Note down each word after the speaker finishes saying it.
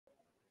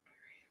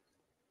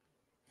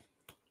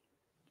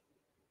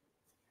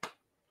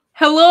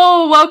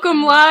Hello,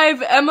 welcome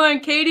live, Emma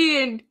and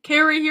Katie and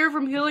Kerry here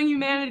from Healing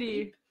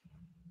Humanity.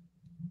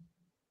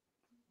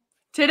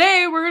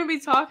 Today we're going to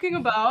be talking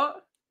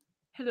about,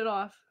 hit it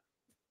off.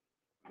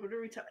 What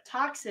are we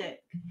toxins,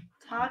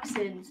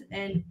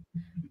 and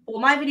well,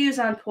 my video is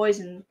on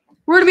poison.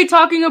 We're going to be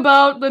talking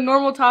about the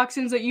normal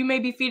toxins that you may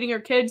be feeding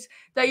your kids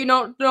that you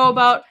don't know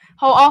about,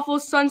 how awful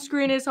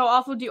sunscreen is, how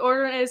awful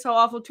deodorant is, how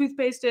awful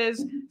toothpaste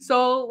is.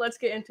 So let's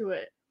get into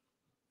it.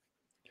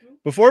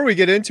 Before we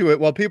get into it,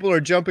 while people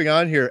are jumping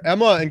on here,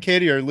 Emma and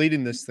Katie are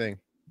leading this thing.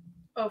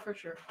 Oh, for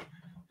sure.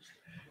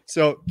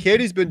 So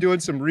Katie's been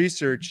doing some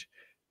research,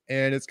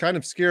 and it's kind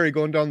of scary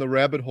going down the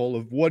rabbit hole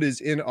of what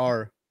is in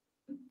our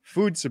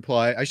food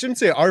supply. I shouldn't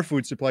say our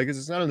food supply because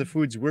it's not in the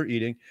foods we're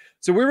eating.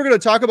 So we were going to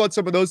talk about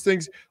some of those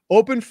things.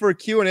 Open for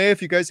Q&A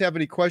if you guys have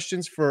any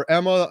questions for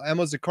Emma.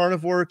 Emma's a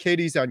carnivore.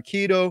 Katie's on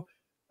keto.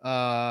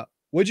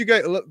 What'd you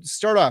guys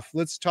start off?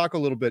 Let's talk a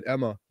little bit.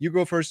 Emma, you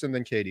go first and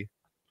then Katie.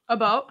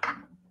 About?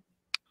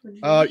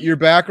 Your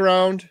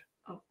background,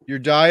 your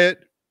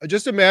diet.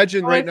 Just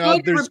imagine right now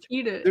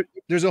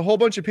there's a whole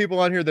bunch of people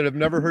on here that have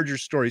never heard your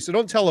story. So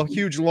don't tell a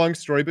huge long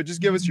story, but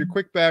just give us your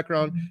quick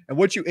background and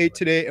what you ate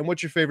today and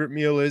what your favorite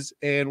meal is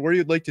and where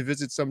you'd like to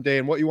visit someday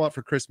and what you want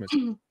for Christmas.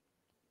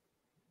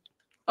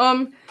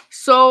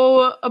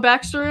 So a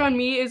backstory on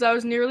me is I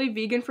was nearly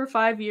vegan for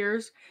 5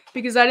 years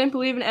because I didn't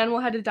believe an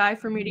animal had to die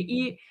for me to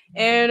eat,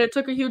 and it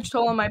took a huge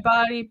toll on my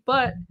body.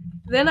 But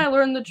then I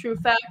learned the true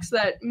facts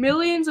that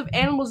millions of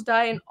animals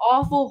die an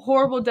awful,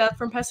 horrible death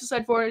from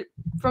pesticide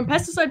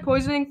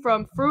poisoning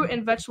from fruit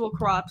and vegetable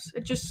crops.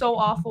 It's just so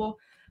awful.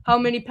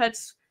 Okay,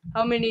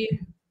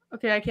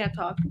 I can't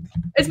talk.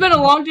 It's been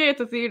a long day at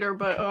the theater,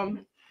 but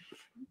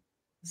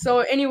so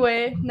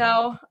anyway,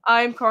 now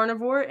I'm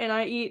carnivore and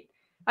I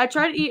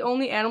try to eat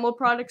only animal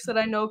products that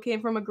I know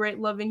came from a great,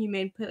 loving,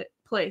 humane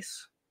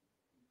place.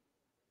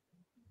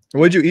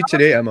 What did you eat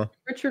today, Emma?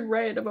 Richard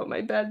Wright about my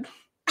bed.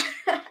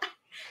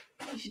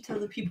 You should tell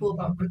the people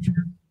about Richard.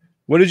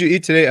 What did you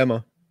eat today,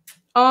 Emma?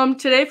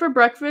 Today for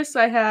breakfast,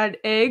 I had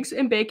eggs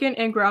and bacon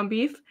and ground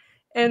beef.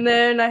 And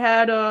then I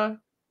had a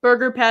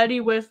burger patty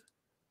with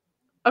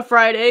a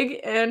fried egg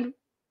and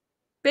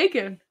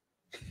bacon.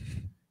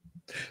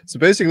 So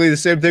basically the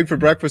same thing for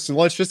breakfast and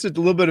lunch, just a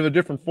little bit of a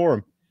different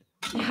form.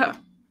 Yeah.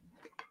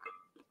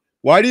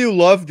 Why do you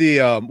love the,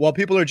 while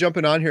people are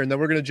jumping on here, and then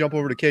we're going to jump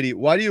over to Katie,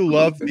 why do you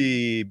love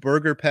the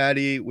burger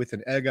patty with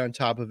an egg on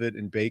top of it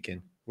and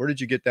bacon? Where did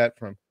you get that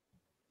from?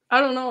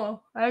 I don't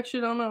know. I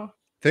actually don't know.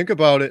 Think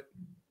about it.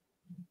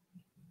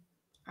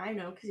 I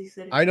know, because he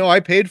said it. I know, I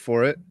paid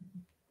for it.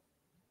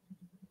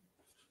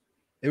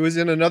 It was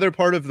in another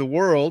part of the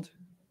world.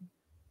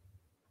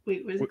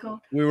 Wait, what is it called?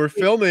 We were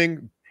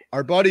filming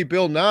our buddy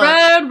Bill Knott.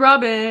 Red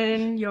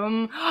Robin,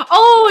 yum.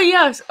 Oh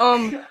yes,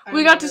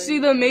 we got to see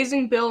the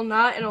amazing Bill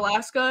Knott in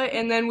Alaska,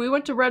 and then we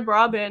went to Red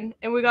Robin,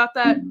 and we got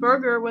that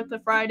burger with the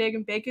fried egg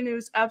and bacon. It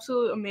was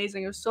absolutely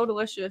amazing. It was so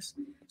delicious.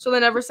 So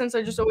then ever since,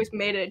 I just always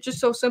made it. Just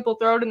so simple.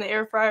 Throw it in the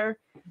air fryer,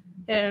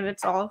 and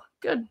it's all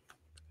good.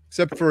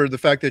 Except for the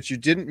fact that you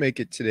didn't make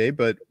it today,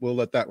 but we'll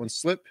let that one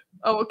slip.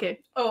 Oh,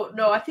 okay. Oh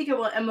no, I think I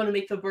want Emma to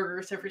make the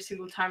burgers every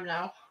single time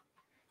now.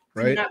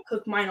 Right. Not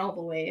cook mine all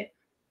the way.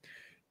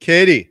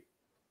 Katie,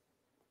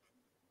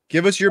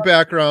 give us your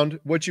background,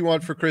 what you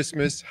want for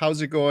Christmas,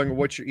 how's it going,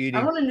 what you're eating.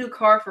 I want a new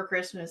car for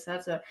Christmas.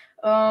 That's a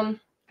not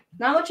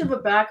much of a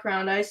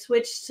background. I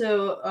switched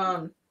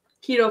to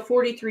keto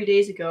 43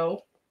 days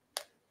ago.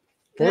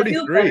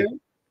 43.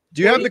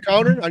 Do you have the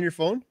counter on your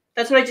phone?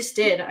 That's what I just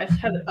did. I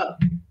have it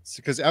up. It's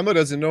because Emma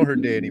doesn't know her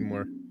day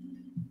anymore.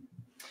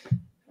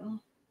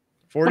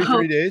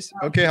 43 days?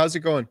 Okay, how's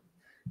it going?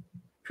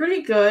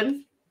 Pretty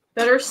good.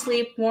 Better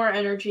sleep, more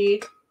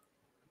energy.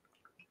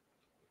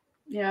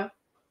 Yeah.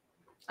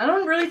 I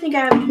don't really think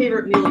I have a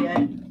favorite meal yet.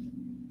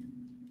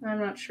 I'm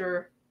not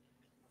sure.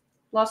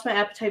 Lost my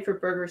appetite for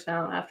burgers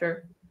now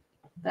after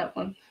that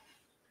one.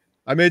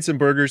 I made some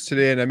burgers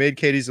today, and I made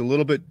Katie's a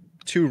little bit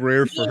too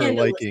rare for her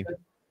liking.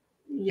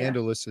 Yeah. And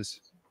Alyssa's.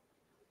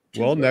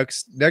 Well,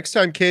 next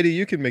time, Katie,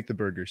 you can make the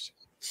burgers.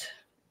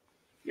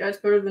 Yeah, it's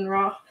better than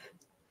raw.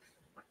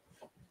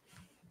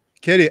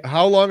 Katie,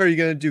 how long are you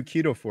going to do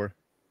keto for?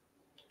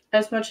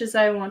 As much as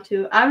I want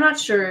to. I'm not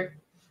sure.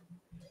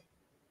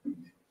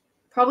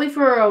 Probably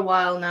for a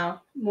while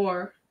now.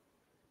 More.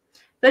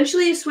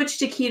 Eventually switch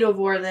to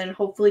ketovore, then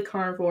hopefully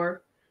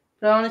carnivore.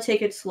 But I want to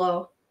take it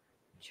slow.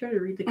 Try to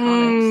read the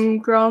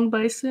comments. Ground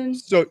bison.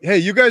 So, hey,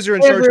 you guys are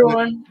in charge.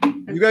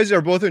 You guys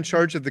are both in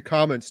charge of the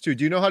comments, too.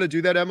 Do you know how to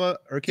do that, Emma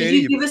or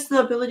Katie? Did you give us the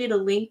ability to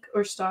link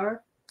or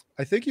star?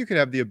 I think you can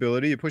have the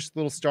ability. You push the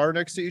little star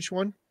next to each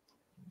one.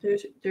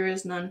 There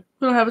is none.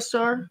 We don't have a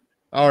star.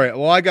 All right.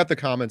 Well, I got the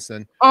comments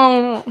then.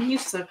 Oh, You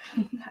said.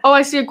 oh,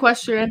 I see a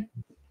question.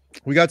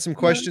 We got some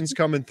questions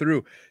coming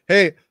through.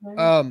 Hey,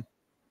 Oh.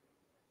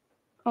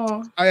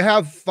 I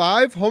have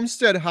 5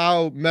 Homestead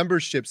How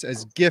memberships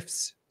as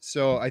gifts.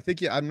 So I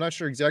think I'm not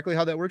sure exactly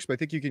how that works, but I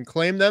think you can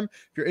claim them.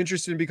 If you're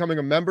interested in becoming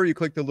a member, you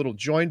click the little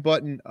join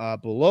button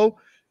below.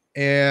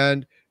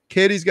 And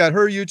Katie's got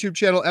her YouTube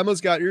channel.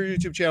 Emma's got your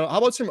YouTube channel. How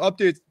about some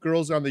updates,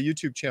 girls, on the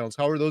YouTube channels?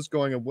 How are those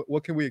going, and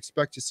what can we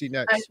expect to see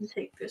next? I can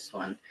take this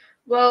one.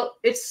 Well,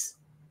 it's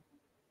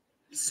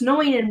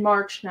snowing in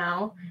March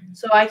now,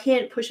 so I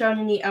can't push out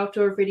any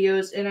outdoor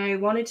videos, and I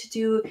wanted to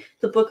do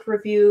the book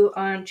review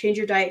on Change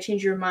Your Diet,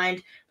 Change Your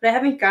Mind, but I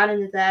haven't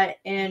gotten to that,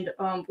 and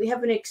we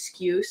have an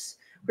excuse.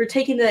 We're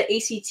taking the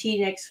ACT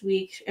next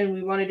week, and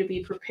we wanted to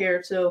be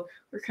prepared, so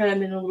we're kind of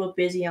been a little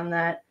busy on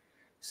that.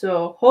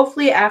 So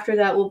hopefully after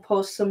that, we'll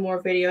post some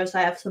more videos.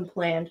 I have some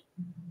planned.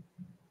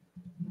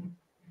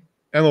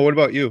 Emma, what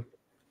about you?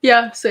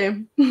 Yeah,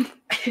 same.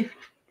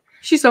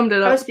 She summed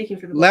it I up. was speaking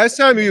for the Last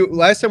time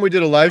we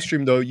did a live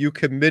stream, though, you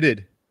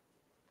committed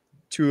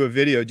to a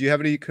video. Do you have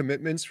any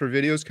commitments for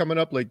videos coming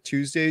up? Like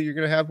Tuesday, you're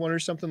gonna have one or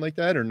something like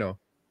that, or no?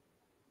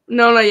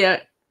 No, not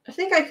yet. I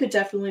think I could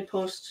definitely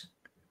post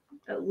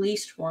at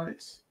least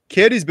once.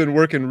 Katie's been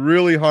working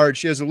really hard.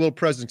 She has a little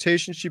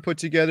presentation she put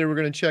together we're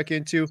going to check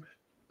into.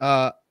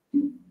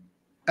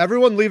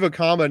 Everyone leave a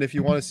comment if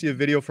you want to see a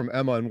video from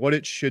Emma and what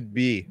it should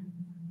be.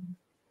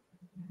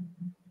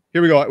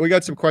 Here we go. We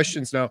got some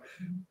questions now.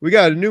 We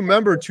got a new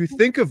member to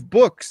Think of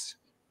Books.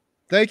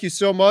 Thank you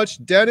so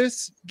much.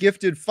 Dennis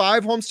gifted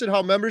 5 Homestead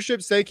Hall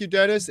memberships. Thank you,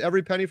 Dennis.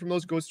 Every penny from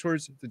those goes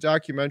towards the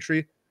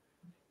documentary.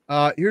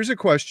 Here's a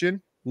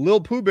question.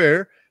 Lil Pooh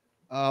Bear,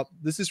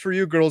 this is for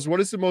you girls. What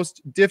is the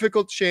most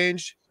difficult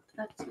change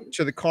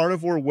to the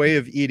carnivore way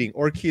of eating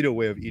or keto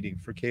way of eating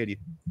for Katie?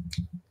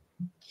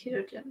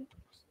 Ketogenic.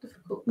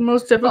 Difficult.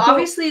 Most difficult. Well,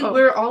 obviously,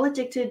 we're all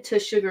addicted to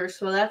sugar,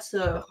 so that's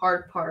the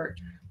hard part.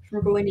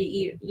 We're going to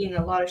eat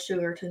a lot of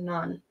sugar to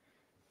none.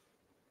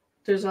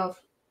 There's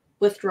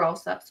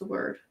withdrawals. That's the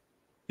word.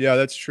 Yeah,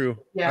 that's true.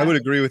 Yeah. I would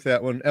agree with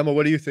that one. Emma,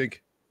 what do you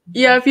think?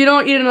 Yeah, if you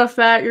don't eat enough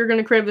fat, you're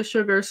gonna crave the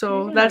sugar.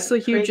 So that's the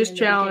hugest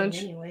challenge.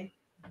 Anyway.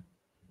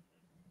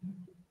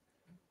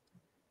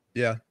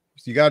 Yeah,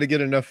 you got to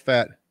get enough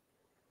fat.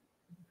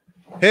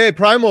 Hey,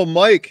 Primal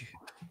Mike.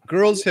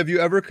 Girls, have you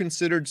ever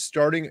considered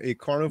starting a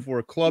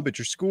carnivore club at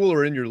your school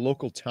or in your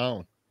local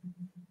town?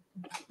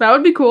 That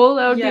would be cool.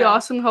 That would be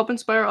awesome to help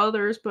inspire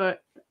others.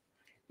 But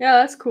yeah,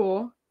 that's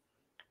cool.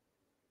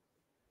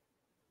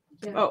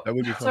 Yeah. Oh, that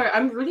would be fun. Sorry,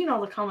 I'm reading all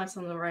the comments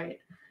on the right.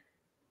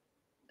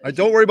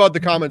 Don't worry about the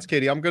comments,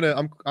 Katie. I'm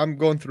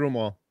going through them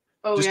all.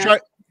 Oh, just yeah.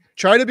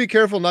 try to be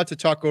careful not to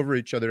talk over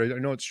each other. I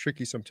know it's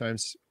tricky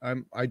sometimes.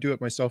 I do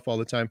it myself all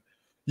the time.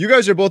 You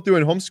guys are both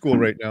doing homeschool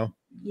right now.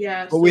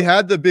 Yeah. But we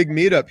had the big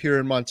meetup here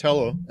in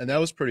Montello, and that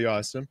was pretty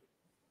awesome.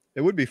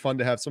 It would be fun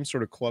to have some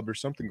sort of club or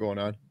something going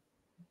on.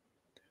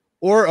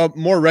 Or a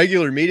more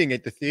regular meeting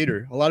at the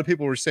theater. A lot of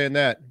people were saying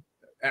that.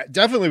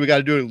 Definitely we got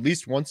to do it at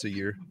least once a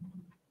year.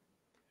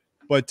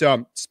 But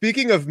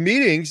speaking of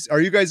meetings, are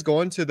you guys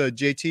going to the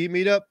JT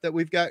meetup that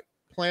we've got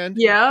planned?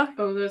 Yeah.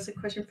 Oh, that's a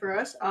question for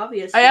us,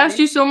 obviously. I asked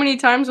you so many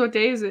times what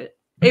day is it?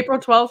 April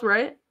 12th,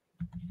 right?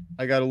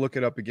 I got to look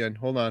it up again.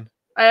 Hold on.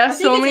 I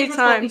asked so many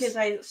times. Because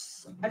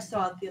I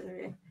saw it the other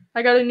day.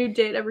 I got a new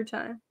date every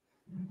time.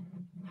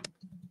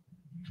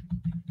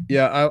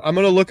 Yeah, I'm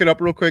going to look it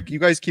up real quick. You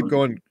guys keep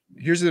going.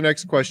 Here's the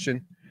next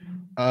question.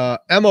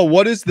 Emma,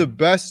 what is the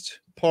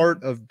best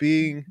part of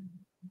being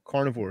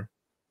carnivore?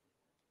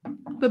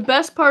 The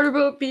best part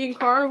about being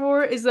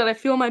carnivore is that I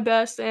feel my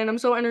best and I'm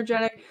so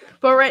energetic.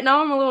 But right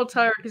now I'm a little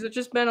tired because it's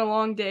just been a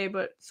long day.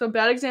 But so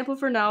bad example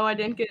for now.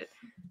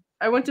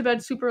 I went to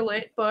bed super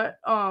late. But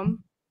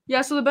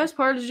yeah, so the best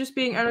part is just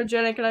being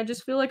energetic and I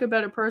just feel like a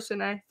better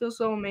person. I feel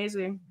so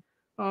amazing.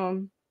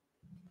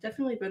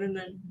 Definitely better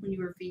than when you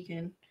were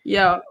vegan.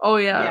 Yeah. Oh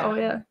yeah. Oh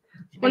yeah.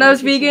 When I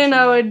was vegan,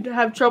 I would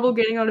have trouble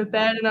getting out of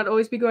bed and I'd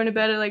always be going to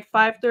bed at like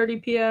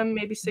 5:30 p.m.,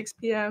 maybe 6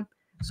 p.m.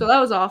 So that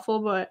was awful,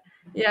 but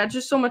yeah,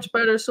 just so much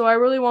better. So I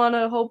really want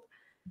to hope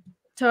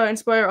to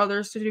inspire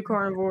others to do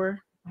carnivore.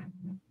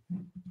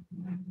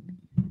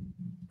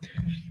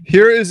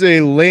 Here is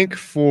a link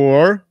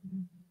for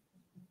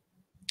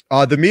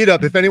the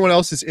meetup. If anyone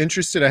else is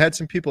interested, I had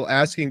some people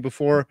asking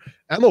before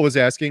Emma was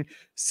asking.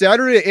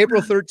 Saturday,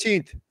 April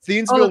 13th,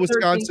 Thiensville,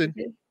 Wisconsin.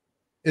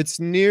 It's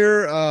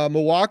near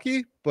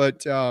Milwaukee,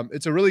 but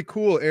it's a really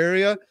cool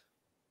area.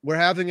 We're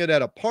having it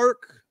at a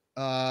park.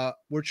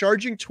 We're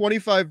charging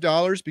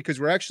 $25 because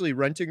we're actually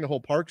renting the whole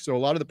park. So a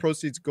lot of the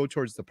proceeds go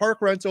towards the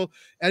park rental.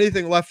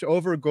 Anything left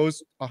over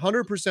goes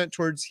 100%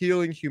 towards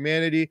Healing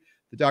Humanity,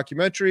 the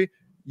documentary.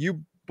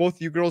 Both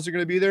you girls are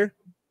going to be there?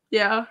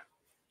 Yeah.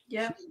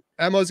 Yeah.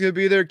 Emma's going to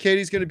be there.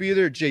 Katie's going to be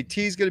there.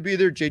 JT's going to be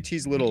there.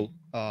 JT's little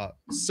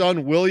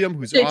son, William,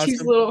 who's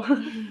JT's awesome.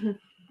 little.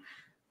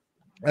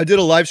 I did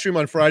a live stream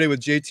on Friday with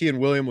JT and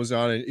William was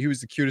on it. He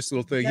was the cutest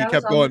little thing. Yeah, he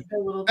kept going,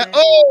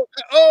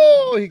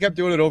 he kept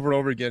doing it over and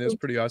over again. It was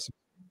pretty awesome.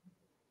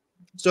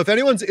 So if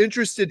anyone's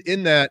interested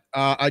in that,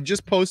 I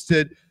just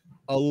posted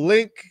a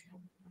link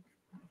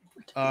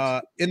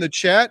in the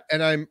chat,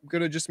 and I'm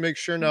going to just make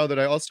sure now that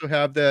I also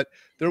have that.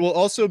 There will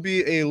also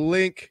be a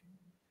link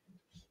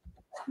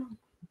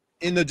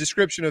in the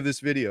description of this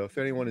video if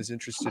anyone is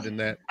interested in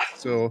that.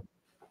 So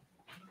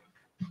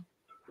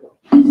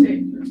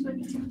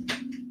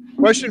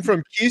Question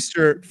from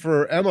Keister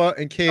for Emma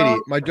and Katie.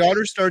 Oh. My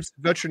daughter starts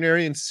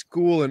veterinarian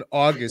school in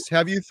August.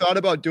 Have you thought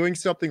about doing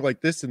something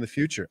like this in the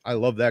future? I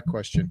love that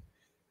question.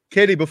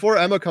 Katie, before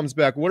Emma comes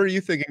back, what are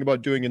you thinking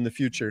about doing in the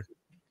future?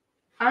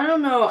 I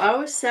don't know. I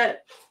was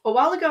set a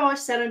while ago. I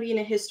was set on being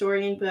a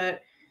historian,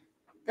 but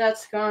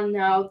that's gone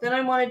now. Then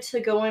I wanted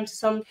to go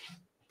into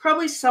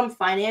probably some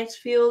finance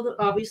field,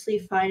 obviously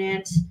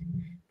finance,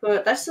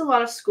 but that's a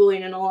lot of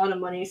schooling and a lot of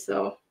money.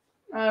 So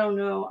I don't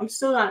know. I'm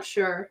still not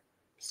sure.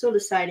 Still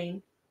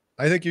deciding.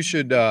 I think you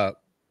should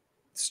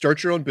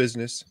start your own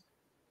business,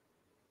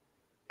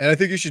 and I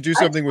think you should do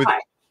something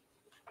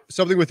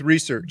with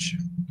research.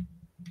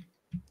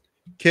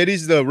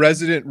 Katie's the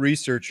resident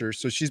researcher,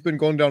 so she's been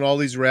going down all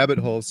these rabbit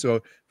holes.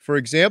 So, for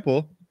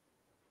example,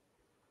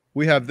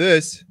 we have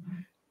this.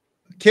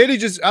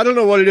 Katie I don't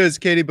know what it is,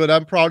 Katie, but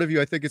I'm proud of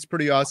you. I think it's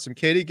pretty awesome.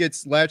 Katie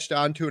gets latched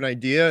onto an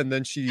idea, and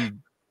then she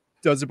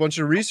does a bunch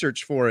of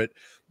research for it.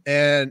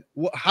 And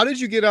how did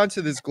you get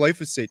onto this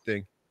glyphosate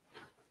thing?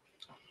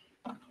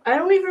 I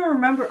don't even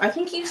remember. I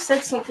think you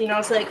said something. I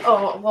was like,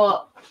 oh,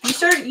 well,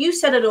 you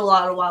said it a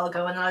while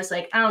ago, and I was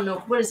like, I don't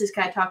know, what is this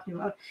guy talking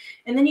about?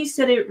 And then you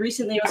said it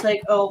recently. I was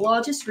like, oh, well,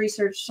 I'll just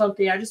research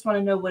something. I just want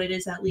to know what it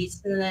is at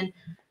least. And then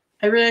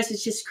I realized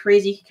it's just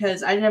crazy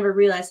because I never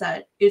realized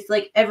that it's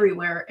like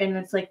everywhere, and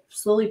it's like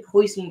slowly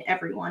poisoning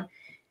everyone.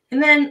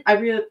 And then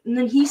and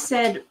then he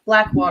said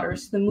Black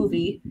Waters, the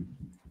movie.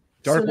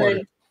 Dark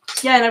Water.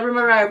 Yeah, and I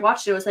remember I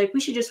watched it. I was like, we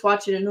should just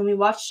watch it. And then we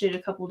watched it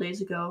a couple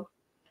days ago.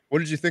 What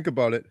did you think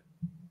about it?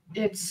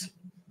 It's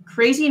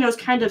crazy, and it was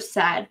kind of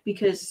sad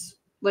because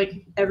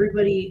like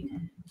everybody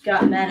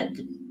got mad at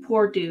the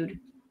poor dude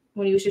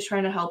when he was just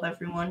trying to help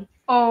everyone.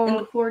 Oh. And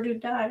the poor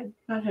dude died.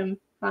 Not him,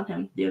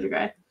 the other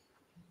guy.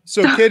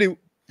 So, Katie,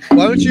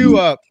 why don't you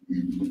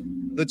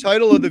the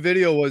title of the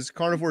video was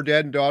Carnivore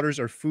Dad and Daughters,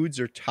 Our Foods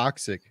Are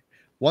Toxic.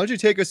 Why don't you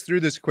take us through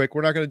this quick?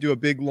 We're not going to do a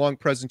big long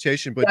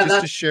presentation, but just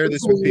to share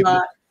this with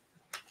people.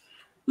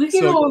 We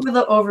can go over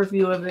the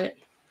overview of it.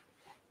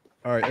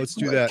 All right, let's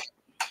do that.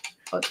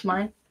 Oh, it's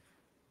mine?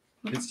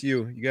 It's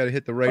you. You got to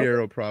hit the right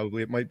arrow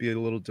probably. It might be a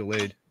little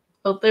delayed.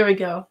 Oh, there we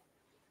go.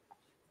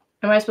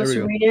 Am I supposed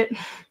to read it?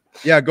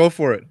 Yeah, go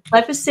for it.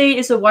 Glyphosate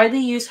is a widely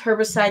used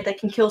herbicide that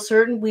can kill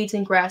certain weeds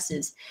and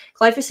grasses.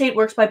 Glyphosate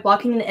works by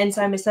blocking an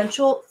enzyme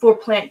essential for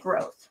plant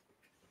growth.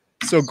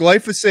 So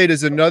glyphosate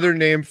is another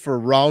name for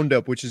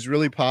Roundup, which is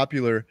really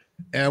popular.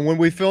 And when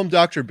we filmed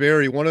Dr.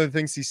 Barry, one of the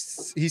things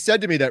he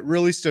said to me that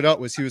really stood out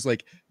was he was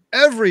like,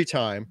 every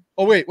time.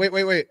 Oh, wait.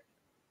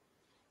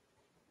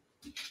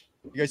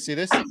 You guys see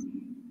this?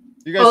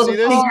 You guys see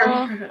this?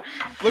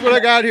 Look what I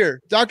got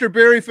here. Dr.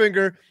 Barry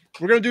finger.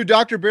 We're going to do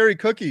Dr. Barry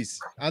cookies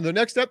on the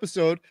next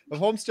episode of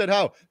Homestead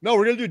How. No,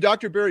 we're going to do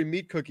Dr. Barry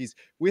meat cookies.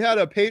 We had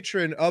a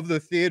patron of the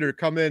theater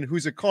come in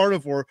who's a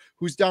carnivore,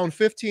 who's down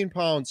 15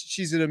 pounds.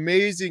 She's an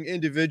amazing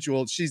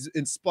individual. She's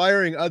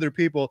inspiring other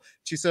people.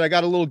 She said, I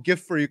got a little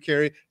gift for you,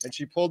 Kerry. And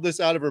she pulled this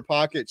out of her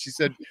pocket. She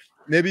said,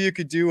 maybe you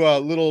could do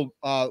little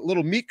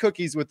meat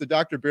cookies with the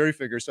Dr. Barry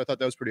finger. So I thought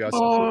that was pretty awesome.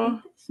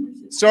 Oh.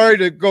 Sorry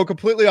to go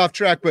completely off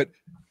track, but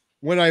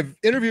when I've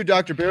interviewed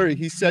Dr. Barry,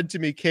 he said to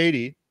me,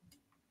 Katie,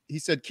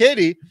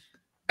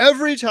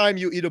 every time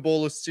you eat a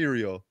bowl of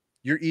cereal,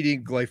 you're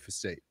eating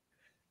glyphosate.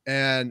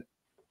 And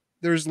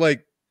there's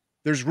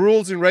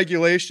rules and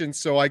regulations.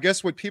 So I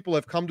guess what people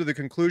have come to the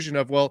conclusion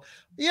of, well,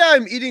 yeah,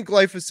 I'm eating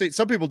glyphosate.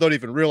 Some people don't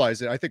even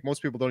realize it. I think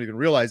most people don't even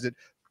realize it.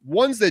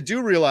 Ones that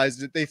do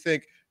realize it, they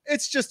think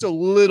it's just a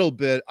little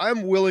bit.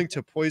 I'm willing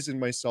to poison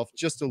myself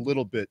just a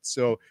little bit.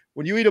 So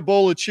when you eat a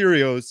bowl of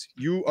Cheerios,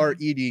 you are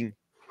eating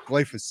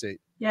glyphosate.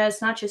 Yeah,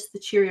 it's not just the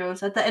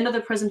Cheerios. At the end of the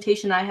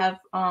presentation, I have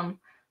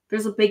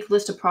there's a big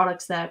list of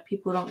products that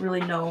people don't really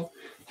know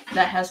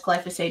that has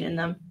glyphosate in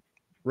them.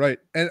 Right.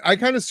 And I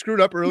kind of screwed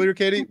up earlier,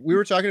 Katie. We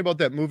were talking about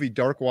that movie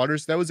Dark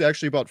Waters. That was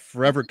actually about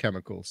forever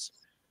chemicals,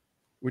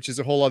 which is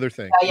a whole other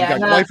thing. Yeah, you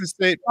got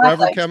glyphosate,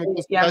 forever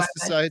chemicals,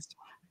 pesticides.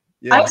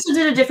 Yeah. I also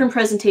did a different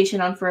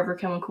presentation on forever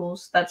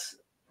chemicals.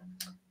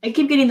 I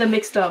keep getting them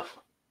mixed up.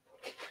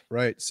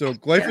 Right. So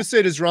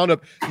glyphosate is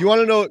Roundup. You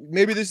want to know,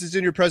 maybe this is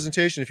in your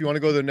presentation. If you want to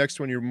go to the next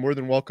one, you're more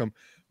than welcome.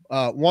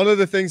 One of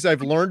the things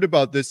I've learned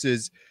about this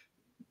is,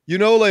 you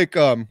know, like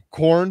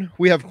corn,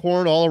 we have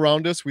corn all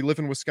around us. We live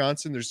in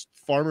Wisconsin. There's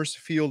farmers'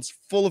 fields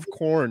full of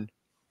corn.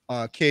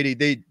 Katie,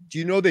 do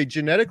you know they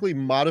genetically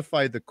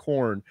modify the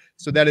corn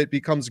so that it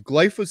becomes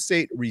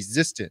glyphosate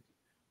resistant?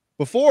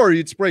 Before,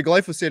 you'd spray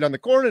glyphosate on the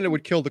corn and it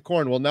would kill the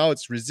corn. Well, now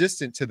it's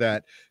resistant to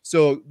that.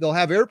 So they'll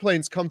have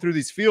airplanes come through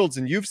these fields,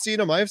 and you've seen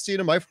them. I've seen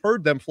them. I've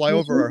heard them fly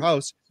over our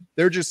house.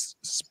 They're just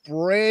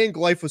spraying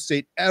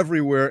glyphosate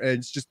everywhere, and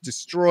it's just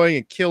destroying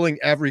and killing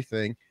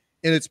everything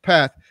in its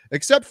path,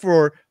 except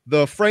for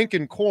the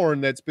Franken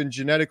corn that's been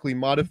genetically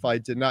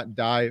modified to not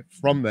die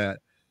from that.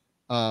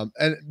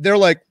 And they're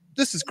like,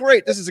 this is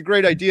great. This is a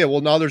great idea.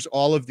 Well, now there's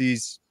all of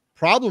these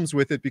problems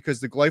with it because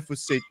the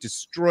glyphosate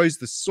destroys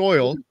the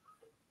soil,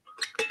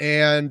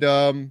 and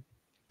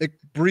it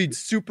breeds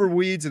super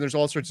weeds, and there's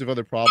all sorts of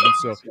other problems.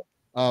 So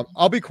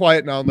I'll be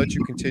quiet now and let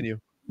you continue.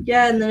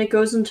 Yeah, and then it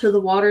goes into the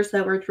waters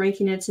that we're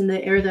drinking. It's in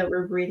the air that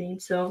we're breathing.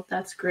 So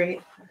that's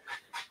great.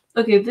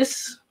 Okay,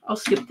 I'll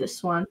skip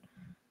this one.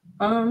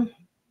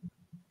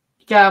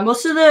 Yeah,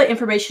 most of the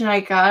information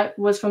I got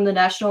was from the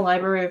National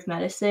Library of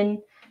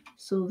Medicine.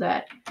 And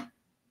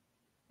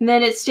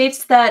then it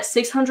states that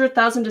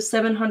 600,000 to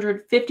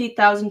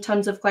 750,000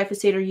 tons of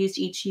glyphosate are used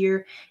each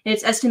year, and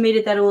it's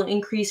estimated that it will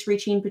increase,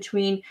 reaching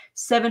between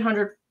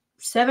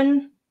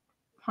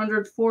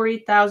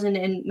 740,000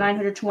 and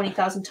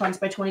 920,000 tons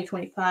by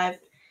 2025.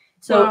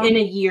 So Wow. in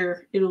a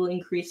year, it will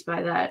increase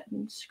by that.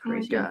 It's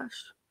crazy. Oh my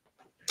gosh.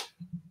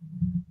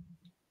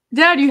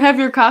 Dad, you have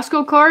your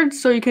Costco card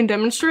so you can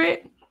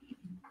demonstrate?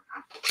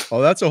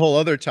 Oh, that's a whole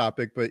other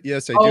topic, but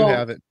yes, I do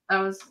have it. That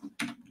was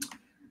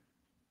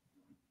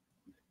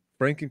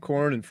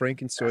Frankencorn and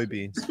Franken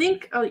soybeans. I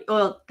think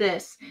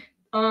this.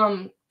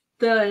 The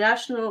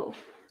National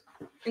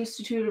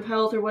Institute of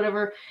Health or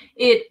whatever,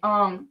 it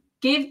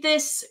gave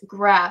this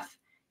graph.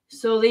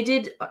 So they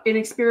did an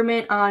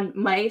experiment on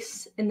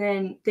mice, and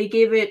then they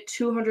gave it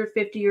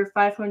 250 or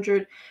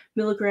 500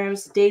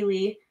 milligrams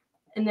daily,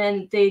 and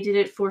then they did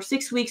it for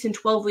 6 weeks and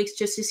 12 weeks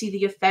just to see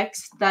the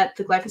effects that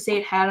the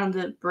glyphosate had on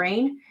the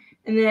brain.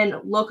 And then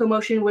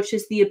locomotion, which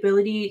is the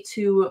ability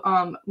to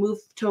move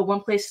to one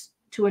place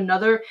to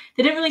another.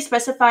 They didn't really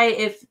specify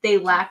if they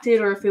lacked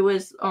it or if it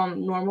was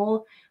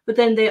normal. But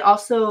then the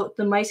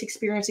mice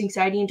experienced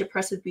anxiety and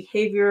depressive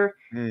behavior,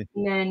 and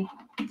then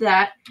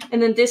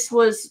this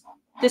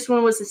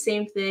one was the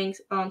same thing,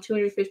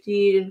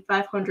 250 and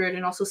 500,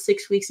 and also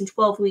 6 weeks and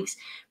 12 weeks.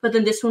 But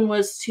then this one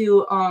was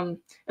to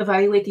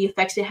evaluate the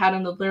effects it had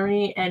on the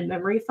learning and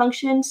memory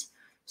functions.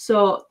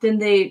 So then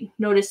they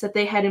noticed that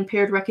they had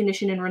impaired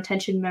recognition and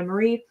retention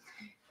memory,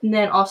 and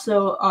then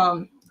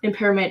also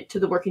impairment to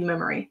the working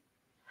memory.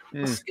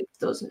 I'll skip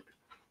those.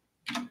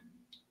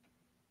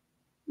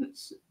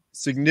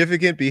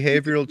 Significant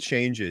behavioral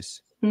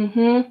changes.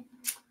 I'm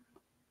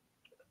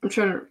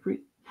trying to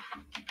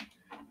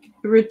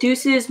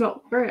reduces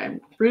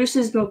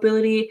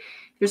mobility.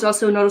 There's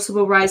also a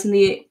noticeable rise in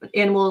the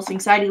animal's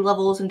anxiety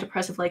levels and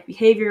depressive-like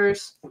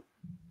behaviors.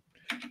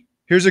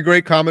 Here's a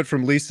great comment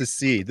from Lisa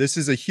C. This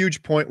is a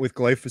huge point with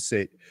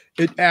glyphosate.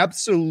 It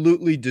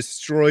absolutely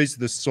destroys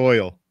the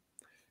soil.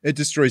 It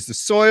destroys the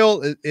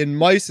soil. In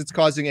mice, it's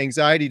causing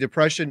anxiety,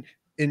 depression.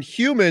 In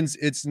humans,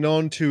 it's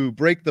known to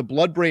break the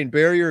blood-brain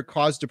barrier,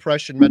 cause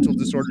depression, mental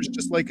disorders,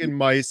 just like in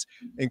mice,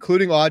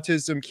 including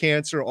autism,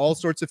 cancer, all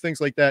sorts of things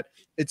like that.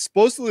 It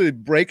supposedly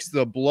breaks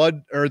the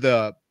blood, or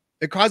it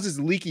causes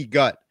leaky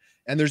gut.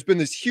 And there's been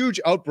this huge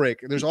outbreak.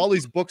 There's all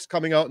these books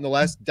coming out in the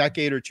last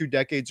decade or 2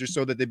 decades or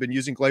so that they've been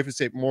using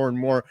glyphosate more and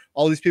more.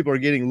 All these people are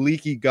getting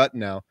leaky gut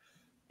now.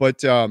 But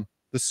the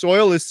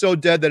soil is so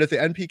dead that if the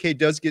NPK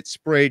does get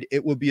sprayed,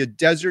 it will be a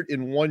desert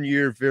in 1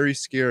 year. Very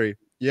scary.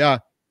 Yeah,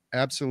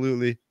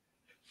 absolutely.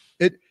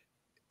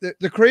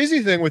 The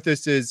crazy thing with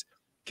this is,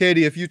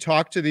 Katie, if you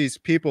talk to these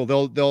people,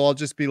 they'll all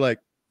just be like,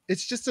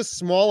 it's just a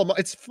small amount.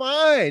 It's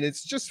fine.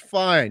 It's just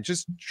fine.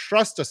 Just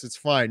trust us. It's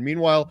fine.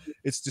 Meanwhile,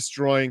 it's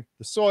destroying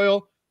the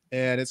soil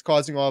and it's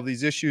causing all of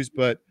these issues,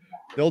 but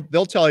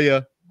they'll tell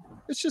you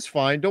it's just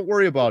fine. Don't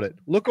worry about it.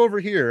 Look over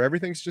here.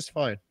 Everything's just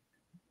fine.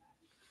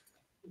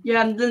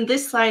 Yeah, and then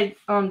this slide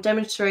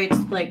demonstrates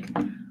like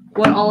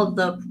what all of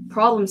the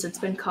problems it's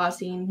been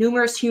causing.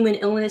 Numerous human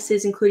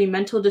illnesses, including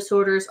mental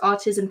disorders,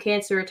 autism,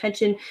 cancer,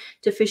 attention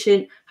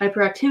deficient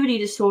hyperactivity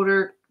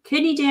disorder,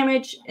 kidney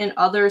damage, and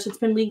others. It's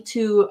been linked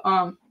to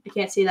I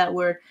can't say that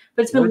word,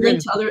 but it's been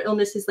linked to other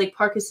illnesses like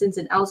Parkinson's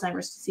and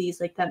Alzheimer's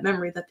disease, like that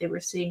memory that they were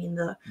seeing in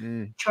the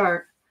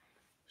chart.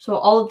 So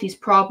all of these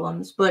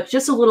problems, but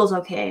just a little is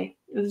okay.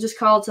 It was just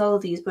called all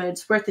of these, but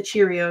it's worth the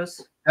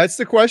Cheerios. That's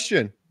the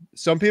question.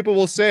 Some people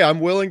will say,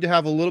 I'm willing to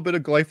have a little bit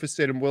of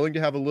glyphosate. I'm willing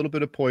to have a little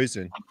bit of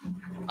poison.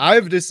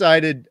 I've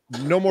decided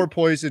no more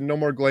poison, no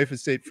more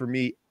glyphosate for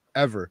me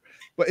ever.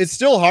 But it's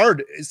still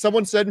hard.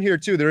 Someone said in here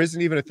too, there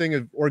isn't even a thing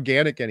of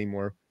organic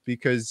anymore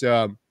because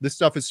this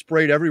stuff is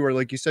sprayed everywhere.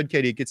 Like you said,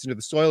 Katie, it gets into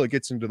the soil, it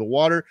gets into the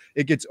water,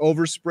 it gets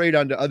oversprayed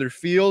onto other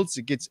fields.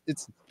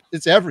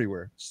 It's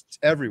everywhere. It's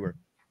everywhere.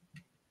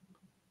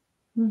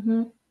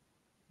 You've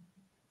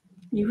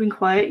been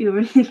quiet. You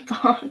have any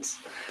thoughts?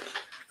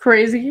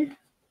 Crazy.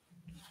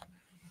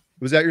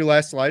 Was that your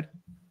last slide?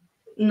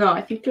 No,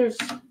 I think there's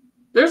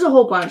a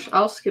whole bunch.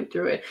 I'll skip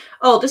through it.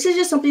 Oh, this is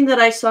just something that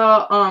I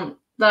saw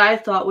that I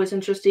thought was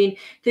interesting.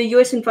 The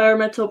U.S.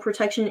 Environmental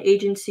Protection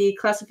Agency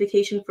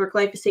classification for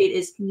glyphosate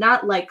is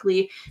not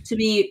likely to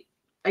be,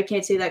 I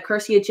can't say that,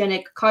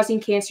 carcinogenic, causing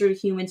cancer to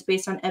humans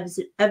based on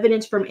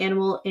evidence from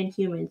animal and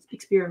human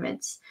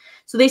experiments.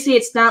 So they say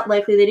it's not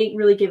likely. They didn't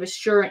really give a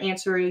sure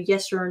answer, a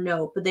yes or a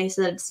no, but they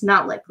said it's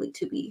not likely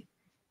to be.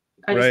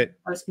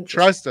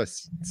 Trust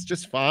us. It's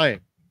just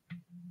fine.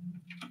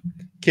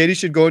 Katie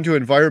should go into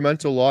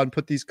environmental law and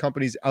put these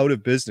companies out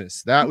of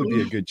business. That would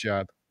be a good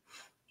job.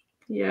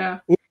 Yeah.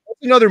 What's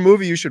another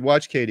movie you should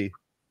watch, Katie?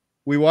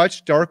 We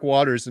watched Dark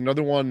Waters.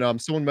 Another one,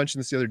 someone mentioned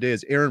this the other day,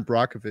 is Aaron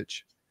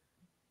Brockovich.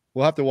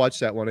 We'll have to watch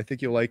that one. I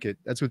think you'll like it.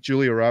 That's with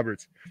Julia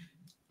Roberts.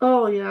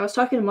 Oh yeah, I was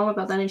talking to Mom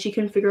about that, and she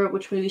couldn't figure out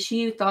which movie.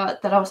 She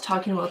thought that I was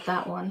talking about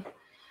that one.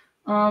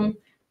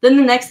 Then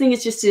the next thing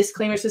is just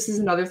disclaimers. This is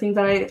another thing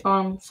that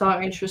I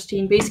saw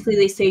interesting. Basically,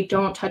 they say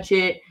don't touch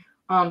it.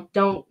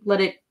 Don't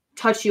let it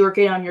touch you or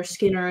get on your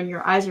skin or in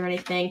your eyes or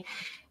anything.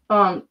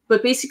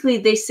 But basically,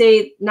 they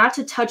say not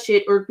to touch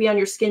it or be on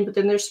your skin, but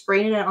then they're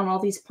spraying it on all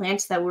these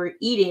plants that we're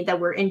eating, that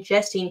we're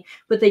ingesting,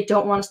 but they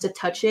don't want us to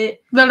touch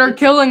it. That are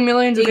killing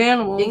millions of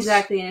animals.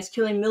 Exactly, and it's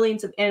killing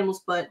millions of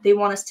animals, but they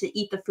want us to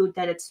eat the food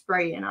that it's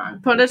spraying on.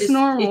 But it's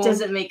normal. It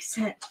doesn't make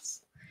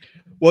sense.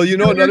 Well, you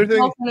know, another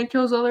thing. And it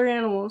kills other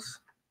animals.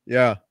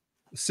 Yeah.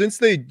 Since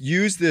they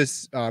use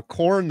this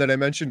corn that I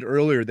mentioned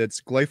earlier that's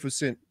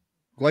glyphosate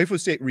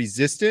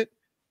resistant,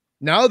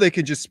 now they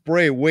can just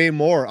spray way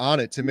more on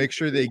it to make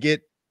sure they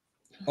get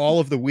all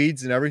of the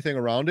weeds and everything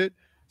around it.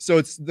 So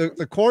it's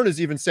the corn is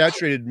even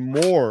saturated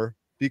more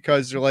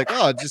because they're like,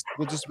 oh,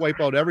 we'll just wipe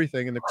out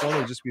everything and the corn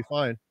will just be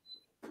fine.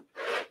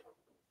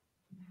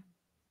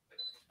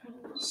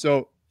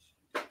 So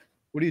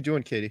what are you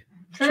doing, Katie?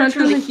 Trying to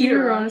turn the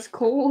heater on. It's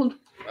cold.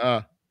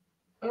 I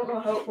don't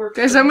know how it works.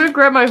 Guys, I'm gonna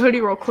grab my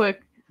hoodie real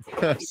quick.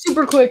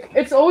 Super quick.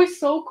 It's always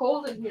so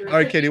cold in here. All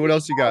right, Katie, what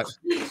else you got?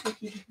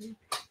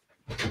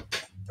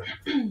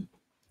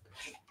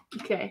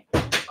 Okay.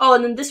 Oh,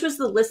 and then this was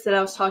the list that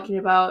I was talking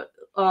about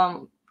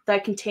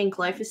that contained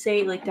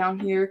glyphosate. Like down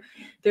here,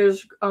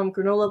 there's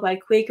granola by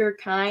Quaker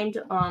Kind.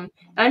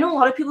 I know a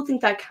lot of people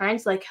think that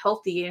Kind's like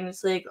healthy and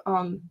it's like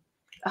a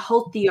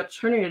healthy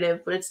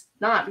alternative, but it's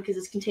not because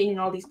it's containing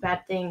all these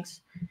bad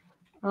things.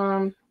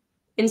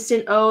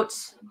 Instant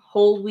oats,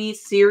 whole wheat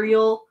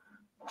cereal,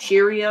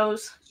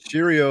 Cheerios.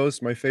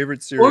 Cheerios, my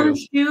favorite cereal.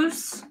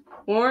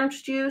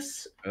 Orange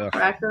juice, ugh.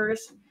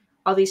 Crackers,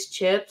 all these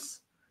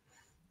chips.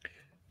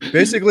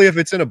 Basically, if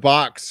it's in a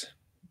box,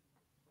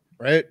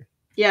 right?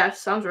 Yeah,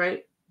 sounds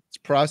right. It's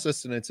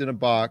processed and it's in a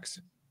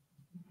box.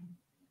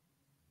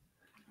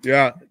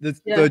 Yeah, the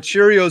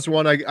Cheerios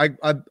one,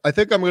 I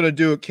think I'm going to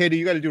do, Katie,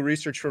 you got to do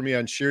research for me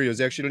on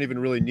Cheerios. I actually don't even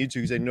really need to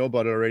because I know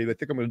about it already, but I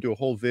think I'm going to do a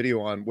whole video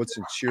on what's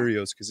in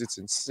Cheerios because it's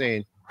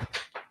insane.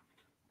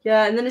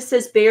 Yeah, and then it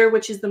says Bayer,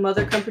 which is the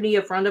mother company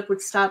of Roundup,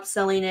 would stop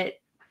selling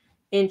it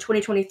in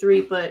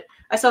 2023, but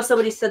I saw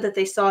somebody said that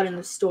they saw it in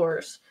the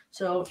stores,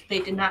 so they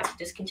did not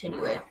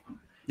discontinue it.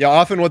 Yeah,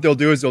 often what they'll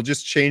do is they'll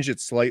just change it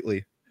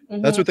slightly.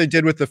 Mm-hmm. That's what they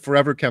did with the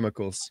Forever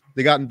Chemicals.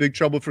 They got in big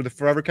trouble for the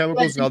Forever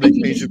Chemicals. Now they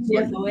changed it.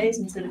 PFOAs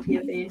instead of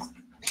PFAs.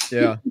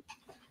 Yeah.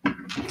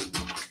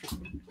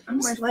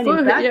 I'm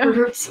sliding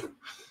backwards.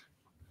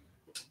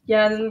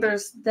 Yeah, and then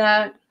there's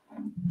that.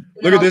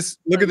 Look at this.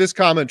 Look at this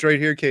comment right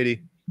here,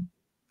 Katie.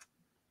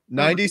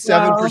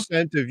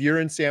 97% of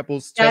urine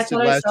samples tested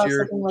last year.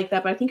 Something like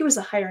that, but I think it was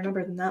a higher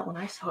number than that one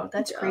I saw.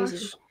 That's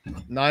crazy.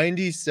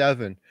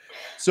 97.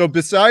 So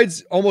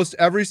besides almost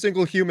every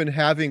single human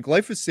having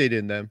glyphosate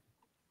in them,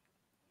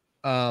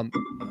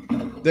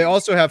 they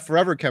also have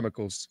forever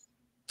chemicals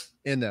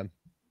in them.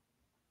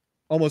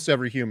 Almost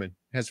every human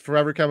has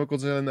forever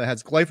chemicals in them that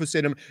has glyphosate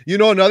in them. You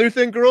know another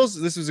thing, girls?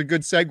 This is a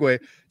good segue.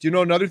 Do you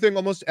know another thing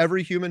almost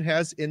every human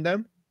has in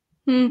them?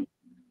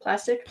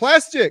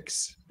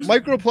 Plastics.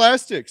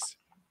 Microplastics.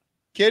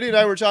 Katie and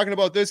I were talking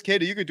about this.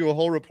 Katie, you could do a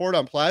whole report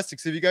on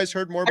plastics. Have you guys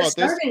heard more about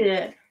this? I started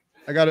it.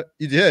 I got it.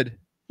 You did?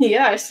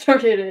 Yeah, I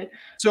started it.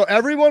 So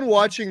everyone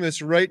watching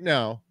this right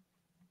now,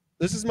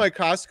 this is my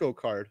Costco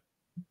card.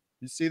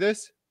 You see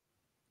this?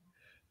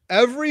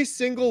 Every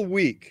single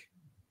week,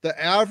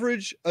 the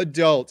average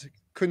adult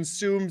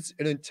consumes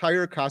an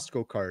entire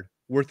Costco card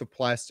worth of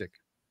plastic.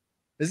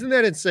 Isn't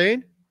that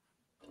insane?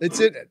 It's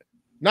it.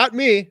 Not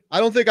me. I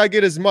don't think I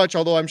get as much,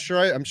 although I'm sure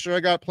I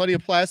got plenty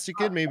of plastic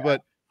in me,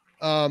 but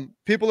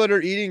people that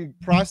are eating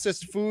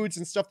processed foods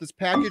and stuff that's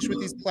packaged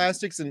with these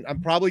plastics, and I'm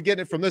probably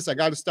getting it from this. I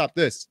got to stop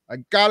this. I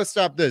got to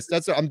stop this.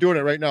 I'm doing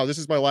it right now. This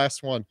is my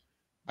last one.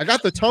 I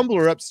got the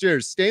tumbler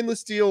upstairs,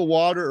 stainless steel,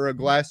 water, or a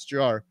glass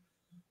jar.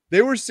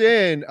 They were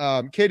saying,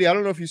 Katie, I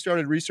don't know if you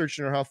started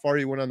researching or how far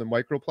you went on the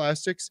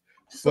microplastics,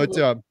 but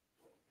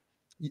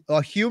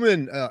a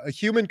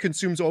human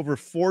consumes over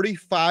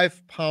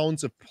 45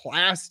 pounds of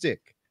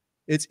plastic.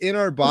 It's in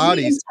our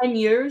bodies. In 10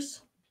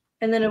 years,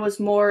 and then it was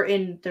more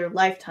in their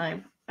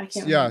lifetime. I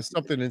can't. Yeah,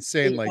 something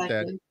insane like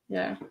that.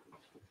 Yeah.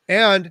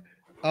 And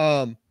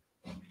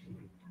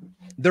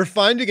they're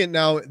finding it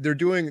now. They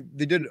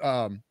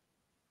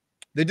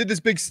did this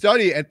big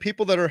study at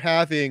people that are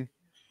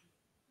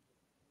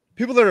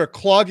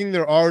clogging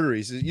their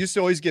arteries. It used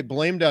to always get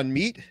blamed on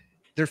meat.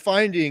 They're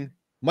finding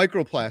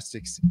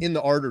microplastics in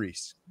the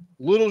arteries,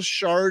 little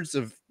shards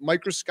of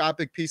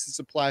microscopic pieces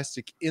of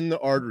plastic in the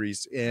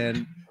arteries.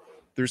 And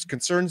there's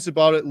concerns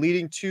about it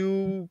leading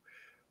to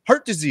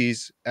heart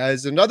disease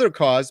as another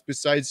cause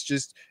besides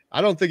just,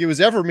 I don't think it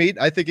was ever meat.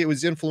 I think it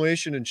was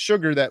inflammation and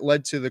sugar that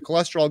led to the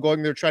cholesterol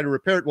going there, trying to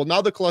repair it. Well,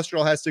 now the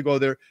cholesterol has to go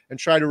there and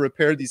try to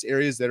repair these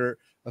areas that are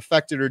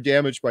affected or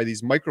damaged by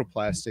these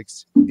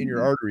microplastics in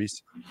your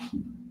arteries.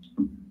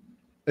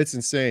 It's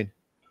insane.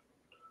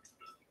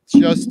 It's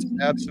just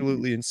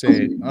absolutely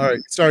insane. All right.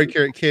 Sorry,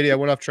 Katie, I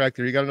went off track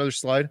there. You got another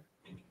slide?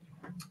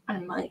 I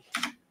might.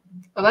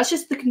 Oh, that's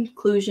just the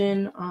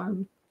conclusion.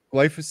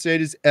 Glyphosate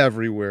is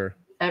everywhere.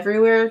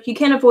 Everywhere. You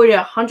can't avoid it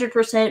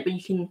 100%, but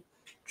you can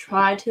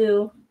try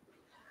to.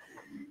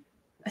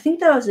 I think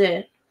that was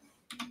it.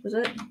 Was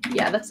it?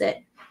 Yeah, that's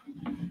it.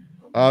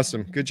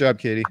 Awesome. Good job,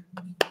 Katie.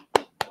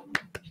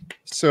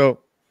 So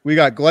we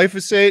got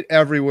glyphosate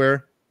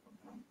everywhere.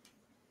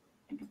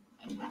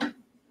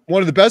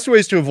 One of the best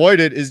ways to avoid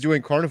it is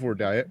doing carnivore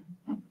diet,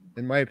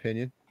 in my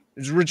opinion.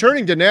 It's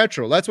returning to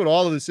natural. That's what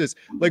all of this is.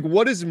 Like,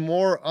 what is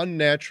more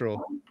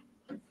unnatural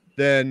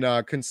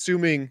than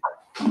consuming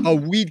a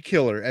weed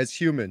killer as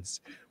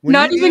humans? When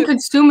Not you even eat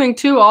consuming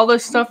too, all the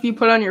stuff you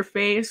put on your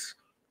face.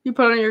 You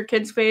put on your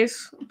kid's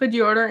face, the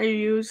deodorant you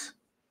use.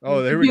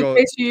 oh, there we go.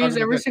 Toothpaste you use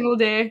every single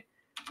day.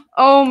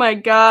 Oh my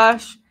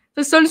gosh.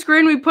 The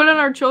sunscreen we put on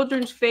our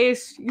children's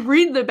face. You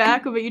read the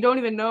back of it, you don't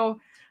even know.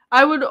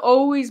 I would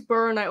always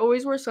burn. I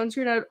always wear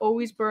sunscreen. I would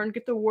always burn.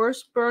 Get the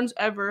worst burns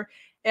ever.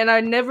 And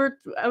I would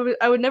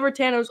never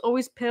tan. I was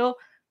always pale.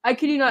 I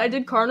kid you not, I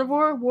did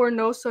carnivore, wore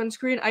no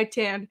sunscreen, I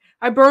tanned.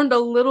 I burned a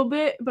little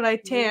bit, but I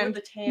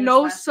tanned.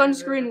 No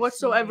sunscreen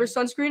whatsoever.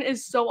 Sunscreen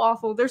is so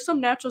awful. There's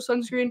some natural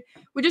sunscreen.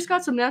 We just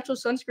got some natural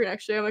sunscreen,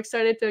 actually. I'm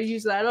excited to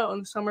use that out in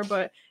the summer,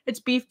 but it's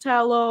beef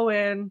tallow,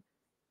 and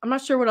I'm not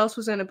sure what else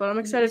was in it, but I'm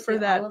excited for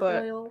that.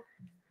 But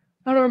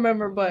I don't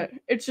remember, but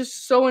it's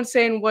just so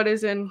insane what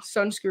is in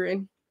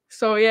sunscreen.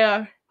 So,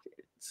 yeah.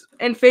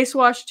 And face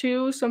wash,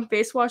 too. Some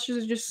face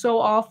washes are just so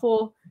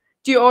awful.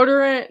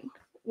 Deodorant,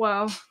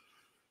 wow.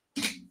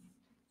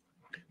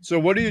 So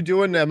what are you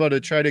doing, Emma, to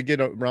try to get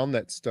around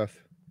that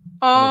stuff?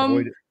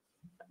 Avoid it?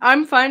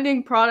 I'm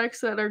finding products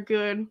that are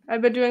good.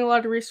 I've been doing a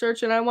lot of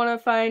research, and I want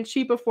to find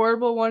cheap,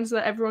 affordable ones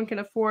that everyone can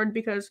afford,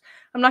 because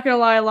I'm not going to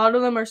lie, a lot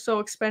of them are so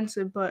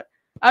expensive. But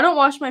I don't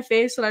wash my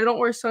face, and I don't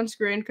wear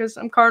sunscreen because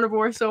I'm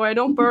carnivore, so I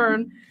don't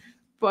burn.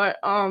 But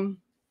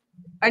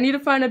I need to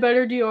find a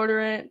better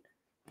deodorant.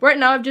 Right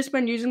now, I've just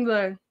been using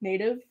the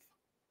native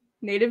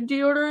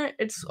deodorant.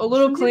 It's a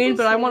little clean,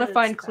 but I want to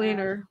find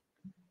cleaner.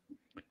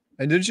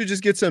 And didn't you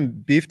just get some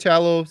beef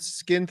tallow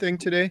skin thing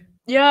today?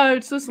 Yeah,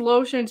 it's this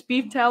lotion. It's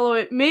beef tallow.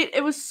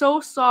 It was so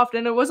soft,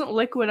 and it wasn't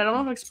liquid. I don't know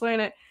how to explain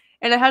it.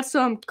 And it had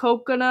some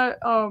coconut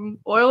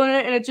oil in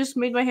it, and it just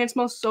made my hand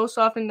smell so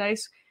soft and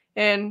nice.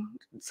 And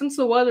since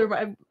the weather,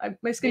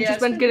 my skin's just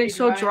been getting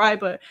so dry.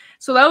 But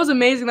so that was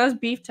amazing. That was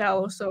beef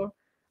tallow. So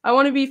I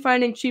want to be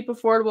finding cheap,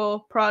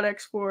 affordable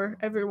products for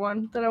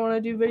everyone that I want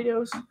to do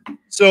videos.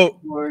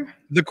 So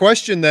the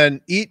question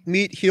then, Eat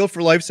Meat, Heal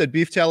for Life said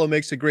beef tallow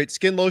makes a great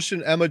skin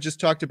lotion. Emma just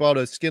talked about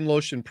a skin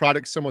lotion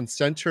product someone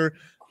sent her.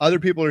 Other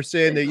people are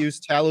saying they use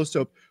tallow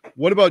soap.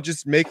 What about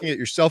just making it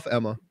yourself,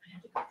 Emma?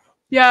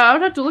 Yeah, I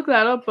would have to look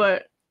that up,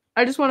 but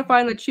I just want to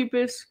find the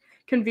cheapest,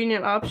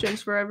 convenient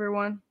options for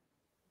everyone.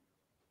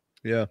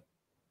 Yeah.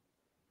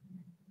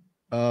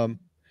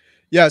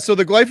 Yeah, so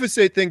the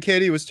glyphosate thing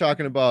Katie was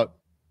talking about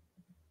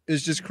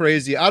is just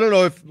crazy. I don't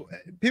know if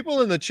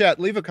people in the chat,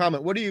 leave a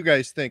comment. What do you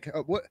guys think?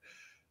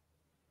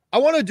 I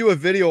want to do a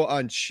video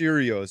on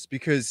Cheerios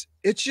because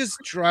it just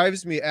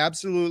drives me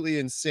absolutely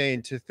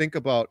insane to think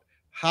about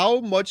how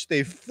much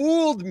they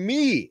fooled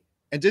me.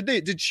 And did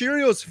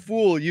Cheerios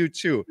fool you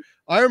too?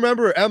 I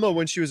remember Emma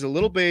when she was a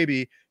little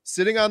baby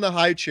sitting on the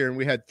high chair, and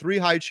we had 3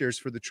 high chairs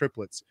for the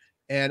triplets.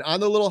 And on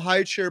the little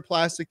high chair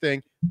plastic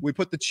thing, we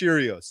put the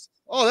Cheerios.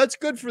 Oh, that's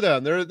good for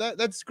them.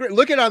 That's great.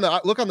 Look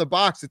on the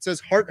box. It says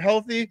heart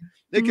healthy.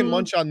 They can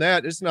munch on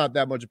that. It's not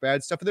that much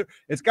bad stuff in there.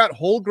 It's got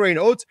whole grain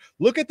oats.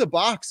 Look at the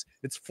box.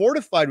 It's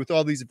fortified with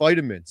all these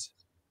vitamins.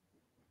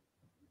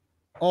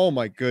 Oh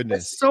my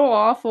goodness. It's so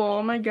awful.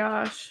 Oh my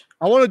gosh.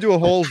 I want to do a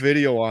whole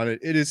video on it.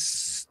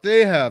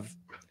 They have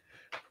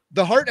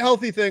the heart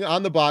healthy thing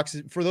on the box.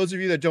 For those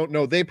of you that don't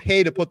know, they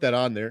pay to put that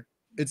on there.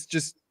 It's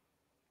just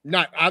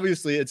not,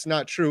 obviously it's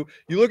not true.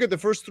 You look at the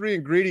first 3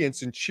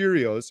 ingredients in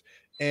Cheerios,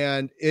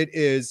 and it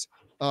is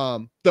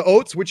the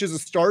oats, which is a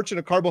starch and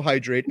a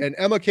carbohydrate. And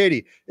Emma,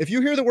 Katie, if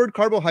you hear the word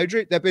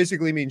carbohydrate, that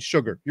basically means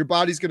sugar. Your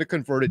body's going to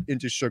convert it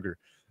into sugar.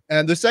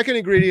 And the second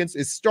ingredient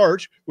is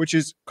starch, which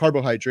is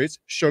carbohydrates,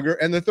 sugar.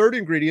 And the third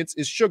ingredient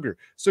is sugar.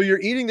 So you're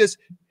eating this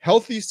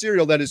healthy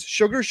cereal that is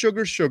sugar,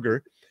 sugar,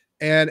 sugar.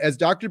 And as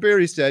Dr.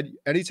 Berry said,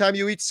 anytime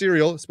you eat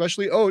cereal,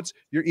 especially oats,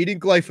 you're eating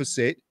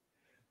glyphosate.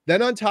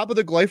 Then on top of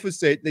the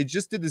glyphosate, they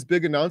just did this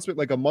big announcement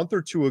like a month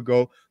or 2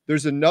 ago.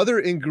 There's another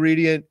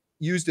ingredient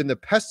used in the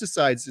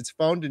pesticides. It's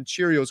found in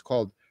Cheerios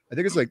called, I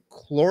think it's like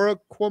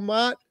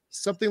chloroquine,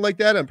 something like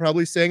that. I'm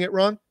probably saying it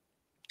wrong.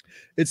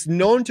 It's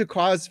known to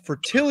cause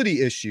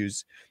fertility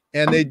issues,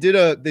 and they did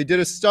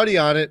a study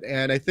on it,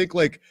 and I think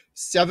like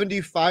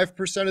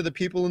 75% of the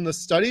people in the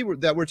study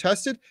that were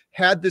tested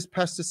had this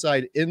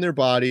pesticide in their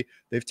body.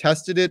 They've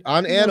tested it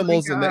on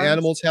animals, and the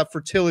animals have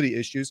fertility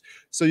issues.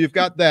 So you've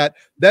got that.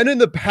 Then in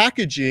the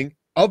packaging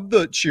of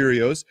the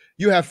Cheerios,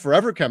 you have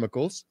forever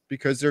chemicals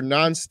because they're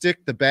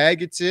non-stick, the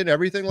bag it's in,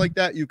 everything like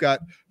that. You've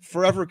got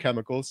forever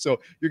chemicals. So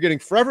you're getting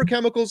forever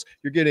chemicals,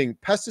 you're getting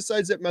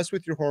pesticides that mess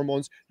with your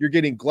hormones, you're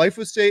getting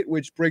glyphosate,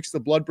 which breaks the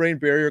blood-brain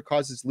barrier,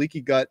 causes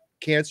leaky gut,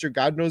 cancer,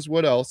 God knows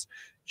what else.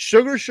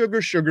 sugar,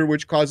 sugar, sugar,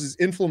 which causes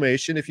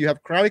inflammation. If you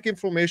have chronic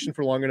inflammation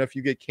for long enough,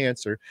 you get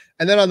cancer.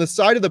 And then on the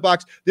side of the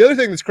box, the other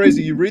thing that's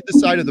crazy, you read the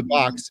side of the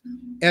box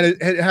and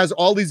it has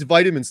all these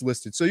vitamins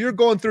listed. So you're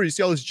going through, you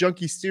see all this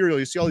junky cereal,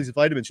 you see all these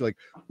vitamins. You're like,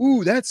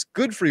 ooh, that's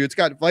good for you. It's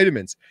got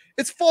vitamins.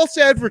 It's false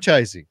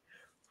advertising.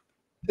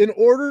 In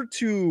order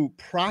to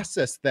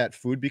process that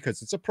food,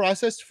 because it's a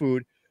processed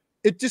food,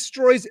 it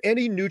destroys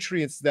any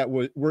nutrients that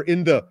were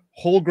in the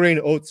whole grain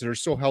oats that are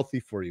so healthy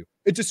for you.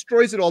 It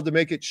destroys it all to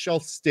make it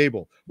shelf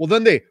stable. Well,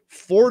 then they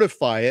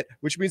fortify it,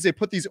 which means they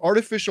put these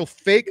artificial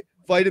fake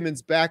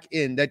vitamins back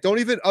in that don't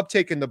even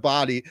uptake in the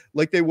body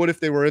like they would if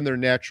they were in their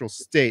natural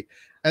state.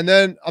 And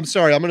then, I'm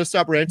sorry, I'm going to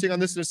stop ranting on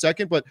this in a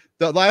second, but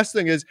the last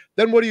thing is,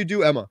 then what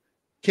do, Emma?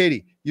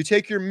 Katie, you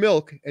take your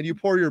milk and you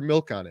pour your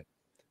milk on it.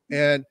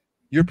 And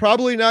you're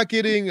probably not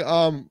getting,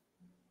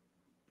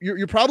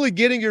 you're probably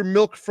getting your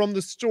milk from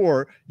the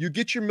store. You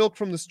get your milk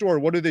from the store.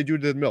 What do they do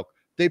to the milk?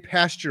 They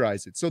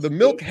pasteurize it. So the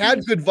milk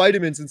had good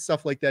vitamins and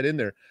stuff like that in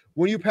there.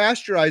 When you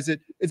pasteurize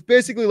it, it's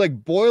basically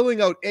like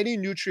boiling out any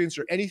nutrients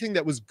or anything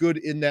that was good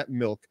in that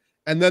milk.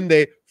 And then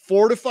they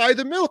fortify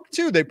the milk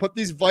too. They put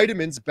these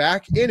vitamins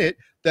back in it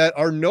that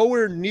are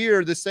nowhere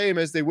near the same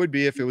as they would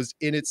be if it was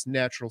in its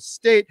natural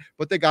state,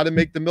 but they got to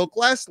make the milk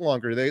last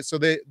longer.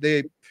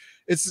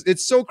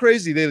 It's so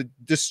crazy. They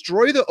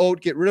destroy the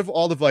oat, get rid of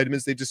all the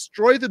vitamins. They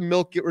destroy the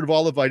milk, get rid of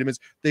all the vitamins.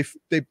 They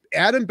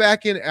add them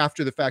back in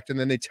after the fact, and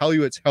then they tell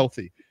you it's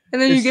healthy.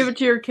 And then you give it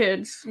to your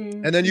kids.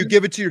 And then you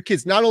give it to your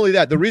kids. Not only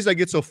that, the reason I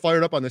get so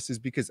fired up on this is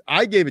because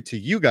I gave it to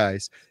you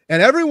guys,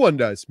 and everyone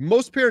does.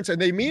 Most parents,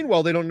 and they mean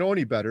well, they don't know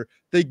any better.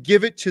 They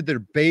give it to their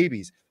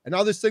babies. And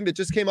now this thing that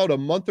just came out a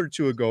month or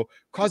two ago,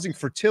 causing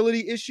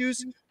fertility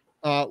issues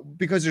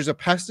because there's a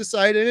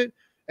pesticide in it.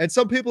 And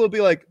some people will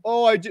be like,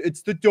 oh,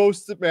 it's the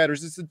dose that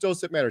matters. It's the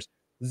dose that matters.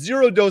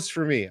 0 dose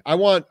for me. I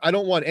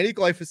don't want any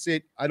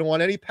glyphosate. I don't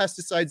want any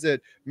pesticides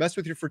that mess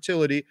with your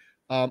fertility.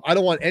 I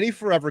don't want any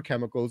forever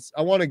chemicals.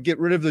 I want to get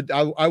rid of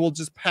I will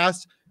just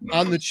pass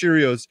on the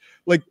Cheerios.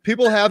 Like,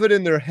 people have it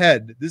in their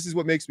head. This is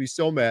what makes me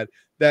so mad,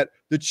 that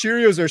the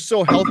Cheerios are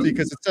so healthy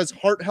because it says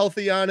heart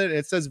healthy on it and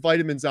it says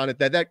vitamins on it,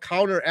 that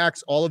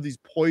counteracts all of these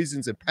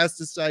poisons and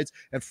pesticides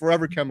and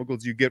forever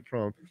chemicals you get from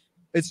them.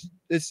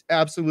 It's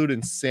absolute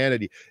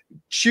insanity.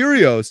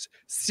 Cheerios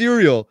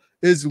cereal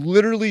is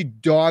literally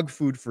dog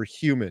food for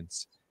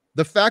humans.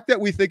 The fact that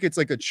we think it's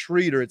like a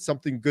treat or it's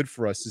something good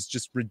for us is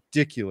just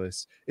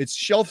ridiculous. It's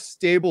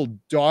shelf-stable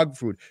dog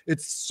food.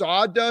 It's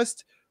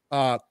sawdust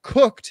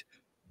cooked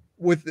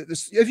with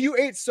this. If you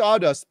ate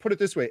sawdust, put it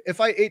this way, if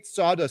I ate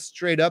sawdust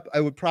straight up, I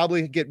would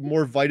probably get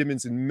more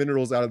vitamins and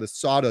minerals out of the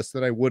sawdust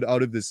than I would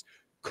out of this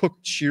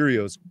cooked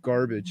Cheerios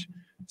garbage.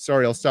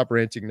 Sorry, I'll stop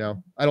ranting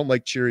now. I don't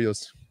like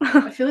Cheerios.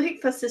 I feel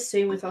like that's the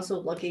same with also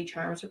Lucky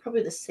Charms. They're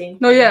probably the same.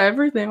 No, yeah,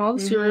 everything, all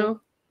the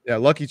cereal. Yeah,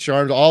 Lucky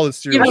Charms, all the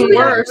cereal. Even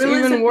worse,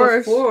 even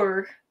worse.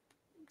 Before,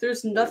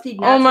 there's nothing.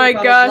 Oh my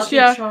gosh, Lucky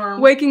yeah. Charm.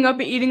 Waking up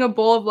and eating a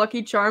bowl of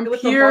Lucky Charm,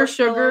 pure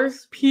sugar,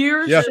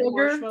 pure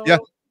sugar. Yeah.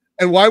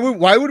 And why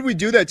would we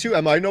do that too,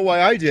 Emma? I know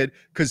why I did.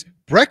 Because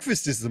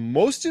breakfast is the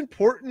most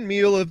important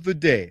meal of the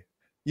day.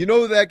 You know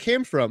where that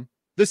came from?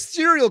 The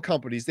cereal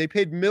companies. They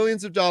paid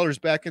millions of dollars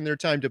back in their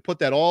time to put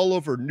that all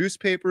over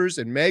newspapers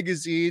and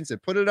magazines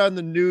and put it on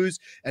the news,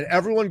 and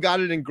everyone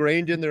got it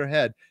ingrained in their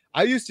head.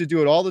 I used to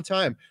do it all the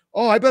time.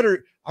 Oh, I'm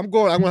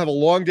going to have a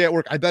long day at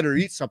work. I better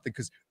eat something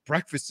because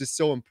breakfast is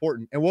so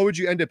important. And what would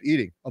you end up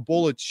eating? A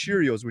bowl of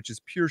Cheerios, which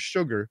is pure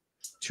sugar.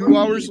 2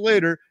 hours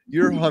later,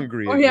 you're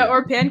hungry. Oh, yeah,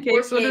 or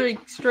pancakes, literally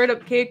straight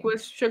up cake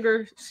with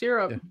sugar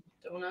syrup. Yeah.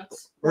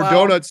 Donuts. Or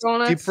donuts,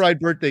 deep fried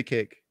birthday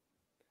cake.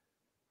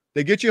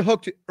 They get you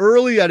hooked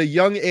early at a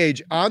young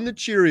age on the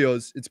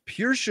Cheerios. It's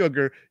pure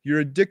sugar.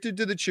 You're addicted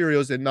to the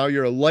Cheerios, and now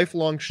you're a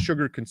lifelong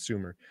sugar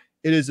consumer.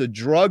 It is a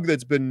drug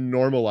that's been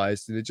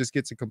normalized, and it just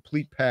gets a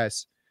complete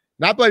pass.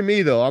 Not by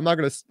me, though. I'm not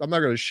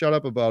gonna shut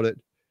up about it.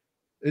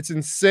 It's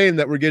insane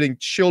that we're getting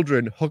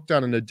children hooked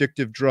on an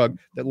addictive drug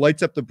that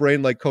lights up the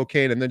brain like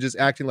cocaine, and then just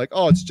acting like,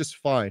 oh, it's just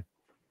fine.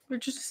 They're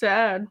just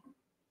sad.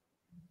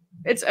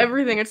 It's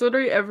everything. It's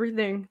literally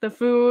everything. The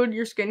food,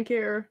 your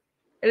skincare,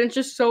 and it's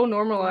just so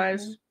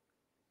normalized.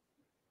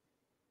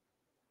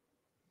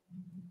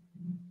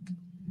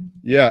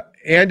 Yeah.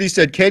 Andy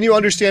said, can you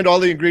understand all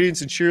the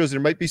ingredients in Cheerios? There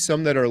might be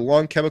some that are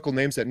long chemical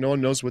names that no one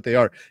knows what they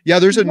are. Yeah,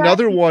 there's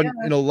another one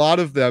in a lot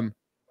of them.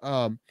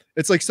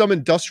 It's like some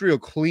industrial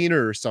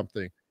cleaner or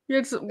something.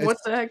 Yeah, what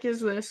the heck is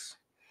this?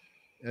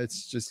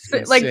 It's just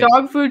like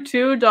dog food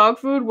too. Dog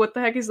food. What the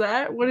heck is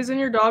that? What is in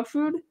your dog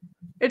food?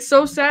 It's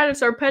so sad.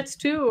 It's our pets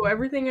too.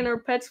 Everything in our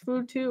pets'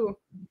 food too.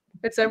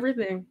 It's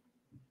everything.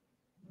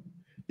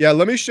 Yeah,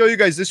 let me show you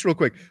guys this real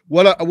quick.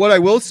 What I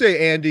will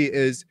say, Andy,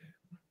 is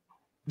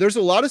there's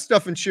a lot of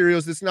stuff in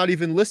Cheerios that's not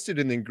even listed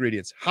in the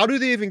ingredients. How do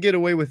they even get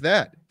away with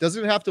that?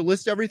 Doesn't it have to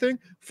list everything?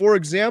 For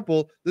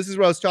example, this is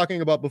what I was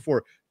talking about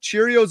before.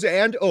 Cheerios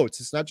and oats,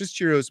 it's not just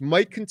Cheerios,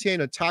 might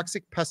contain a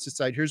toxic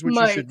pesticide. Here's what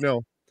you should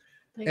know.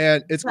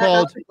 and it's Is that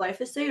called not the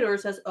glyphosate, or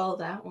it says, oh,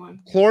 that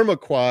one?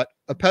 chlormequat,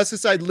 a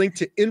pesticide linked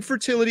to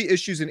infertility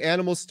issues in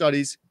animal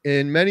studies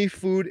in many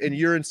food and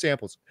urine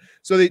samples.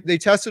 So they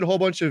tested a whole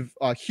bunch of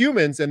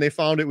humans, and they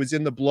found it was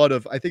in the blood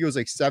of, I think it was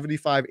like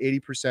 75,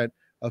 80%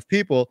 of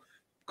people,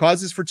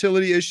 causes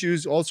fertility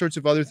issues, all sorts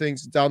of other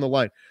things down the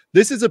line.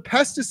 This is a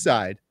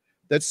pesticide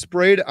that's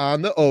sprayed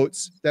on the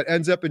oats that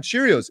ends up in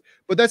Cheerios,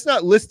 but that's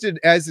not listed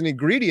as an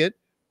ingredient.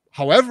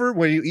 However,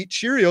 when you eat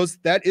Cheerios,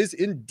 that is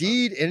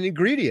indeed an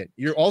ingredient.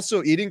 You're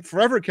also eating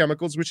forever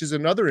chemicals, which is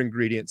another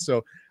ingredient.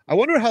 So I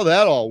wonder how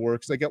that all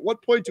works. Like, at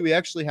what point do we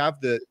actually have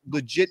the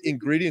legit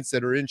ingredients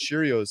that are in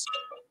Cheerios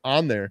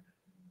on there?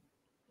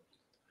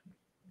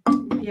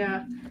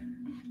 Yeah.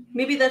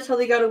 Maybe that's how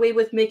they got away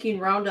with making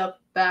Roundup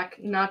back,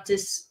 not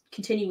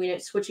discontinuing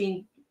it,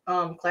 switching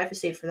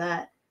glyphosate for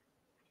that.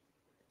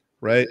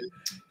 Right?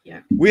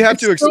 Yeah. We have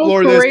to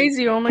explore this.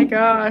 Crazy. Oh my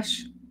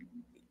gosh.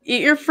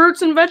 Eat your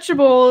fruits and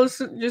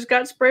vegetables. Just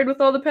got sprayed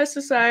with all the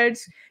pesticides.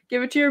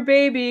 Give it to your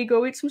baby.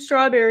 Go eat some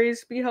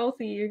strawberries. Be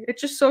healthy.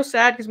 It's just so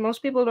sad because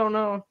most people don't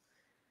know.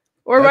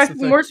 Or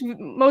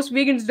most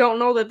vegans don't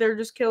know that they're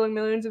just killing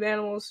millions of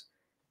animals.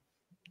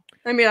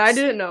 I mean, I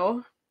didn't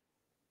know.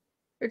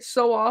 It's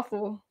so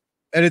awful.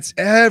 And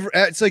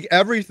it's like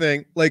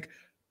everything. Like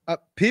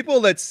people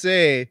that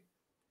say,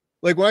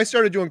 like when I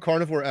started doing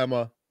carnivore,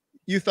 Emma,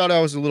 you thought I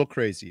was a little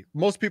crazy.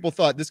 Most people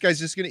thought this guy's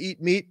just going to eat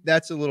meat.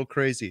 That's a little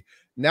crazy.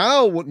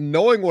 Now,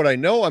 knowing what I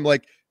know, I'm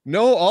like,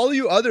 no, all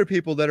you other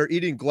people that are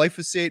eating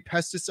glyphosate,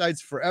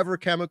 pesticides, forever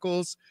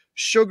chemicals,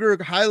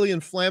 sugar, highly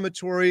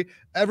inflammatory,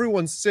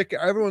 everyone's sick,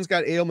 everyone's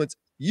got ailments.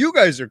 You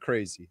guys are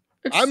crazy.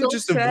 I'm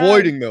just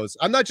avoiding those.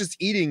 I'm not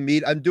just eating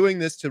meat. I'm doing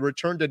this to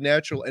return to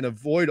natural and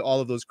avoid all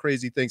of those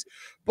crazy things.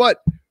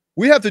 But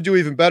we have to do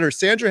even better.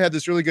 Sandra had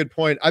this really good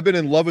point. I've been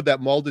in love with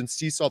that Malden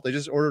sea salt. I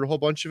just ordered a whole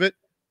bunch of it.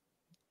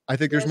 I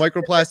think there's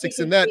microplastics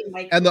in that.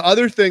 And the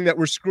other thing that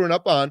we're screwing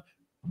up on,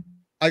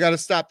 I got to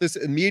stop this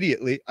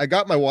immediately. I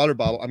got my water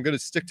bottle. I'm going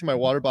to stick to my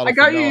water bottle. I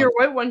got you your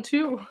white one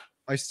too.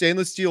 My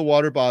stainless steel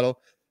water bottle.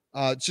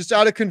 Just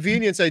out of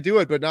convenience, I do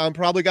it. But now I'm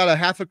probably got a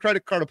half a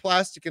credit card of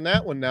plastic in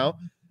that one now.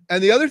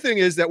 And the other thing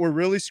is that we're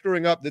really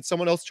screwing up that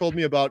someone else told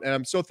me about. And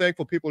I'm so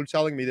thankful people are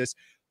telling me this.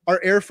 Our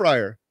air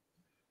fryer.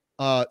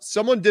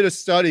 Someone did a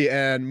study,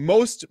 and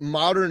most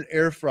modern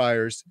air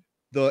fryers,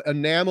 the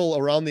enamel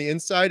around the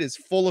inside is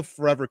full of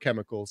forever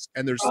chemicals,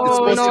 and there's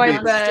supposed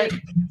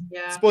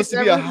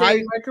to be a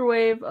high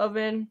microwave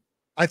oven.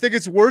 I think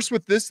it's worse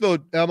with this though,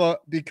 Emma,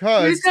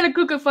 because we just gotta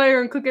cook a fire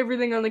and cook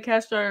everything on the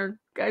cast iron,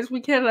 guys.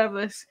 We can't have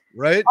this,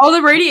 right? All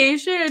the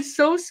radiation, it's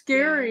so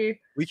scary. Yeah.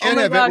 We can't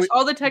have it.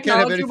 All the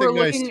technology we're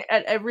looking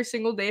at every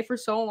single day for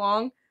so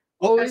long.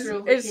 Think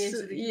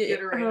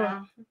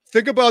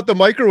about the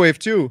microwave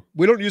too.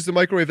 We don't use the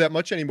microwave that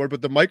much anymore,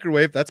 but the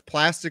microwave, that's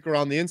plastic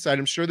around the inside.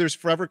 I'm sure there's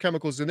forever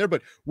chemicals in there,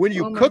 but when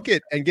you cook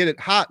it and get it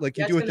hot, like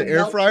you do with the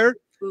air fryer,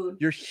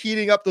 you're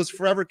heating up those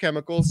forever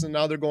chemicals, and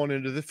now they're going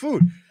into the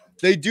food.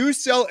 They do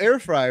sell air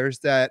fryers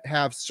that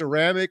have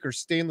ceramic or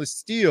stainless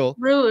steel.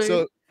 Really?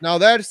 So now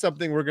that is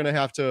something we're going to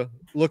have to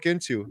look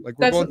into. Like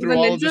we're going through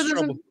all of this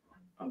trouble.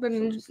 The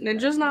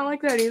Ninja's not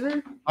like that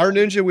either. Our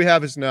Ninja we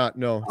have is not.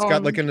 No, it's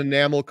got like an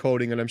enamel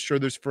coating, and I'm sure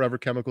there's forever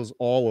chemicals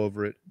all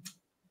over it.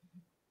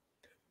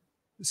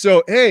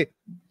 So, hey,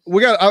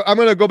 I'm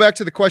going to go back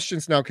to the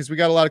questions now because we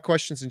got a lot of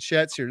questions and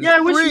chats here. Yeah,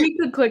 I wish we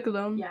could click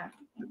them. Yeah.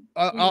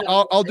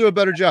 I'll do a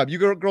better job. You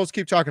girls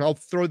keep talking. I'll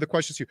throw the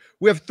questions to you.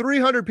 We have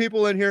 300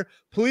 people in here.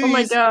 Please. Oh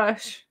my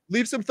gosh.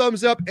 Leave some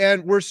thumbs up,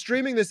 and we're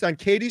streaming this on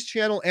Katie's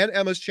channel and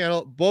Emma's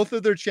channel. Both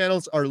of their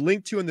channels are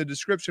linked to in the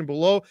description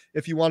below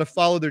if you want to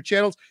follow their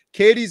channels.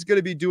 Katie's going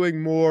to be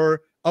doing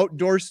more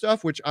outdoor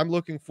stuff, which I'm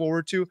looking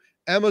forward to.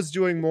 Emma's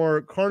doing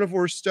more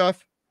carnivore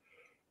stuff.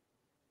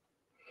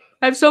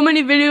 I have so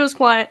many videos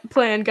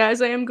planned,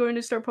 guys. I am going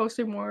to start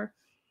posting more.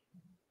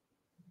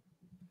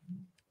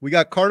 We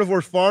got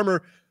Carnivore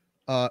Farmer.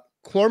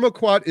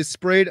 Chlormequat is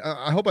sprayed.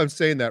 I hope I'm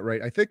saying that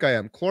right. I think I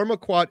am.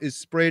 Chlormequat is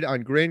sprayed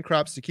on grain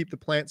crops to keep the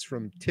plants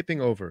from tipping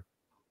over.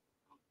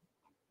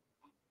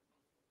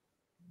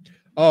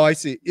 Oh, I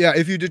see. Yeah,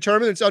 if you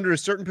determine it's under a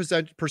certain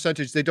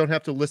percentage, they don't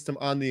have to list them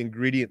on the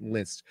ingredient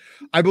list.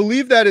 I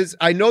believe that is,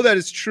 I know that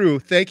is true.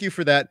 Thank you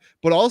for that.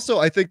 But also,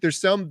 I think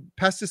there's some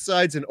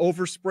pesticides and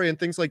overspray and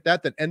things like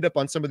that that end up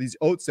on some of these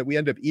oats that we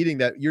end up eating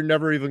that you're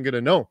never even going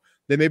to know.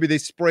 That maybe they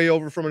spray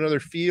over from another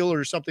field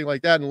or something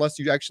like that, unless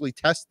you actually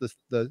test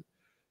the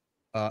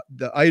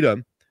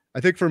item. I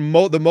think for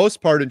the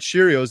most part in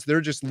Cheerios,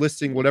 they're just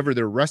listing whatever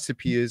their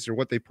recipe is or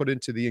what they put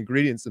into the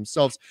ingredients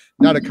themselves,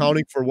 not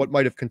accounting for what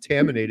might have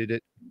contaminated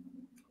it.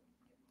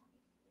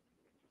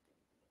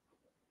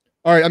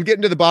 All right, I'm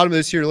getting to the bottom of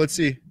this here. Let's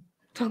see.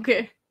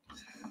 Okay.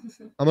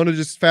 I'm going to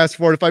just fast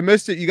forward. If I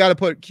missed it, you got to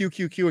put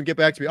QQQ and get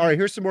back to me. All right,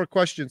 here's some more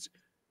questions.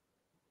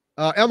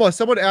 Emma,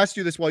 someone asked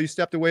you this while you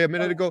stepped away a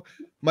minute ago.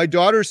 My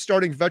daughter's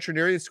starting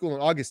veterinarian school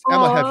in August.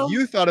 Emma, have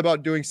you thought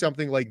about doing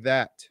something like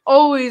that?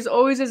 Always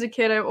as a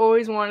kid, I've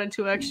always wanted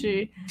to,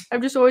 actually.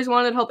 I've just always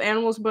wanted to help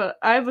animals, but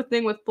I have a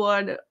thing with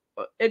blood.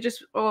 It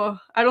just, I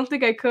don't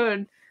think I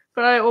could,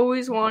 but I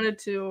always wanted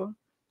to.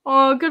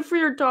 Oh, good for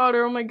your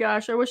daughter. Oh my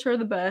gosh, I wish her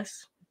the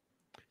best.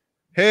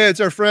 Hey, it's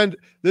our friend.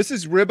 This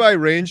is Ribeye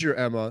Ranger,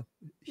 Emma.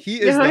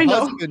 He is Yeah, the I know.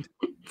 husband.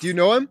 Do you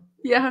know him?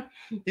 Yeah.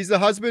 He's the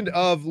husband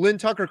of Lynn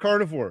Tucker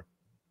Carnivore.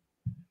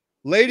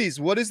 Ladies,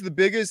 what is the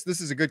biggest?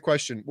 This is a good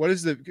question. What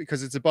is the,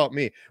 because it's about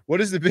me.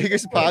 What is the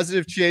biggest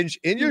positive change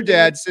in your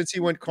dad since he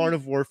went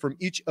carnivore from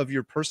each of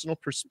your personal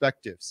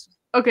perspectives?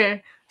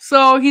 Okay,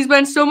 so he's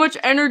been so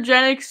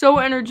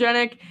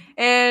energetic,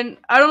 and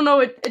I don't know,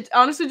 it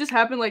honestly just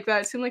happened like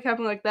that. It seemed like it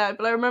happened like that,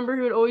 but I remember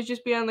he would always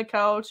just be on the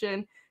couch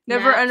and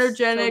never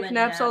energetic,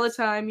 naps all the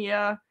time,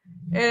 yeah.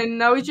 And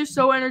now he's just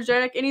so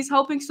energetic, and he's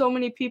helping so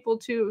many people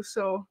too,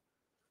 so.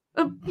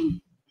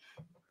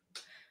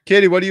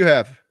 Katie, what do you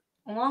have?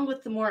 Along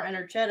with the more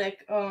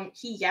energetic,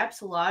 he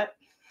yaps a lot.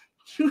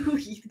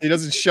 He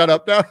doesn't shut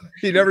up now?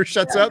 He never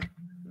shuts up?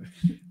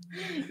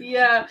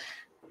 Yeah.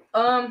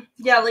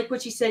 Yeah, like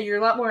what you said, you're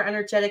a lot more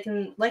energetic,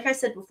 and like I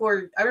said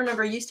before, I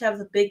remember I used to have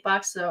the big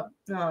box of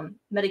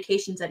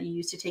medications that you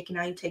used to take, and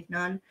now you take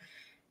none.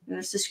 And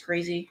it's just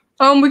crazy.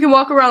 We can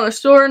walk around the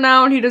store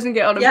now, and he doesn't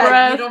get out of breath.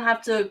 Yeah, you don't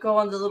have to go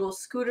on the little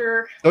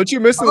scooter. Don't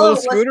you miss the little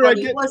scooter?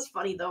 It was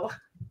funny though.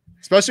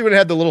 Especially when it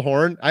had the little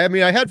horn. I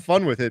mean, I had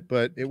fun with it,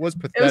 but it was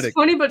pathetic. It was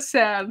funny but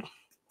sad.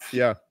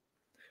 Yeah.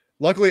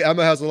 Luckily,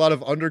 Emma has a lot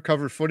of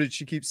undercover footage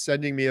she keeps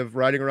sending me of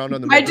riding around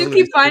on the I just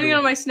keep finding it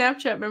on my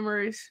Snapchat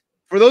memories.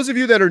 For those of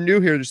you that are new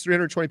here, there's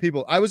 320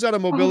 people. I was on a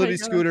mobility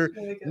scooter,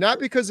 not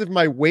because of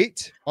my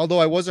weight, although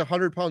I was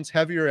 100 pounds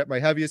heavier at my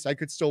heaviest. I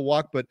could still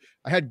walk, but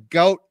I had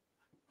gout,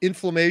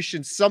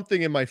 inflammation,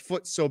 something in my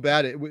foot so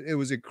bad. It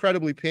was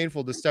incredibly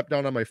painful to step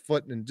down on my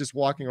foot, and just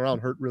walking around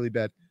hurt really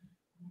bad.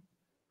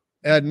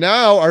 And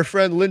now our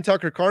friend Lynn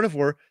Tucker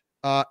Carnivore.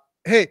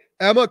 Hey,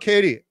 Emma,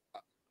 Katie,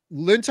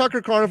 Lynn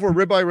Tucker Carnivore,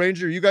 Ribeye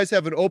Ranger, you guys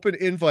have an open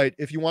invite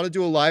if you want to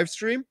do a live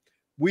stream.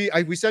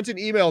 We sent an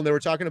email and they were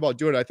talking about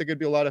doing it. I think it'd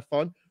be a lot of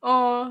fun.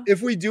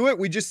 If we do it,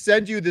 we just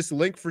send you this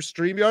link for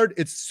StreamYard.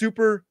 It's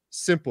super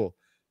simple.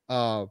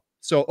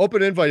 So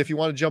open invite if you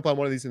want to jump on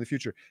one of these in the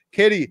future.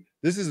 Katie,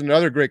 this is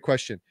another great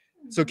question.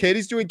 So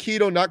Katie's doing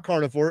keto, not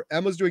carnivore.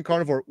 Emma's doing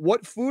carnivore.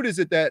 What food is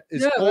it that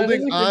is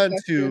holding on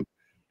to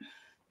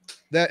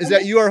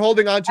that you are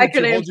holding on to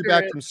hold you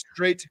back from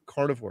straight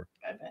carnivore?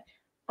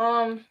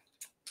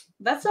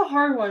 That's a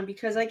hard one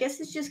because I guess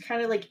it's just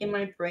kind of like in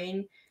my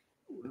brain.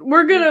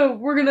 We're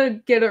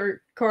gonna get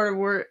our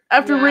carnivore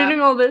after reading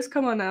all this.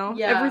 Come on now,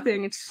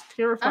 everything. It's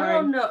terrifying. I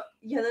don't know.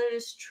 Yeah, that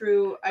is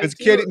true. Because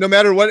Katie, no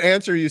matter what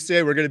answer you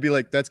say, we're gonna be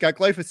like, "That's got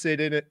glyphosate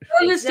in it."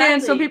 I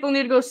understand. Some people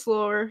need to go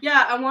slower.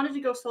 Yeah, I wanted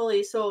to go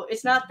slowly, so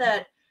it's not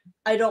that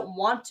I don't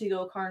want to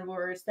go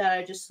carnivore. It's that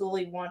I just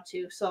slowly want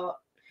to. So,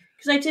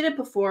 because I did it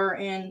before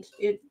and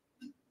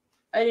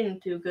I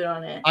didn't do good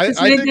on it. I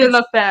didn't get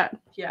enough fat.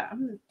 Yeah.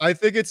 I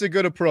think it's a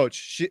good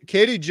approach.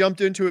 Katie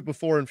jumped into it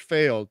before and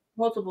failed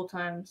multiple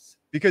times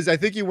because I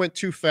think you went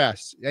too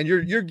fast, and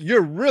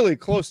you're really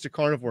close to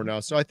carnivore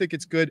now. So I think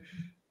it's good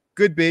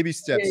baby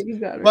steps. Yeah, you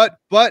got it.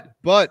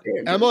 But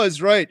Emma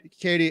is right,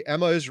 Katie.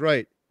 Emma is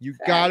right. You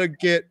gotta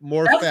get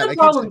more fat. That's the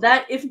problem.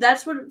 That if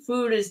that's what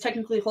food is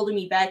technically holding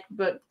me back,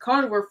 but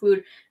carnivore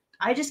food,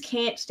 I just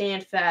can't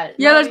stand fat.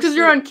 Yeah, that's because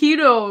you're on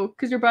keto.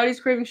 Because your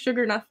body's craving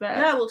sugar, not fat.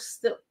 Yeah, well,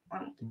 still.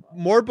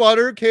 More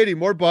butter, Katie.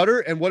 More butter.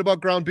 And what about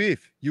ground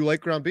beef? You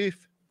like ground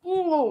beef?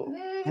 Ooh,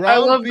 I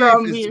love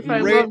ground beef. I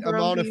love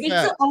ground beef.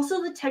 It's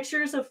also the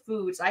textures of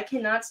foods. I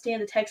cannot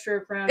stand the texture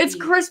of ground beef. It's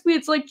crispy.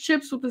 It's like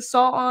chips with the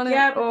salt on it.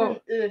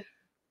 Yeah.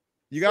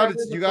 You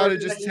gotta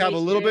just have a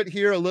little bit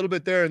here, a little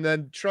bit there, and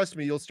then trust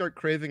me, you'll start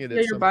craving it.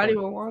 Yeah, your body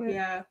will want it.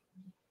 Yeah.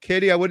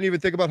 Katie, I wouldn't even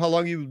think about how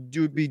long you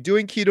be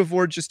doing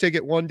ketovore. Just take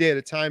it one day at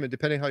a time, and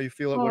depending how you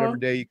feel it, whatever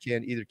day you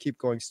can, either keep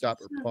going, stop,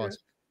 or pause.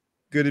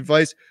 Good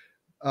advice.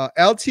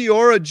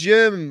 Altiora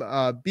Jim,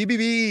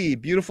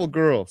 BBB, beautiful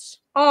girls.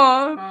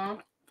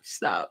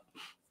 Stop.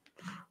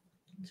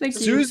 Thank you.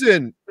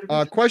 Susan,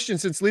 question: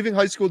 since leaving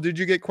high school, did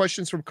you get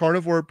questions from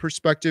carnivore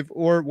perspective,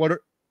 or what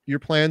your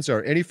plans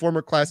are? Any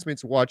former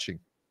classmates watching?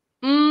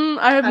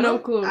 I have no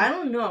clue. I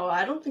don't know.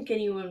 I don't think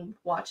anyone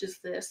watches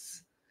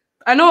this.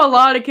 I know a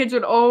lot of kids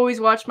would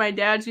always watch my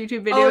dad's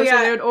YouTube videos,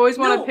 and they would always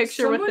want a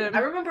picture with him. I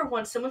remember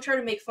once someone tried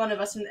to make fun of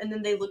us, and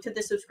then they looked at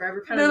the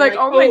subscriber count. They're like,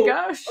 "Oh my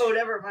gosh!" Oh,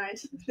 never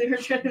mind. They were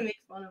trying to make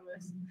fun of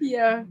us.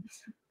 Yeah.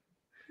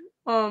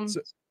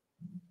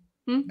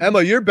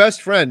 Emma, your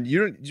best friend.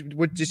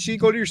 Did she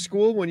go to your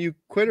school when you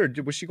quit, or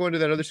was she going to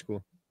that other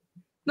school?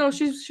 No,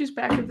 she's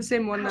back at the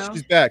same one now.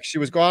 She's back. She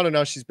was gone, and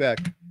now she's back.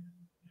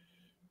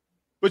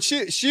 But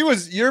she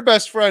was your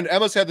best friend.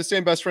 Emma's had the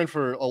same best friend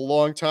for a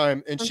long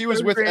time, and she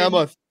was with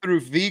Emma through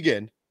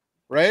vegan,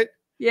 right?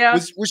 Yeah.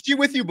 Was she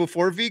with you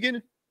before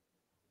vegan?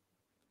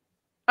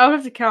 I would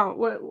have to count.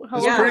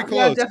 How pretty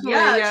close. Yeah, definitely.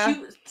 Yeah. She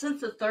was,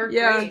 since the third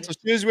grade. So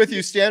she was with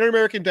you, standard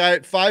American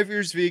diet, 5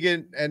 years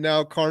vegan, and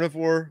now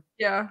carnivore.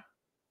 Yeah.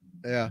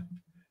 Yeah.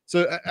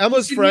 So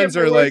Emma's friends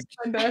are like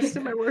my best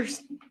and my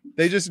worst.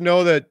 They just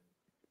know that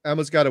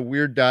Emma's got a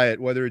weird diet,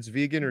 whether it's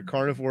vegan or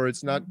carnivore.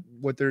 It's not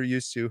what they're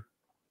used to.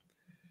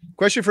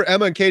 Question for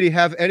Emma and Katie.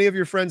 Have any of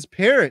your friends'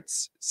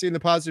 parents seen the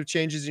positive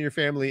changes in your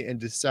family and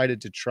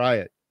decided to try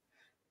it?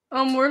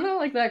 We're not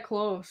like that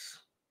close.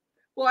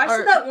 Well, I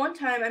said that one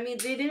time. I mean,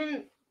 they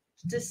didn't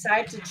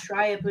decide to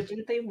try it, but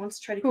didn't they once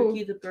try to cook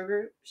you the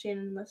burger,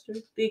 Shannon and Lester?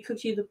 They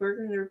cooked you the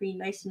burger and they were being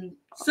nice and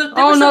so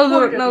they were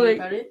supportive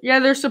about it. Yeah,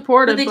 they're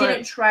supportive. But they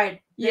didn't try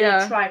it. They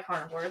didn't try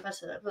carnivore.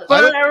 That's it.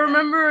 But I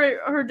remember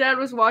her dad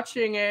was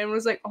watching it and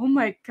was like, "Oh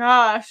my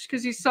gosh,"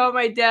 because he saw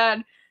my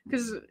dad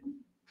because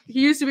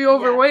he used to be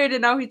overweight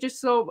and now he's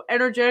just so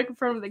energetic in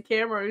front of the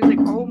camera. He's like,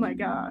 "Oh my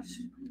gosh."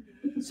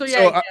 So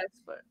yeah, I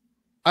guess, but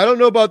I don't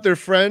know about their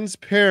friends'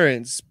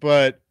 parents,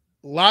 but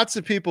lots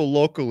of people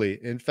locally.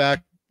 In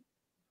fact,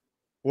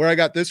 where I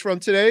got this from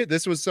today,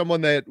 this was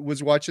someone that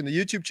was watching the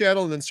YouTube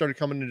channel and then started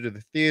coming into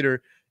the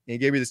theater and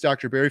gave me this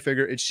Dr. Berry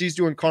figure. And she's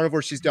doing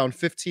carnivore. She's down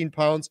 15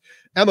 pounds.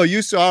 Emma,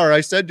 you saw her.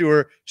 I said to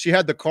her, she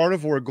had the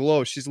carnivore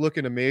glow. She's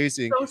looking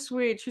amazing. So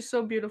sweet. She's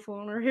so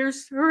beautiful. And her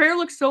hair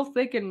looks so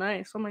thick and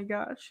nice. Oh my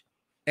gosh.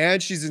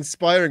 And she's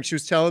inspiring. She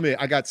was telling me,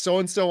 I got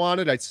so-and-so on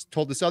it. I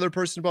told this other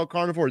person about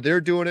carnivore.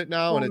 They're doing it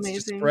now, and it's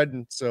just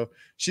spreading. So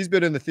she's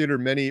been in the theater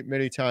many,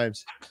 many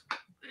times.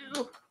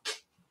 Ew.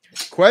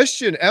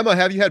 Question, Emma,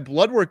 have you had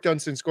blood work done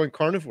since going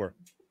carnivore?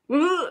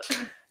 No,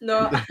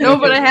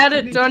 but I had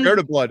it done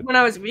when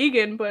I was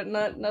vegan, but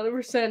not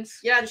ever since.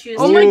 Yeah, and she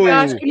was. Oh my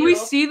gosh, can we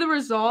see the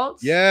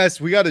results?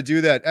 Yes, we got to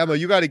do that. Emma,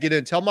 you got to get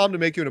in. Tell mom to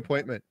make you an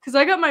appointment. Because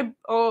I got my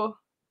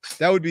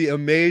that would be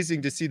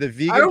amazing to see the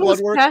vegan blood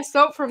work. I passed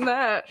out from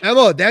that.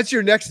 Emma, that's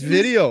your next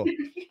video.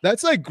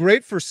 That's like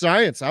great for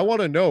science. I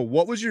want to know,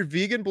 what was your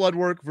vegan blood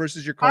work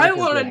versus your carnivore? I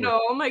want to know.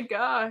 Oh my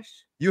gosh.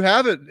 You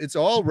have it. It's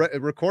all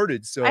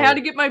recorded. So I had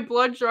to get my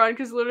blood drawn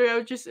because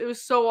literally it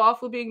was so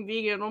awful being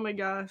vegan. Oh my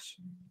gosh.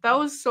 That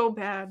was so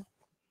bad.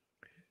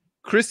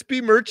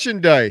 Crispy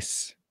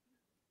merchandise.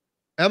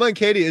 Emma and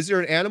Katie, is there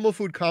an animal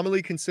food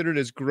commonly considered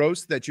as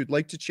gross that you'd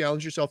like to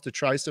challenge yourself to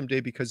try someday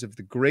because of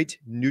the great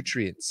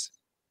nutrients?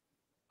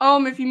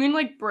 If you mean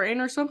like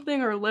brain or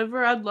something or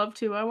liver, I'd love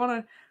to. I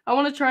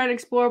wanna try and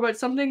explore, but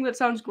something that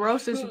sounds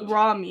gross is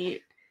raw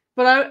meat.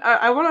 But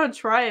I want to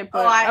try it,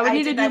 but I would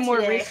need to do more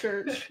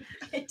research.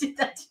 I did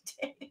that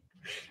today.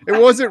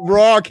 It wasn't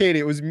raw, Katie.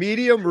 It was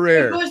medium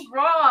rare. It was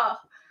raw.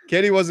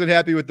 Katie wasn't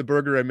happy with the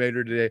burger I made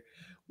her today.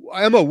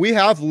 Emma, we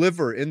have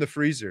liver in the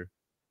freezer,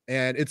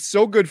 and it's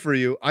so good for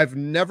you. I've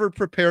never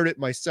prepared it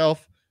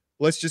myself.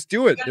 Let's just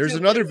do it. There's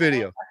another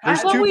video.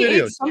 There's 2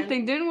 videos. Ate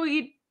something. Didn't we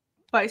eat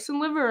bison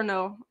liver or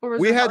no? Or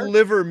we had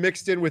liver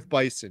mixed in with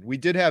bison. We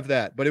did have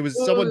that, but it was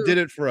someone did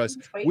it for us.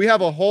 We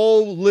have a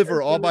whole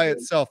liver all by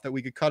itself that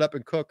we could cut up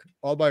and cook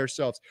all by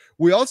ourselves.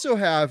 We also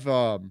have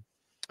a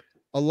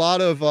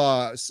lot of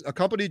a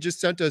company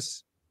just sent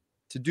us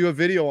to do a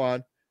video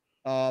on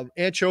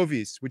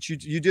anchovies, which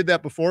you did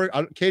that before.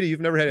 Katie, you've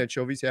never had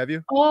anchovies, have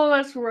you? Oh,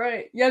 that's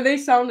right. Yeah, they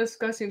sound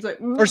disgusting. It's like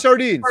or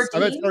sardines. I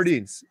meant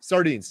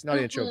sardines, not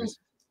anchovies.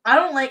 I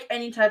don't like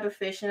any type of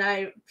fish, and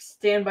I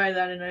stand by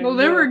that. And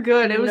they were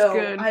good. It was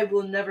good. I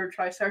will never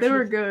try sardines. They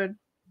were good.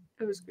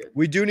 It was good.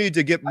 We do need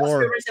to get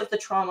more. Of the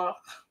trauma.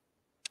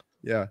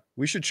 Yeah,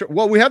 we should.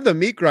 Well, we have the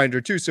meat grinder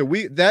too, so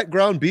that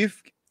ground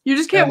beef. You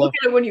just can't look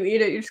at it when you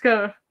eat it. You just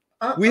gotta.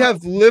 We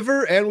have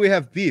liver and we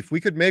have beef. We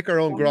could make our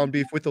own ground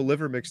beef with the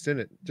liver mixed in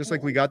it, just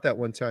like we got that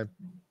one time.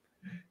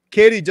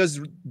 Katie,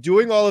 does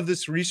doing all of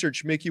this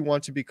research make you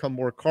want to become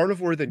more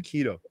carnivore than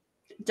keto?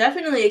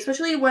 Definitely,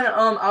 especially when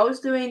I was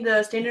doing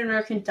the standard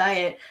American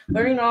diet,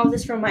 learning all of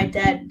this from my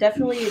dad,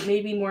 definitely it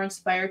made me more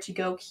inspired to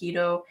go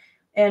keto.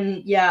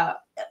 And yeah,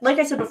 like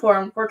I said before,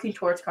 I'm working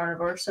towards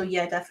carnivore. So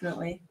yeah,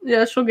 definitely.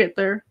 Yeah, she'll get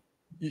there.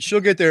 She'll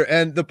get there.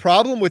 And the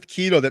problem with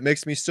keto that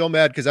makes me so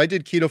mad, because I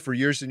did keto for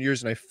years and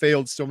years and I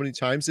failed so many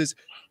times, is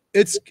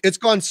it's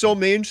gone so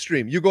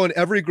mainstream. You go in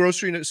every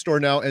grocery store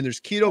now and there's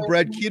keto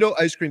bread, keto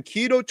ice cream,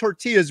 keto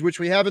tortillas, which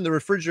we have in the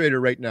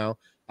refrigerator right now.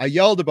 I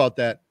yelled about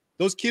that.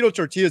 Those keto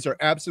tortillas are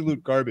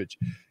absolute garbage.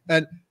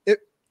 And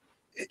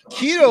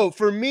keto,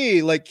 for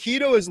me, like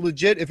keto is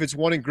legit if it's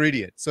one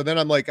ingredient. So then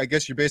I'm like, I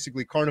guess you're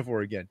basically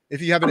carnivore again.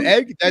 If you have an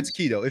egg, that's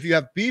keto. If you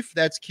have beef,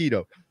 that's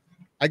keto.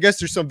 I guess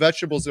there's some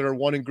vegetables that are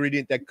one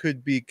ingredient that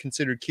could be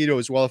considered keto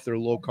as well if they're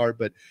low carb.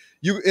 But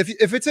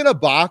if it's in a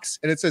box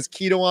and it says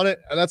keto on it,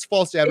 that's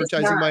false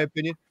advertising, in my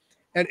opinion.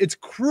 And it's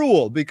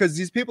cruel because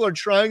these people are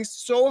trying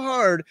so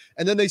hard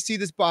and then they see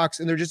this box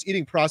and they're just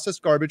eating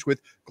processed garbage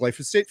with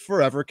glyphosate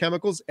forever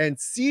chemicals and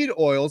seed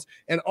oils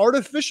and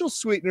artificial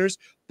sweeteners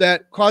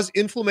that cause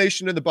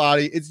inflammation in the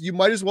body. You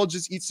might as well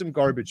just eat some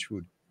garbage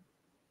food.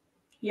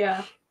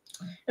 Yeah.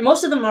 And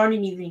most of them aren't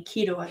even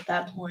keto at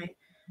that point.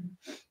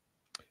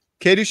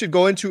 Katie should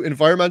go into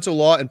environmental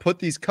law and put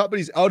these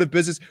companies out of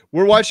business.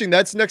 We're watching,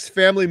 that's next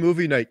family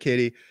movie night,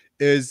 Katie,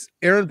 is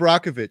Erin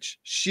Brockovich.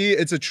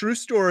 It's a true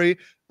story.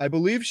 I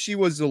believe she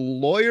was a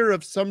lawyer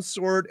of some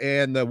sort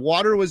and the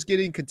water was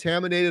getting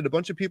contaminated. A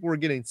bunch of people were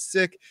getting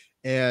sick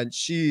and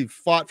she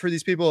fought for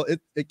these people.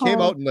 It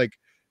came out and like,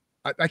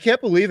 I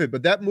can't believe it,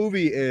 but that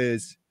movie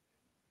is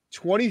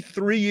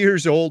 23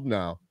 years old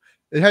now.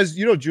 It has,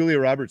 Julia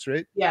Roberts,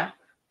 right? Yeah.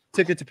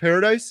 Ticket to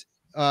Paradise.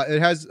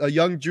 It has a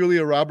young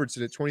Julia Roberts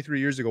in it 23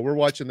 years ago. We're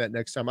watching that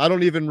next time. I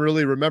don't even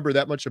really remember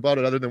that much about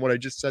it other than what I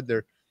just said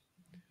there.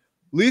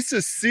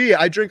 Lisa C.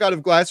 I drink out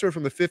of glassware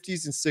from the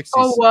 50s and 60s.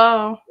 Oh,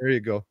 wow. There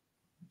you go.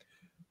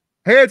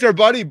 Hey, it's our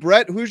buddy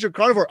Brett, Who's Your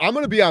Carnivore. I'm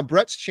going to be on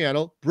Brett's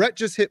channel. Brett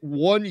just hit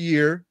 1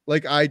 year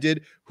like I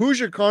did. Who's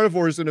Your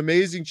Carnivore is an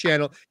amazing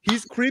channel.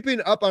 He's creeping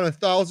up on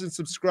 1,000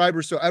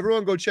 subscribers, so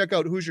everyone go check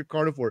out Who's Your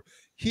Carnivore.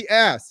 He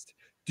asked,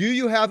 do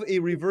you have a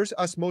reverse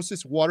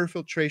osmosis water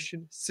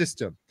filtration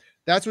system?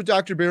 That's what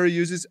Dr. Barry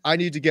uses. I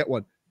need to get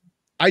one.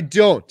 I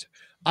don't.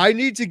 I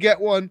need to get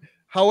one.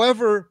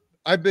 However,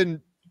 I've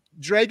been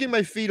dragging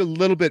my feet a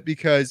little bit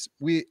because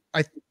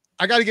I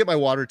got to get my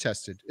water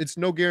tested. It's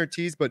no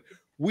guarantees, but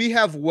we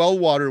have well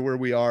water where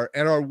we are,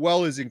 and our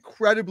well is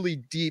incredibly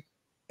deep,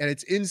 and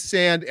it's in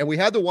sand. And we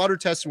had the water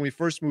test when we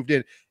first moved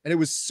in, and it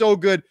was so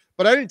good,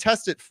 but I didn't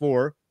test it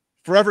for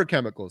forever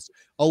chemicals.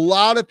 A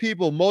lot of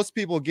people, most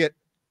people get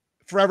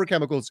forever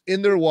chemicals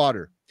in their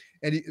water,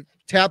 and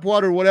tap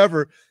water,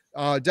 whatever.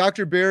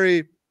 Dr.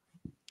 Barry,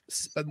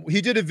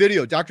 he did a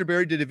video. Dr.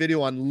 Barry did a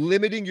video on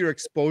limiting your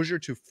exposure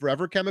to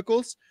forever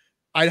chemicals.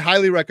 I'd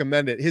highly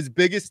recommend it. His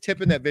biggest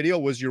tip in that video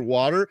was your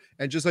water.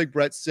 And just like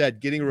Brett said,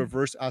 getting a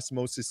reverse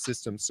osmosis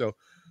system. So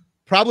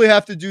probably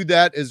have to do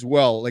that as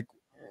well. Like,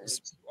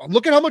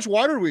 look at how much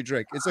water we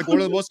drink. It's like one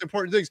of the most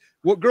important things.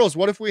 Girls,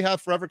 what if we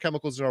have forever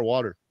chemicals in our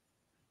water?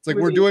 It's like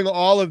we're doing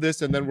all of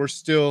this and then we're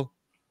still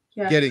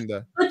getting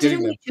the. But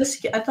didn't we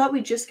just I thought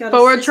we just got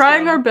But we're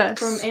trying our best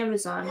from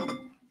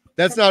Amazon.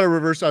 That's not a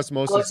reverse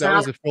osmosis. That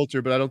was not. a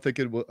filter, but I don't think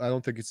it will. I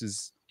don't think it's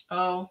as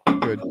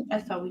good.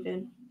 I thought we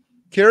did.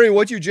 Kerry,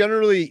 what you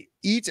generally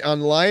eat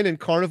on Lion and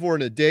Carnivore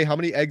in a day? How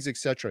many eggs,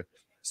 etc.?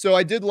 So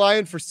I did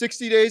Lion for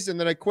 60 days, and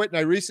then I quit, and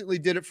I recently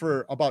did it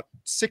for about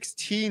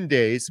 16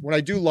 days. When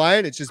I do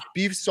Lion, it's just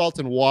beef, salt,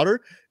 and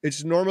water.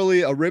 It's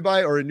normally a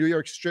ribeye or a New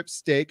York strip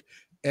steak,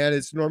 and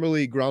it's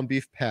normally ground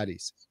beef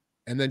patties,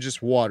 and then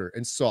just water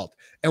and salt.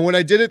 And when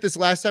I did it this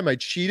last time, I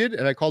cheated,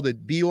 and I called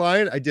it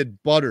Beeline. I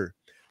did butter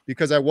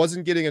because I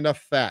wasn't getting enough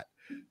fat.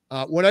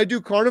 When I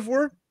do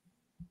Carnivore,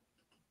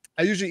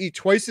 I usually eat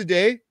twice a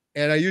day.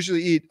 And I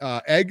usually eat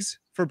eggs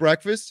for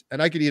breakfast, and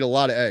I could eat a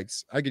lot of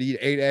eggs. I could eat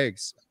 8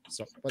 eggs.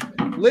 So,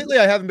 but lately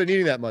I haven't been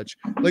eating that much.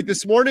 Like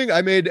this morning,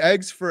 I made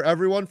eggs for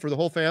everyone, for the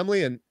whole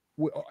family, and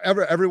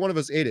every one of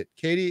us ate it.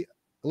 Katie,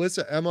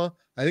 Alyssa, Emma.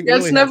 I think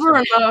it's never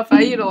enough.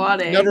 I eat a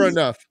lot of eggs. Never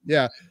enough.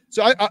 Yeah.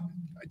 So I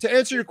to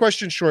answer your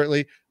question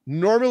shortly,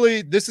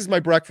 normally this is my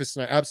breakfast,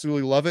 and I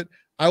absolutely love it.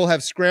 I will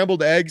have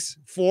scrambled eggs,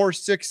 4,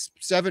 6,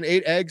 7,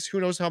 8 eggs. Who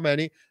knows how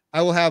many?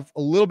 I will have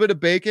a little bit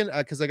of bacon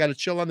because I got to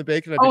chill on the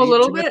bacon. A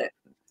little bit?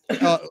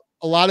 A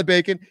lot of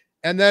bacon,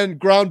 and then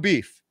ground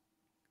beef.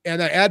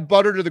 And I add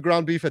butter to the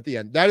ground beef at the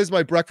end. That is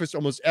my breakfast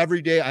almost every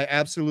day. I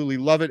absolutely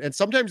love it. And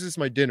sometimes it's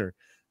my dinner.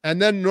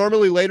 And then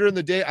normally later in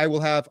the day, I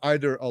will have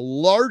either a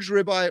large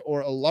ribeye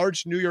or a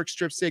large New York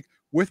strip steak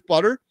with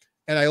butter.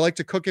 And I like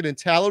to cook it in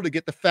tallow to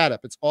get the fat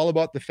up. It's all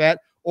about the fat.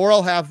 Or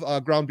I'll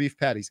have ground beef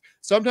patties.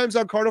 Sometimes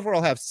on Carnivore,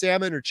 I'll have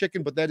salmon or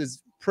chicken, but that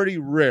is pretty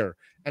rare.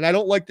 And I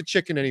don't like the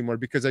chicken anymore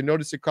because I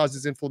notice it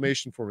causes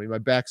inflammation for me. My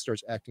back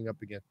starts acting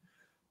up again.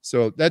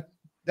 So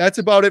that's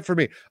about it for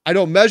me. I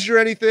don't measure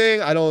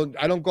anything. I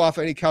don't go off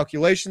any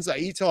calculations. I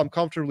eat till I'm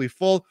comfortably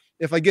full.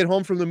 If I get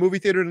home from the movie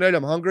theater tonight,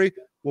 I'm hungry.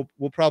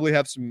 We'll probably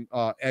have some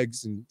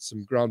eggs and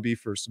some ground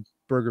beef or some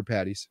burger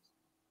patties.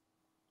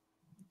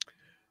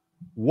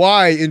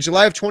 Why? In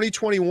July of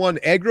 2021,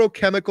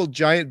 agrochemical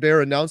giant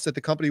Bayer announced that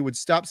the company would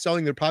stop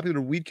selling their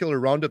popular weed killer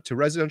Roundup to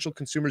residential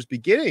consumers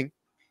beginning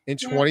in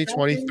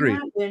 2023.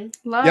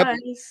 Yep.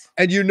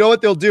 And you know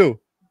what they'll do?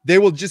 They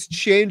will just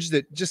change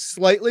it just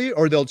slightly,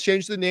 or they'll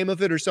change the name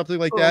of it or something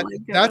like that.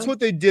 That's what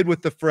they did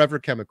with the forever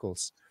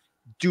chemicals.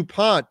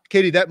 DuPont,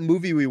 Katie, that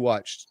movie we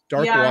watched,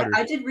 Dark Water.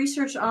 I did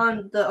research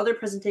on the other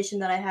presentation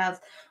that I have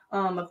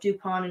of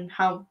DuPont and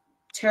how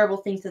terrible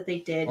things that they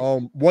did.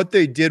 What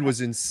they did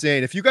was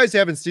insane. If you guys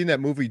haven't seen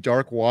that movie,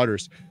 Dark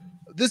Waters,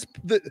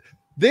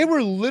 they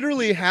were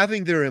literally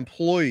having their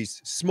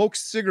employees smoke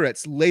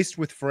cigarettes laced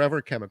with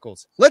forever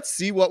chemicals. Let's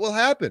see what will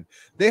happen.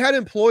 They had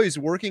employees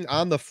working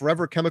on the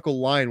forever chemical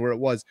line where it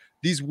was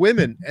these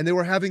women, and they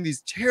were having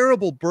these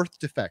terrible birth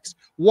defects,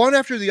 one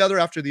after the other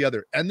after the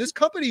other. And this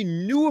company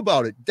knew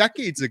about it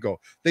decades ago.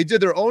 They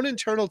did their own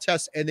internal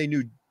tests, and they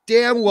knew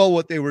damn well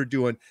what they were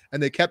doing,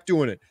 and they kept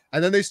doing it.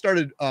 And then they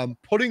started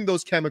putting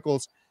those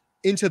chemicals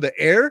into the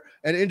air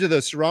and into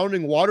the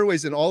surrounding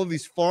waterways, and all of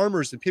these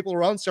farmers and people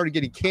around started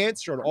getting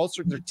cancer and all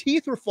sorts. Their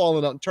teeth were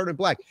falling out and turning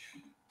black.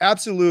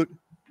 Absolute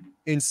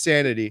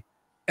insanity.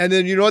 And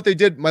then you know what they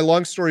did? My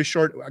long story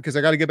short, because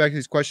I got to get back to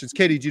these questions.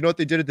 Katie, do you know what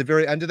they did at the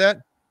very end of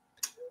that?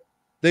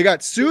 They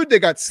got sued, they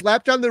got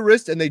slapped on the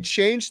wrist, and they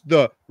changed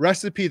the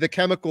recipe, the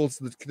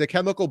chemicals, the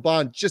chemical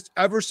bond just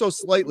ever so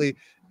slightly.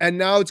 And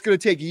now it's going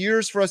to take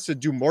years for us to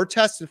do more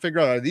tests and figure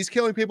out, are these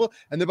killing people?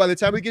 And then by the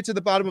time we get to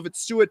the bottom of it,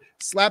 sue it,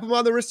 slap them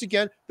on the wrist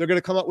again, they're going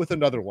to come up with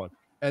another one.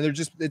 And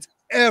it's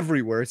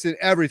everywhere. It's in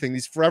everything.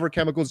 These forever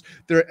chemicals,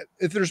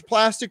 if there's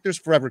plastic, there's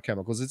forever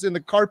chemicals. It's in the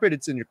carpet,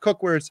 it's in your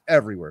cookware, it's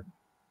everywhere.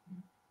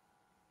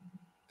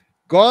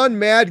 Gone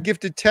Mad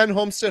gifted 10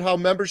 Homestead How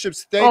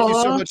memberships. Thank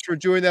you so much for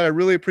doing that. I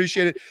really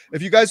appreciate it.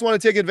 If you guys want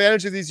to take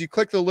advantage of these, you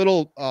click the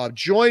little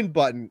join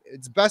button.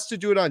 It's best to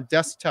do it on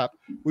desktop.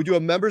 We do a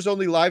members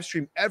only live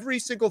stream every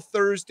single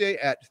Thursday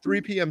at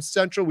 3 p.m.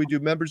 Central. We do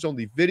members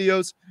only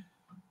videos.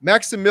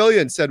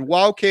 Maximilian said,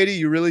 wow, Katie,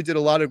 you really did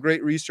a lot of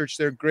great research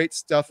there. Great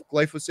stuff.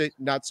 Glyphosate,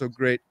 not so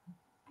great.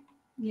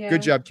 Yeah.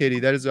 Good job, Katie.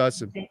 That is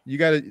awesome. You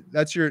got to,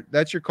 that's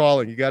your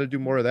calling. You got to do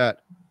more of that.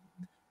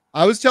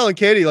 I was telling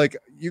Katie, like,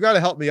 you got to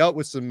help me out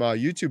with some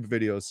YouTube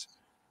videos.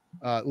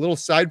 Little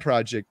side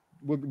project.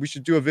 We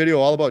should do a video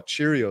all about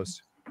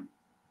Cheerios.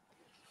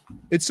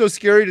 It's so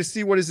scary to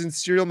see what is in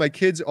cereal. My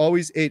kids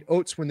always ate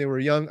oats when they were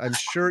young. I'm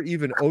sure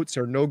even oats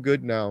are no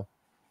good now.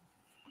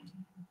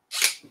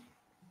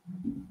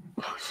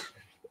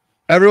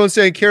 Everyone's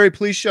saying, Kerry,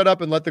 please shut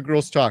up and let the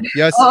girls talk.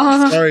 Yes,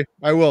 sorry,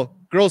 I will.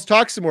 Girls,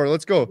 talk some more.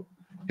 Let's go.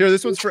 Here,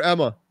 this one's for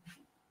Emma.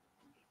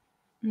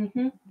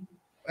 Mm-hmm.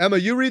 Emma,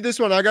 you read this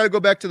one. I got to go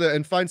back to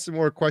and find some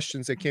more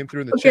questions that came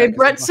through in the chat. Okay,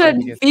 Brett said,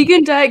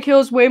 vegan diet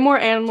kills way more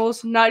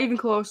animals. Not even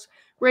close.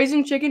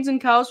 Raising chickens and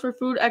cows for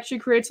food actually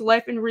creates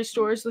life and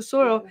restores the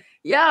soil.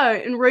 Yeah,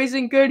 and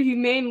raising good,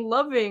 humane,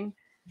 loving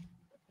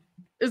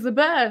is the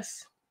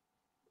best.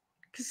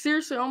 Because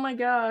seriously, oh my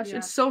gosh,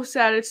 it's so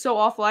sad. It's so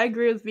awful. I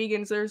agree with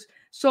vegans. There's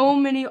so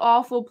many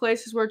awful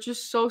places where it's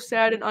just so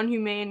sad and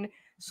unhumane.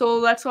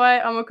 So that's why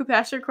I'm a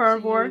compassionate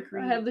carnivore.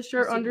 I have the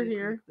shirt under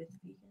here.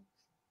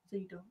 So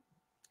you don't.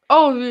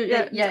 Oh,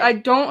 yeah, I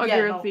don't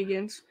agree with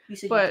vegans. You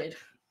said but, you did.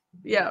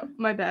 Yeah,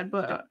 my bad.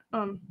 But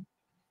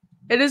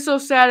it is so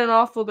sad and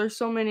awful. There's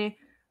so many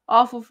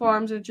awful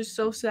farms. It's just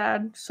so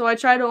sad. So I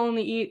try to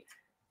only eat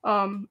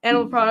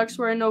animal products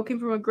where I know came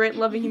from a great,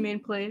 loving,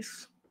 humane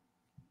place.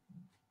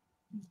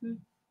 Mm-hmm.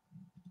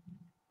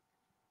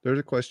 There's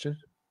a question.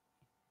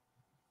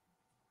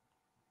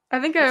 I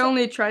think I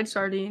only tried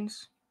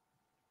sardines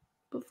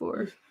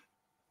before.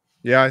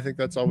 Yeah, I think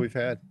that's all we've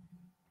had.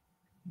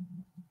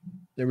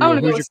 I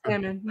want to go with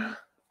salmon.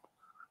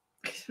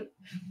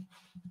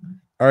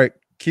 All right,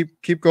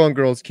 keep going,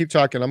 girls. Keep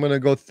talking. I'm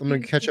gonna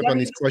catch up on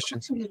these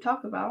questions. To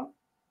talk about.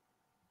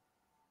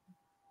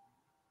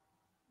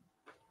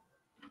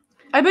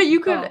 I bet you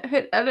could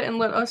hit edit and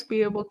let us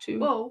be able to.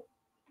 Whoa,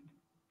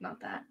 not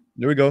that.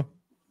 There we go.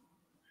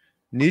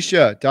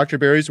 Nisha, Dr.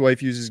 Barry's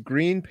wife, uses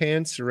green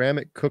pan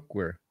ceramic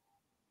cookware.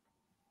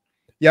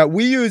 Yeah,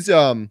 we use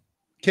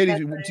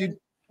Katie.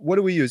 What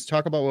do we use?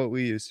 Talk about what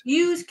we use.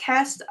 Use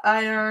cast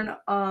iron.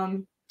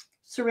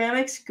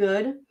 Ceramics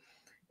good.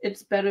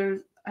 It's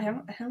better. I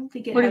don't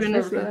think it what has even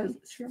is that?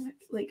 Ceramic.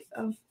 Like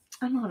I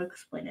don't know how to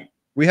explain it.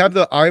 We have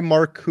the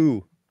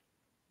iMarku.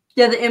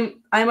 Yeah, the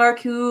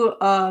iMarku.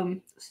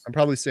 I'm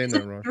probably saying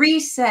that wrong.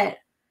 3-set.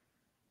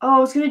 Oh, I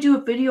was gonna do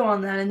a video on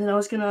that, and then I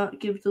was gonna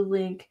give the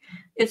link.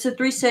 It's a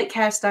 3-set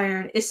cast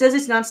iron. It says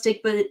it's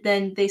nonstick, but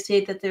then they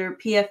say that they're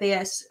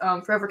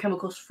PFAS, forever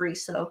chemicals free.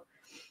 So,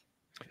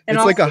 and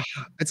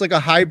it's like a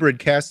hybrid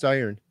cast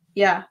iron.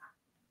 Yeah.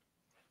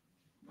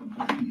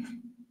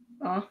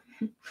 Oh.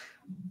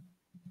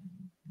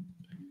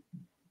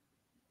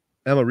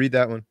 Emma, read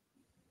that one.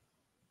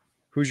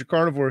 Who's your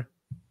carnivore?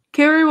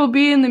 Kerry will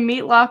be in the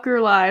Meat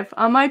Locker live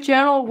on my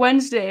channel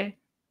Wednesday,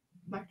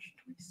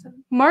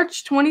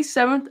 March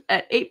 27th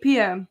at 8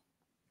 p.m.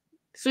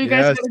 So you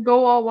guys gotta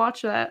go all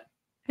watch that.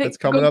 Hey, it's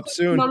coming up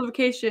soon.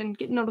 Notification,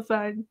 get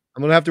notified.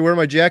 I'm gonna have to wear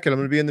my jacket. I'm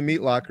gonna be in the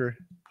Meat Locker.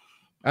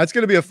 That's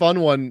gonna be a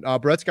fun one.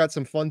 Brett's got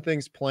some fun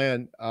things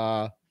planned.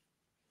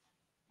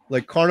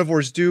 Like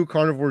carnivores do,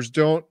 carnivores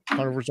don't.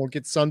 Carnivores don't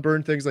get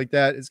sunburned, things like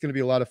that. It's gonna be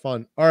a lot of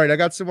fun. All right, I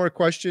got some more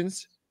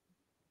questions.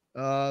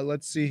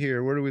 Let's see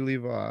here. Where do we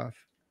leave off?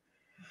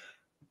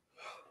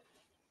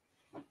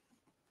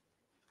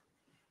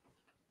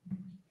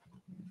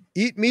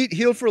 Eat Meat,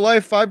 Heal for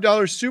Life,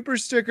 $5 super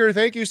sticker.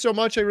 Thank you so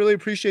much. I really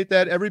appreciate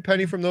that. Every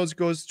penny from those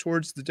goes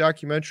towards the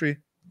documentary.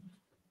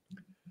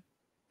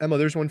 Emma,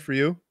 there's one for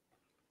you.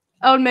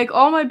 I would make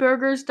all my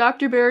burgers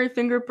Dr. Barry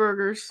finger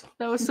burgers.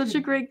 That was such a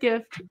great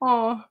gift.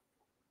 Aw.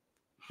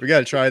 We got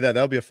to try that.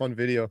 That'll be a fun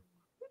video.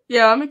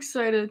 Yeah, I'm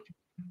excited.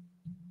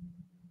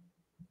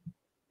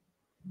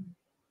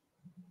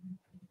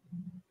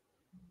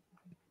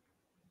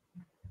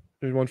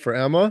 There's one for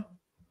Emma.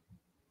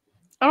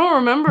 I don't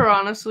remember,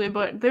 honestly,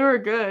 but they were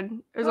good.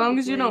 As long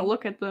as you don't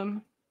look at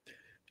them.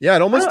 Yeah,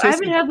 it almost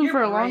tasted... I haven't had them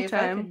for a long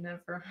time.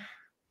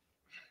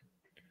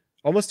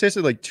 Almost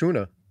tasted like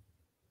tuna.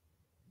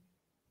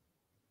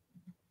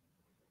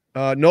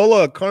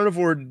 Nola,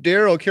 Carnivore,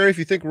 Daryl, Kerry, if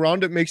you think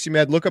Roundup makes you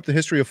mad, look up the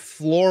history of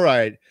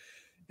fluoride.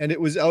 And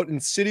it was out in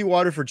city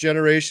water for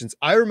generations.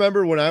 I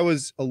remember when I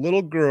was a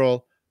little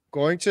girl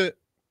going to...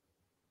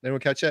 Anyone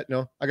catch that?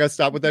 No? I got to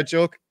stop with that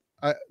joke.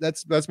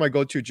 That's my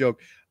go-to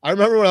joke. I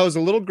remember when I was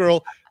a little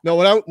girl. No,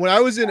 when I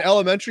was in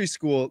elementary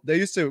school, they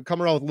used to come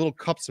around with little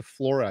cups of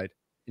fluoride,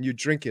 and you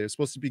drink it. It's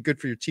supposed to be good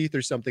for your teeth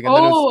or something. And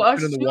then it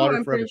was in the water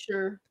I'm pretty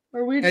sure.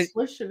 Or we just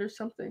swished it or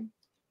something.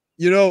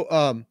 You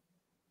know,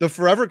 the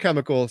forever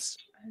chemicals,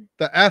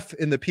 the F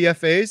in the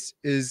PFAs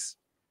is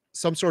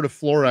some sort of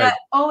fluoride. Yeah.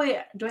 Oh wait,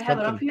 do I have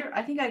it up here?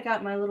 I think I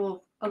got my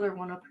little other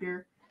one up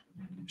here.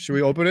 Should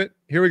we open it?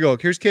 Here we go.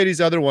 Here's Katie's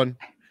other one.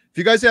 If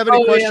you guys have any Oh,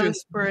 yeah, the questions,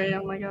 spray.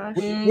 Oh my gosh.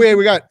 wait,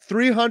 we got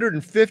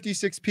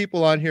 356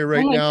 people on here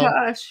right Oh my now.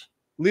 gosh.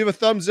 Leave a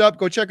thumbs up.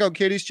 Go check out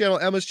Katie's channel,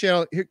 Emma's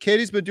channel. Here,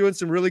 Katie's been doing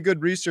some really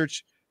good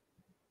research.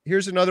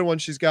 Here's another one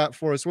she's got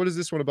for us. What is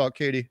this one about,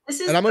 Katie?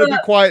 This is And I'm going to be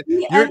quiet.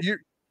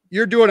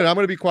 You're doing it. I'm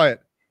going to be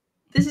quiet.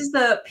 This is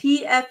the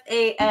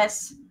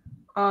PFAS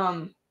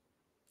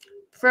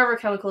forever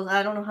chemicals.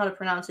 I don't know how to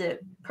pronounce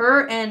it.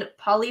 Per and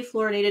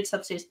polyfluorinated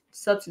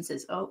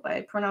substances. Oh,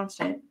 I pronounced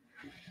it.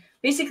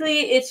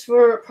 Basically, it's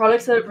for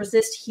products that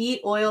resist heat,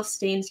 oil,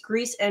 stains,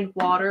 grease, and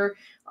water.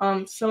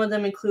 Some of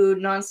them include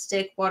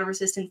non-stick,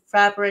 water-resistant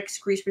fabrics,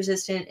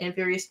 grease-resistant, and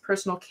various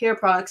personal care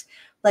products.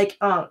 Like,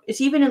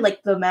 it's even in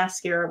like the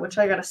mascara, which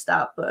I gotta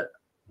stop. But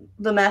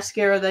the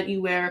mascara that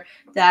you wear,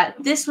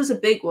 this was a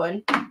big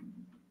one.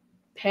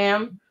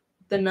 Pam,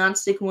 the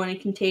non-stick one, it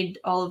contained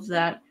all of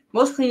that.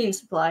 Most cleaning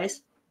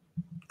supplies.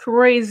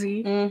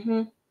 Crazy.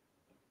 Mm-hmm.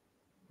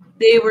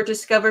 They were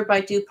discovered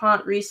by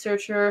DuPont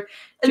researcher.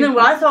 And then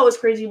what I thought was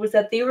crazy was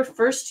that they were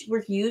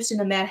used in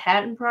the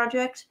Manhattan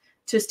Project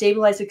to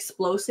stabilize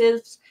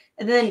explosives.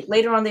 And then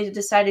later on, they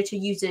decided to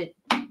use it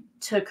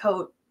to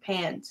coat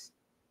pans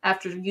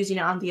after using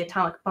it on the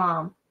atomic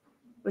bomb,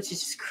 which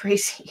is just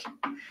crazy.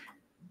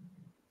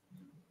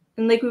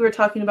 And like we were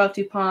talking about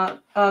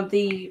DuPont,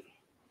 the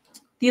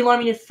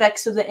alarming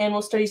effects of the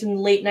animal studies in the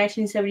late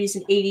 1970s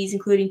and 80s,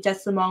 including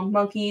deaths among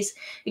monkeys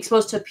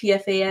exposed to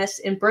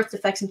PFAS and birth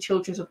defects in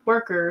children of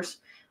workers.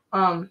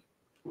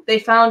 They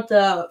found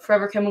the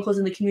forever chemicals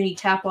in the community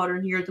tap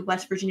water near the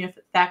West Virginia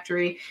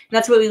factory. And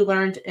that's what we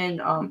learned in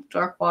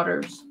Dark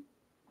Waters.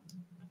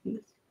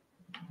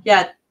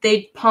 Yeah,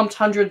 they pumped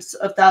hundreds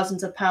of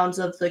thousands of pounds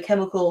of the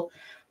chemical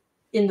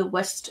in the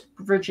West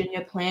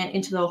Virginia plant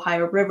into the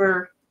Ohio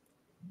River,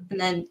 and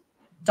then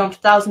dumped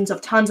thousands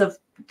of tons of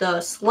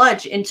the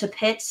sludge into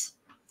pits.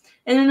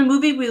 And in the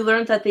movie, we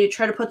learned that they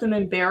tried to put them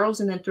in barrels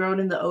and then throw it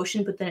in the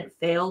ocean, but then it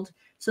failed.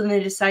 So then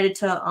they decided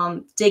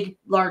to dig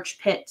large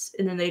pits,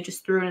 and then they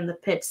just threw it in the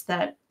pits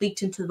that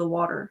leaked into the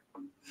water.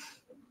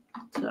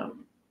 So,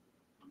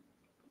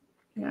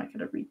 yeah, I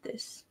gotta read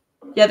this.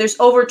 Yeah, there's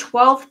over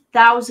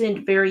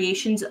 12,000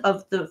 variations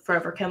of the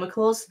forever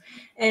chemicals,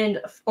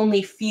 and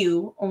only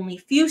few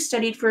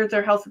studied for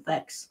their health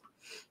effects.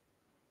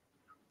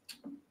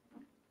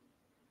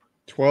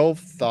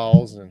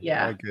 12,000.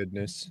 Yeah. My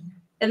goodness.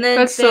 And then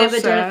That's they so have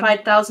sad.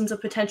 identified thousands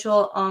of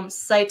potential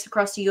sites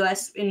across the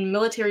U.S. in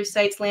military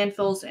sites,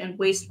 landfills, and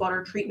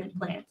wastewater treatment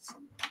plants.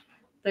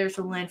 There's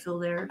a landfill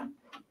there.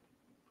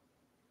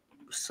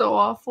 So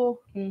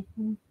awful.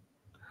 Mm-hmm.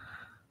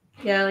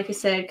 Yeah, like I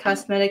said,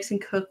 cosmetics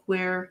and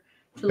cookware.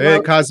 Hey,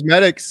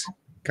 cosmetics.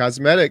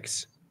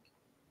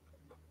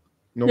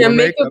 No Yeah, more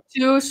makeup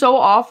too. So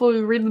awful.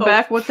 You read the Oh.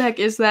 back. What the heck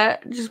is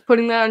that? Just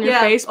putting that on your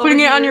Yeah, face, over putting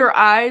it on here. your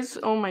eyes.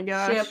 Oh my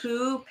gosh.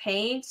 Shampoo,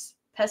 paints,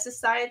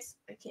 pesticides.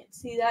 I can't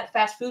see that.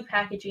 Fast food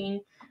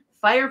packaging,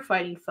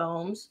 firefighting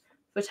foams,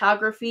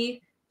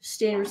 photography,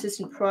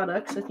 stain-resistant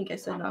products. I think I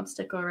said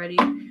nonstick already.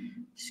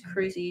 It's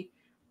crazy.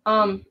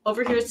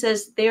 Over here it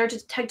says they are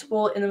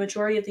detectable in the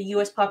majority of the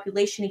U.S.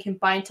 population and can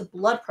bind to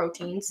blood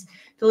proteins,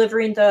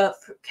 delivering the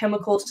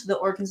chemicals to the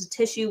organs and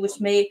tissue,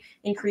 which may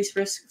increase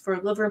risk for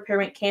liver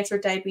impairment, cancer,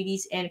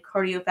 diabetes, and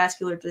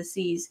cardiovascular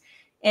disease.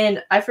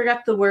 And I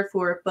forgot the word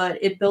for it,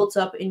 but it builds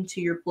up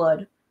into your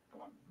blood.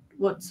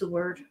 What's the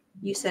word?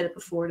 You said it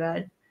before,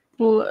 Dad.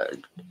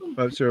 Blood.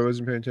 I'm sorry, I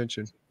wasn't paying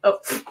attention. Oh,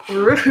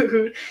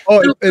 rude.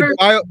 Oh, it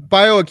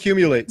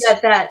bioaccumulates.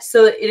 Yeah, that.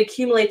 So it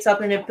accumulates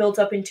up and it builds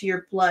up into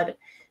your blood,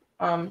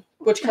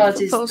 which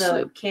causes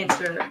the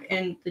cancer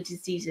and the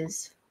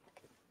diseases.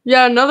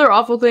 Yeah, another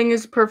awful thing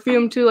is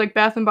perfume too, like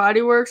Bath and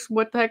Body Works.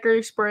 What the heck are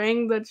you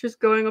spraying that's just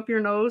going up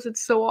your nose?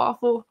 It's so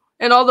awful.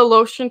 And all the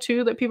lotion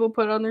too that people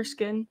put on their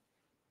skin.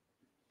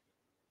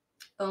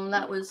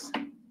 That was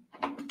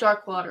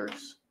Dark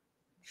Waters.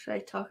 Should I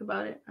talk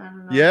about it? I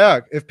don't know. Yeah,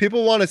 if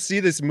people want to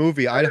see this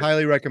movie, I'd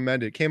highly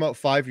recommend it. It came out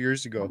 5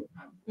 years ago.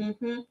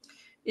 Mm-hmm.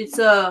 It's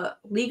a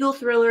legal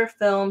thriller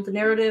film. The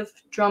narrative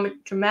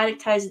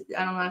dramatizes.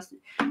 I don't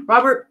know.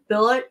 Robert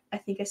Billet, I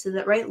think I said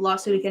that right.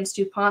 Lawsuit against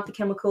DuPont, the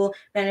chemical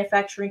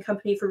manufacturing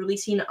company, for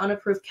releasing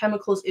unapproved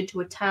chemicals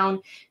into a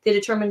town. They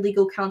determined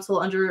legal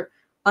counsel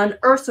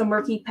unearths a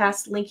murky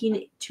past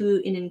linking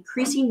to an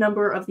increasing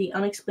number of the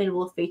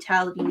unexplainable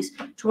fatalities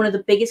to one of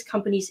the biggest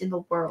companies in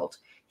the world.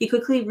 He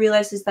quickly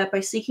realizes that by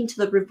seeking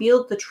to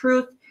reveal the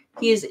truth,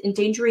 he is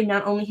endangering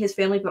not only his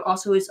family but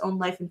also his own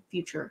life and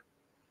future.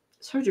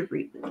 It's hard to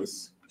read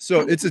this.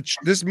 So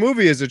this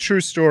movie is a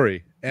true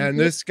story, and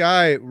this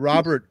guy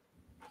Robert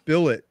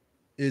Billet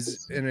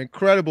is an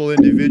incredible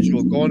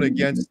individual going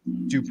against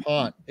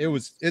DuPont.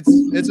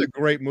 It's a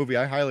great movie.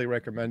 I highly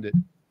recommend it.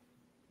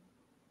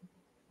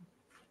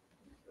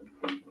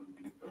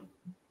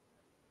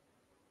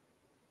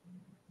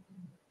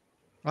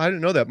 I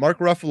didn't know that. Mark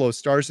Ruffalo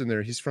stars in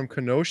there. He's from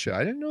Kenosha. I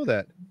didn't know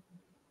that.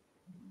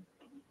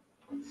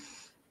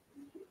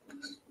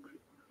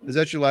 Is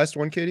that your last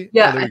one, Katie?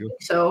 Yeah, there I you go.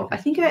 think so. I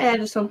think I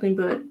added something,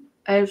 but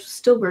I'm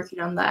still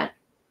working on that.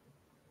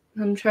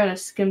 I'm trying to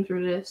skim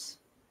through this.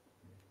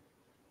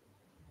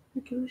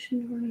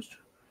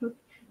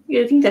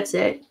 Yeah, I think that's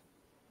it.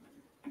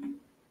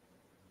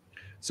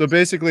 So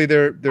basically,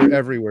 they're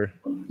everywhere.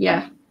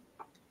 Yeah.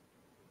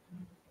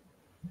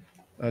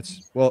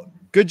 That's well.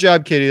 Good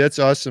job, Katie. That's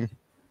awesome.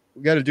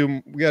 We got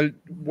to.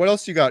 What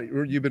else you got?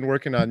 You've been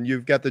working on.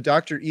 You've got the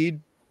Dr.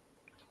 Eid.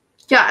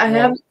 Yeah,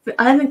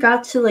 I haven't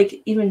got to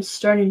like even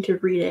starting to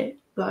read it,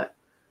 but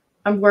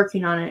I'm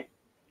working on it.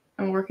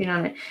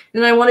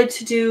 And I wanted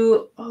to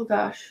do, oh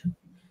gosh,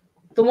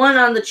 the one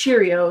on the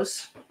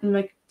Cheerios and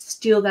like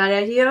steal that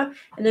idea,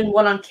 and then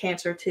one on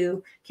cancer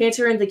too.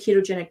 Cancer and the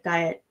ketogenic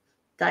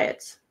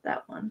diets.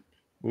 That one.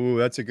 Ooh,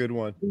 that's a good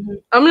one. Mm-hmm.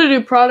 I'm gonna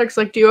do products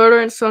like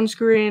deodorant,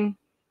 sunscreen,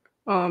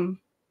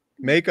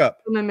 makeup.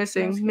 what am I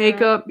missing?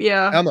 Makeup,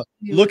 yeah. Emma,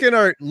 look in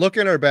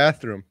our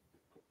bathroom.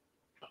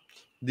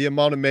 The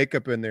amount of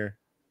makeup in there,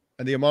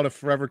 and the amount of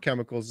forever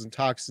chemicals and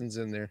toxins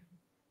in there.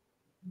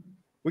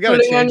 We got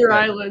to change on your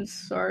that. eyelids.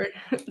 Sorry.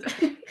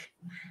 I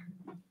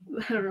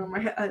don't know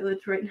my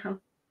eyelids right now.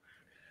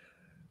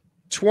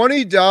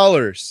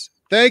 $20.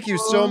 Thank you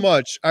so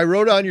much. I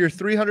wrote on your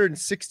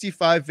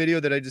 365 video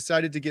that I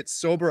decided to get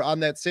sober on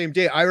that same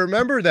day. I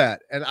remember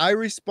that, and I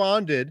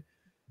responded.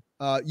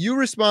 You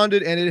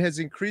responded, and it has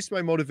increased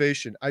my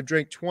motivation. I've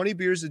drank 20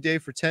 beers a day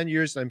for 10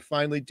 years, and I'm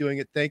finally doing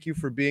it. Thank you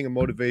for being a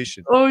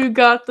motivation. Oh, you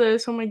got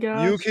this. Oh my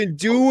gosh. You can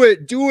do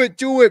it. Do it.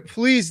 Do it.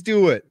 Please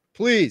do it.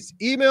 Please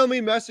email me,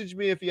 message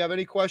me if you have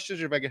any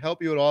questions or if I can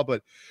help you at all.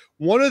 But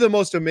one of the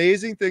most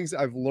amazing things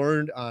I've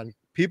learned on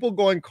people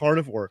going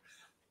carnivore,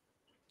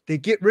 they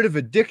get rid of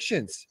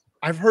addictions.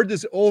 I've heard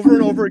this over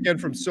and over again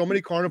from so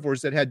many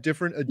carnivores that had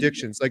different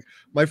addictions. Like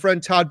my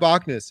friend Todd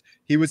Bachnes,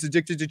 he was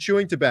addicted to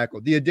chewing tobacco.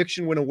 The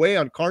addiction went away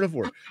on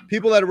carnivore.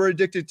 People that were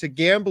addicted to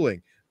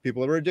gambling,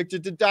 people that were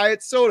addicted to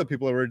diet soda,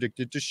 people that were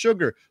addicted to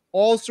sugar,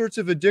 all sorts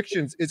of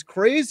addictions. It's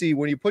crazy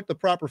when you put the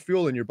proper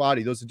fuel in your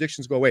body, those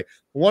addictions go away.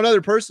 One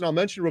other person I'll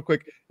mention real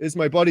quick is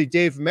my buddy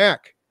Dave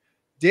Mack.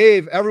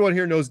 Dave, everyone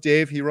here knows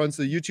Dave. He runs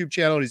the YouTube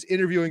channel. He's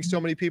interviewing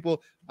so many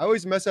people. I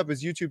always mess up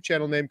his YouTube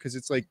channel name because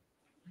it's like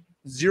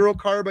Zero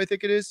Carb, I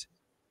think it is.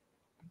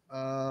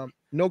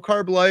 No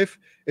Carb Life.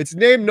 It's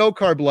named No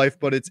Carb Life,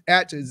 but it's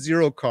at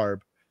Zero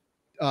Carb.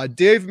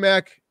 Dave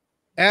Mack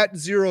at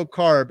Zero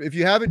Carb. If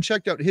you haven't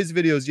checked out his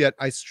videos yet,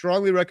 I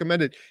strongly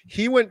recommend it.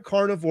 He went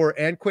carnivore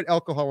and quit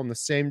alcohol on the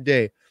same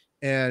day.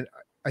 And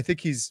I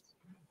think he's,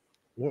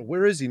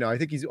 where is he now? I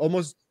think he's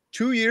almost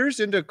 2 years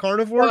into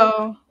carnivore.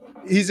 Wow.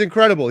 He's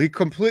incredible. He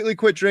completely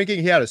quit drinking.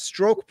 He had a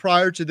stroke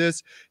prior to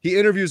this. He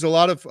interviews a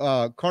lot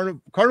of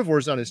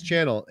carnivores on his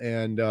channel,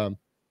 and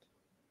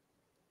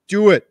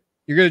do it.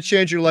 You're going to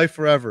change your life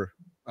forever.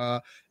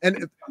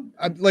 And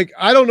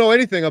I don't know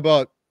anything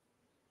about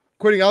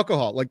quitting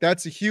alcohol. Like,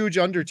 that's a huge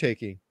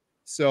undertaking.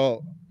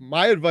 So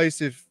my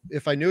advice,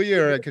 if I knew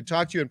you or I could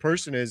talk to you in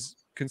person, is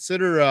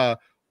consider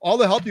all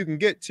the help you can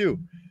get too.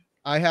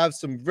 I have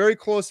some very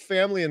close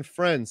family and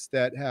friends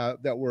that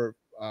were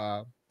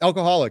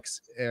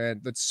alcoholics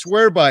and that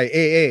swear by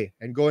AA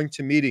and going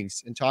to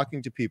meetings and talking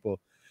to people.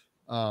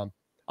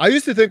 I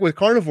used to think with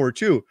carnivore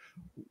too,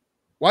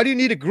 why do you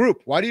need a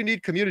group? Why do you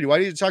need community? Why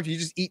do you need to talk to you?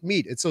 You just eat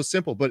meat. It's so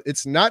simple, but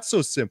it's not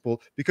so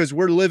simple because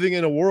we're living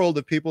in a world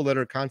of people that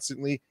are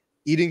constantly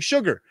eating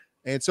sugar.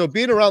 And so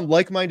being around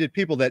like-minded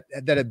people that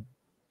have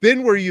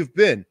been where you've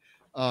been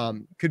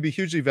could be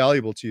hugely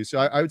valuable to you. So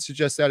I would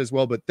suggest that as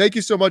well. But thank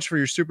you so much for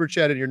your super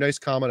chat and your nice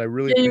comment. I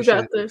really appreciate it.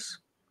 You got this.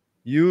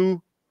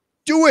 You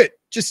do it.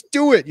 Just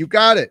do it. You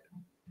got it.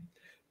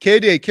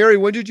 K-Day, Kerry,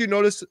 when did you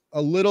notice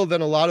a little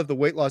than a lot of the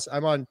weight loss?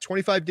 I'm on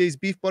 25 days,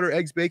 beef, butter,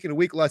 eggs, bacon a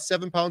week, lost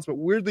 7 pounds, but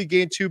weirdly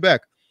gained 2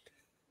 back.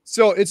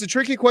 So it's a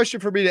tricky question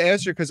for me to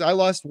answer because I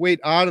lost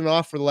weight on and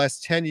off for the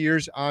last 10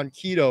 years on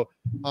keto.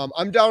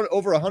 I'm down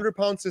over 100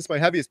 pounds since my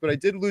heaviest, but I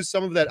did lose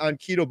some of that on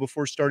keto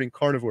before starting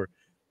carnivore.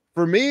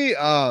 For me,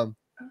 the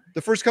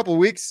first couple of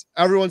weeks,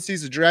 everyone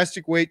sees a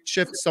drastic weight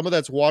shift. Some of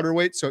that's water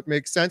weight, so it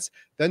makes sense.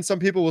 Then some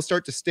people will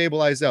start to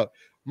stabilize out.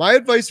 My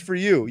advice for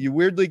you, you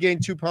weirdly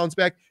gained 2 pounds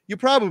back. You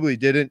probably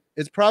didn't.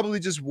 It's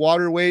probably just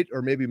water weight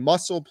or maybe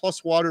muscle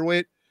plus water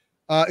weight.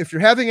 If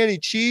you're having any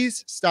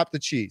cheese, stop the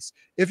cheese.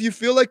 If you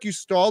feel like you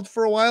stalled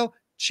for a while,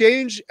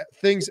 change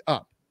things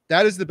up.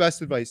 That is the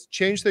best advice.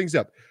 Change things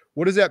up.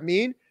 What does that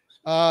mean?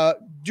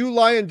 Do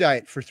lion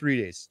diet for 3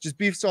 days, just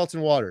beef, salt,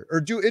 and water,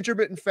 or do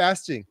intermittent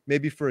fasting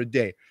maybe for a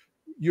day.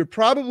 You're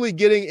probably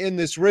getting in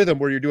this rhythm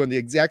where you're doing the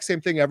exact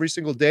same thing every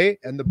single day,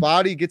 and the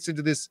body gets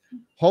into this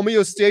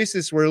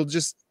homeostasis where it'll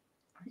just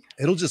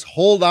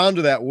hold on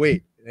to that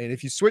weight. And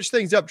if you switch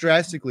things up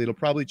drastically, it'll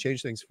probably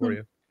change things for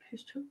you.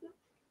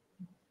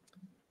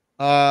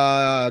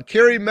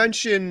 Kerry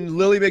mentioned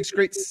Lily makes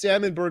great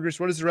salmon burgers.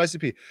 What is the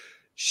recipe?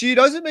 She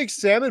doesn't make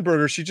salmon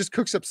burgers. She just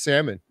cooks up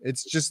salmon.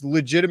 It's just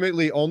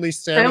legitimately only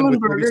salmon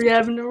burger. Yeah,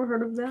 I've never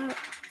heard of that.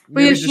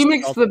 But yeah, she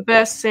makes the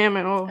best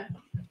salmon. Oh,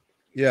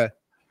 yeah.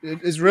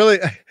 It's really,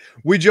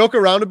 we joke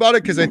around about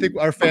it because I think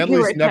our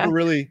family's never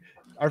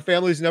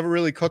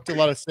really cooked a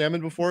lot of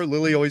salmon before.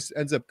 Lily always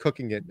ends up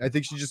cooking it. I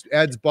think she just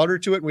adds butter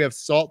to it and we have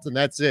salt and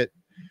that's it.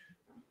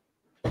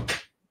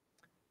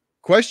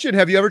 Question: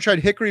 have you ever tried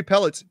hickory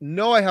pellets?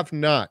 No, I have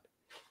not.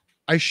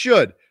 I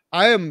should.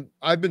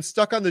 I've been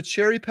stuck on the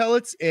cherry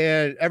pellets,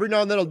 and every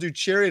now and then I'll do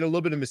cherry and a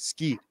little bit of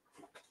mesquite.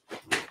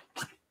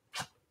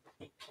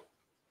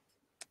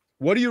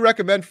 What do you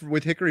recommend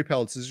with hickory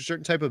pellets? Is there a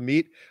certain type of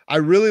meat? I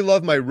really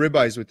love my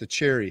ribeyes with the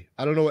cherry.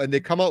 I don't know, and they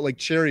come out like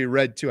cherry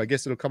red too. I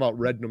guess it'll come out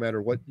red no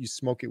matter what you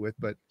smoke it with,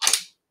 but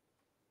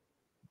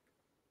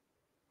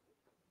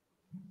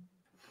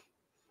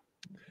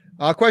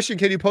question: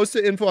 can you post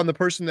the info on the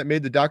person that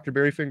made the Dr.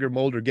 Berryfinger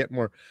mold or get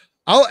more?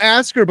 I'll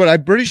ask her, but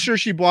I'm pretty sure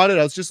she bought it.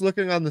 I was just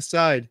looking on the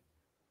side.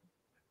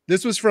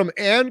 This was from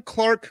Ann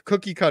Clark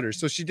Cookie Cutter.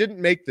 So she didn't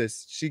make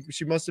this.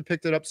 She must have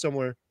picked it up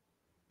somewhere.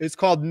 It's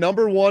called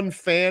Number One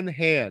Fan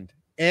Hand.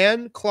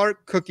 Ann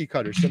Clark Cookie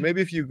Cutter. So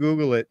maybe if you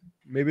Google it,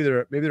 maybe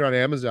they're on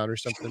Amazon or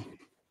something.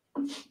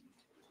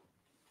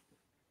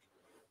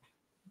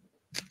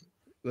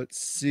 Let's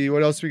see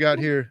what else we got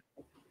here.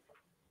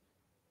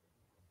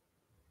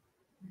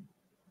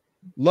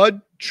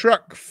 Lud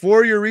Truck,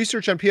 for your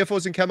research on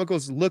PFOs and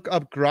chemicals, look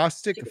up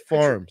Grostic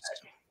Farms.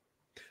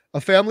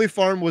 A family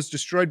farm was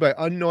destroyed by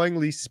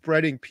unknowingly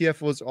spreading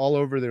PFOs all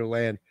over their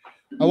land.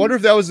 I wonder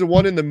if that was the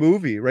one in the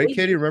movie, right,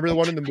 Katie? Remember the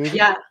one in the movie?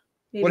 Yeah.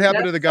 What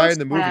happened to the guy in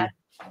the movie?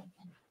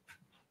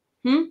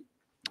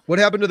 What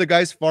happened to the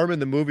guy's farm in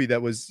the movie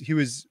he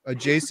was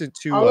adjacent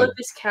to? All of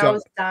his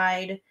cows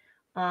died.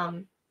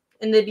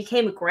 And they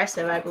became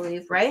aggressive, I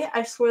believe, right?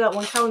 I swear that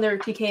one cow in there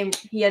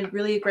he had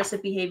really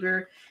aggressive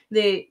behavior.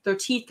 Their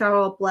teeth got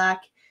all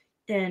black,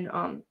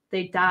 and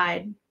they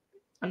died,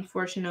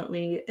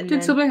 unfortunately. And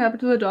did something happen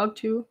to the dog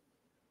too?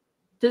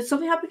 Did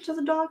something happen to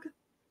the dog?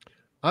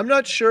 I'm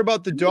not sure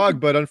about the dog,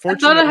 but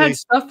unfortunately, I thought it had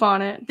stuff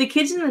on it. The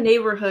kids in the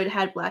neighborhood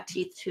had black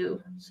teeth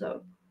too.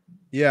 So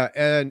yeah,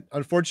 and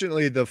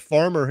unfortunately, the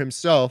farmer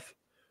himself,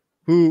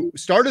 who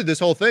started this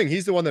whole thing,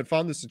 he's the one that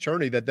found this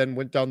attorney that then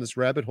went down this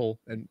rabbit hole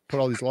and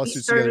put all these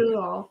lawsuits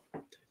together.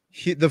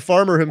 The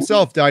farmer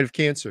himself died of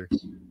cancer.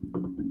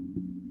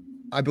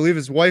 I believe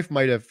his wife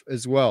might have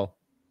as well.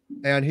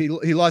 And he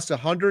lost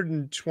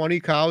 120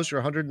 cows or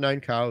 109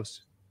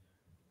 cows.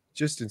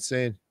 Just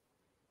insane.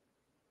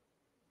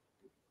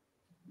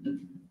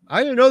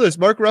 I didn't know this.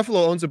 Mark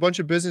Ruffalo owns a bunch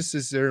of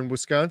businesses there in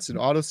Wisconsin,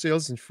 auto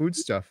sales and food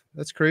stuff.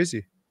 That's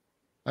crazy.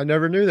 I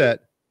never knew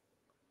that.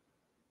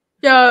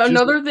 Yeah,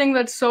 another thing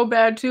that's so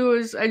bad too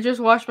is I just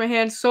washed my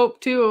hands. Soap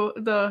too.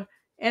 The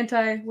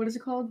what is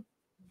it called?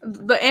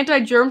 The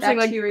anti-germ thing.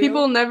 Like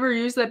people never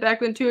use that back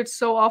then too. It's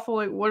so awful.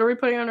 Like, what are we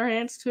putting on our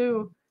hands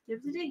too?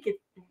 If they didn't get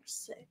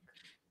sick.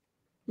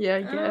 Yeah,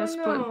 I guess,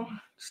 but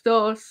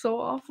still, it's so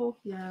awful.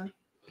 Yeah.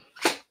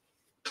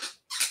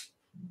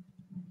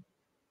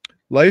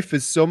 Life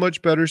is so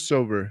much better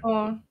sober.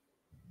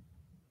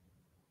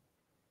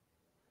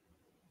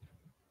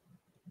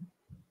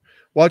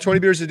 Wow, 20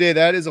 beers a day.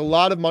 That is a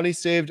lot of money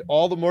saved.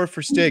 All the more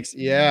for steaks.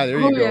 Yeah, there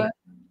you go. Yeah.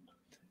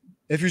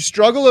 If you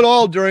struggle at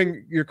all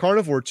during your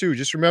carnivore too,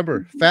 just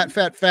remember, fat,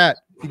 fat, fat.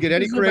 If you get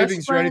any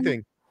cravings or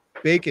anything,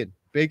 bacon,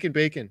 bacon,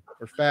 bacon,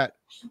 or fat.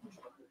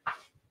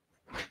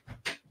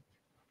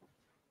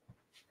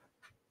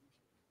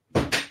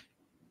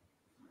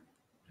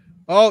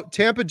 Oh,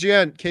 Tampa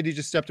Jan. Katie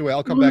just stepped away.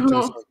 I'll come back to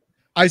this one.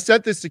 I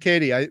sent this to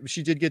Katie.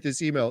 She did get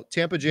this email.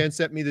 Tampa Jan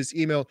sent me this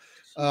email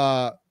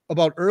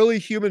about early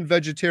human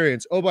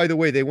vegetarians. Oh, by the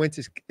way, they went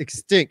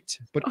extinct,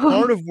 but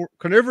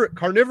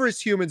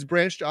carnivorous humans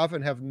branched off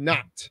and have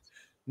not.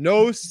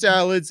 No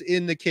salads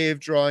in the cave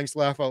drawings.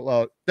 Laugh out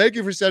loud. Thank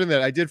you for sending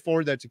that. I did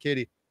forward that to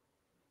Katie.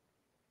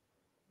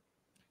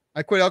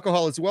 I quit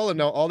alcohol as well, and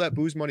now all that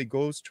booze money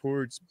goes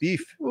towards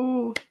beef.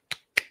 Ooh.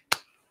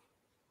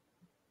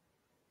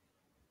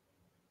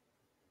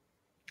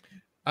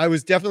 I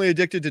was definitely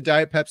addicted to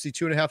Diet Pepsi,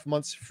 2.5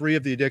 months free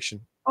of the addiction.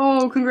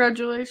 Oh,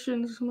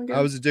 congratulations. Oh my God.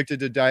 I was addicted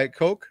to Diet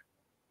Coke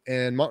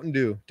and Mountain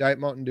Dew, Diet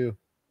Mountain Dew.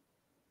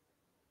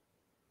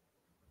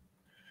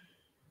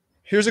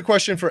 Here's a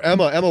question for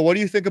Emma. Emma, what do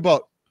you think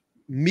about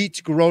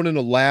meat grown in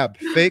a lab?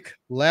 Fake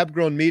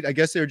lab-grown meat. I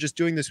guess they're just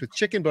doing this with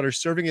chicken, but are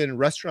serving it in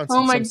restaurants.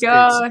 Oh my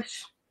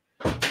gosh.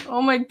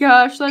 Oh my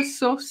gosh, that's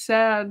so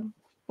sad.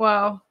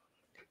 Wow.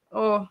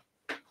 Oh.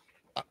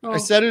 I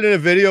said it in a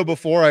video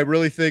before. I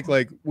really think,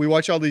 like, we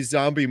watch all these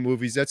zombie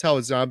movies. That's how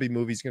a zombie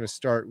movie is going to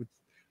start, with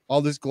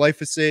all this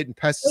glyphosate and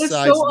pesticides. It's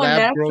so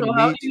unnatural.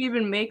 How do you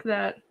even make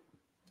that?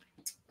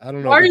 I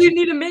don't know. Why do you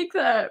need to make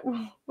that?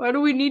 Why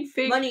do we need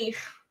fake money?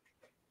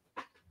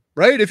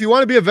 Right? If you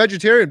want to be a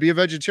vegetarian, be a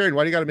vegetarian.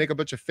 Why do you got to make a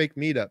bunch of fake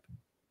meat up?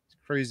 It's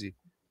crazy.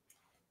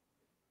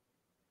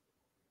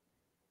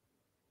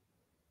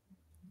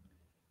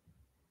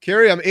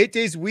 Kerry, I'm 8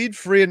 days weed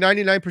free and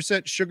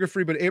 99% sugar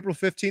free, but April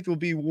 15th will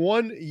be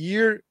 1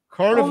 year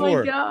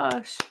carnivore. Oh my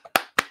gosh.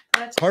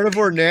 That's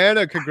Carnivore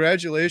Nana,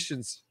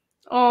 congratulations.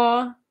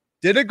 Aw.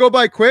 Did it go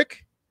by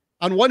quick?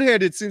 On one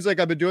hand, it seems like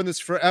I've been doing this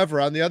forever.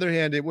 On the other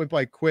hand, it went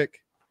by quick.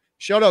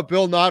 Shout out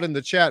Bill Knott in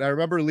the chat. I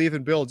remember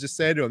leaving Bill, just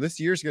saying to him, this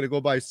year's going to go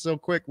by so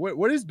quick.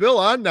 What is Bill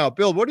on now?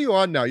 Bill, what are you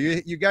on now?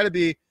 You got to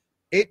be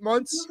 8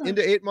 months,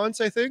 into 8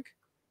 months, I think.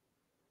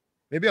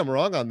 Maybe I'm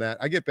wrong on that.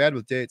 I get bad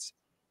with dates.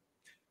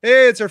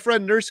 Hey, it's our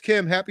friend Nurse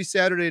Kim. Happy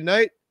Saturday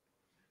night.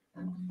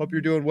 Hope you're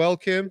doing well,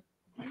 Kim.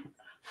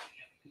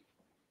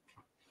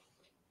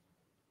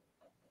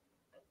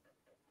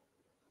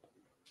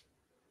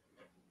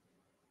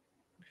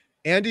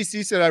 Andy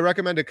C said, I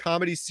recommend a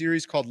comedy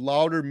series called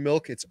Louder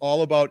Milk. It's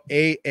all about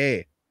AA.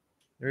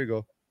 There you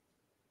go.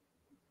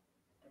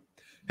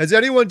 Has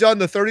anyone done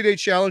the 30-day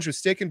challenge with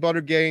Steak and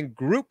Butter Gang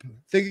group?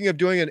 Thinking of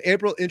doing in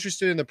April,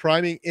 interested in the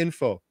priming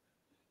info.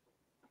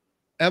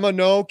 Emma,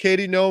 no.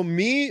 Katie, no.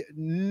 Me,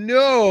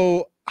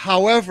 no.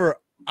 However,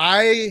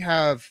 I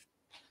have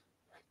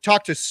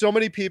talked to so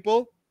many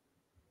people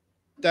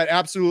that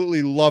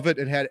absolutely love it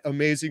and had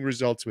amazing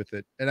results with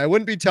it. And I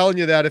wouldn't be telling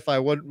you that if I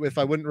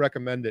wouldn't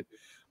recommend it.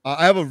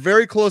 I have a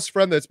very close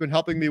friend that's been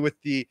helping me with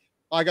the,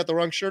 I got the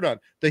wrong shirt on,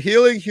 the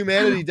Healing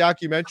Humanity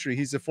documentary.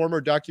 He's a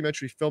former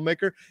documentary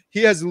filmmaker.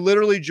 He has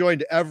literally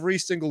joined every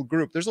single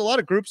group. There's a lot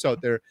of groups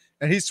out there,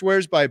 and he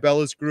swears by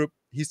Bella's group.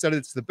 He said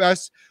it's the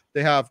best.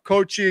 They have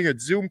coaching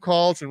and Zoom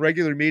calls and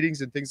regular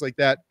meetings and things like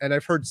that. And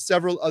I've heard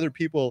several other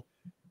people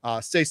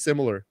say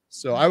similar.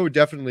 So I would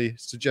definitely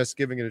suggest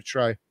giving it a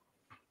try.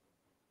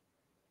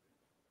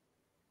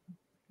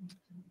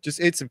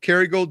 Just ate some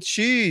Kerrygold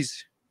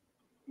cheese.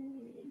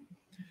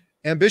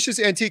 Ambitious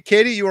Antique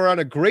Katie, you are on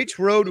a great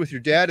road with your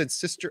dad and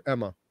sister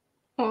Emma.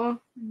 Oh.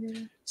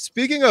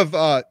 Speaking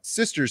of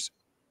sisters,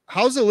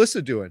 how's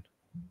Alyssa doing?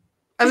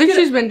 I think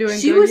she's been doing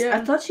good. Yeah.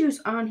 I thought she was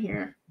on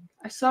here.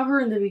 I saw her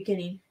in the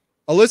beginning.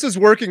 Alyssa's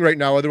working right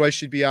now, otherwise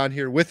she'd be on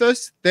here with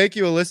us. Thank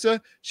you, Alyssa.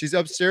 She's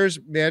upstairs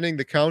manning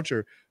the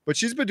counter, but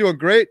she's been doing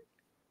great.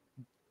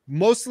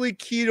 Mostly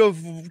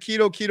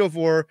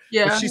ketovore.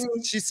 Yeah.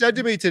 But she said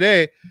to me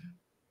today,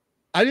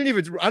 I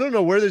don't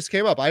know where this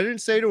came up. I didn't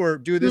say to her,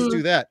 do this,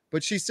 do that.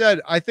 But she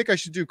said, I think I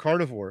should do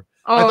carnivore.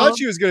 Oh. I thought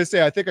she was going to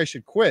say, I think I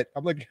should quit.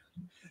 I'm like,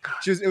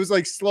 it was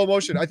like slow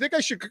motion. I think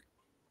I should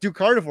do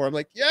carnivore. I'm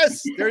like,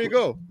 yes, there you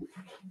go.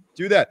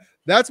 Do that.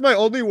 That's my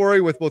only worry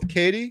with both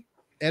Katie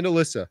and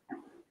Alyssa,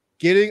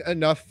 getting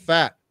enough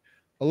fat.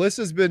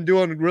 Alyssa's been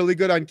doing really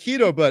good on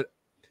keto, but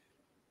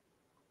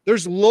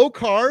there's low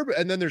carb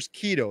and then there's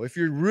keto. If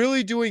you're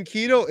really doing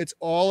keto, it's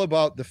all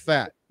about the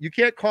fat. You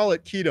can't call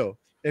it keto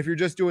if you're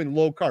just doing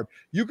low carb.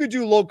 You could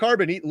do low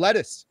carb and eat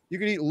lettuce. You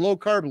could eat low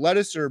carb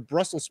lettuce or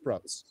Brussels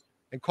sprouts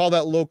and call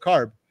that low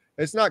carb.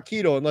 It's not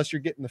keto unless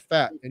you're getting the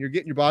fat and you're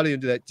getting your body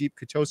into that deep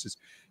ketosis.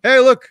 Hey,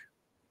 look,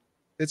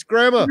 it's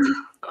Grandma.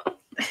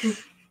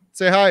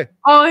 Say hi.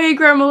 Oh, hey,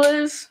 Grandma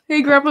Liz.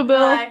 Hey, Grandpa Bill.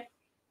 Hi.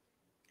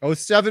 Oh,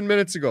 7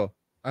 minutes ago.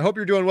 I hope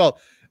you're doing well.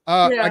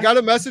 I got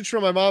a message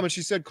from my mom and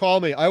she said, call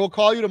me. I will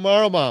call you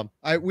tomorrow, Mom.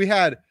 We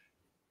had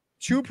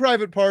 2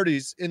 private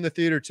parties in the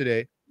theater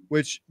today,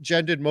 which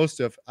Jen did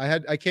most of.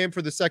 I came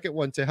for the second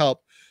one to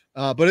help,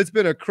 but it's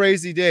been a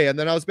crazy day. And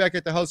then I was back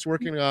at the house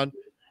working on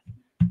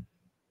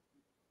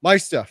my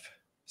stuff.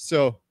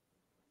 So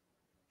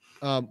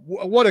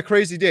what a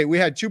crazy day. We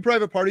had 2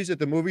 private parties at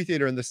the movie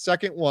theater, and the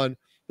second one,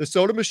 the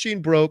soda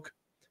machine broke,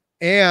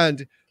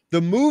 and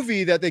the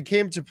movie that they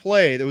came to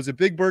play, there was a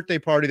big birthday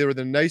party. They were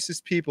the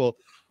nicest people.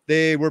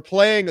 They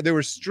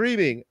were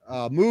streaming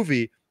a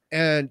movie,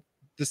 and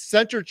the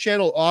center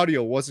channel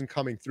audio wasn't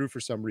coming through for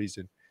some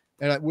reason.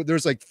 And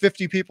there's like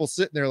 50 people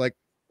sitting there like,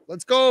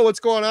 let's go, what's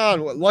going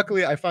on? Well,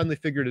 luckily, I finally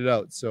figured it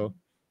out. So,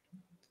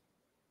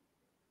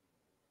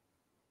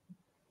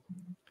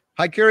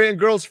 hi, Kerry and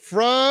girls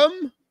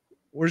from,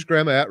 where's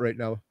Grandma at right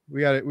now?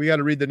 We got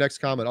to read the next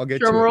comment. I'll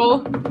get Drum to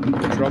roll. it.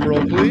 Drum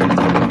roll, please.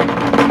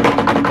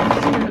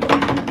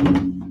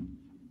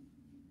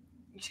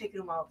 You're taking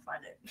a while to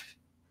find it.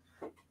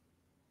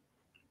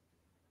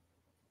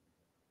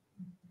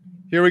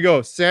 Here we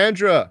go.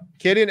 Sandra,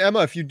 Katie, and Emma,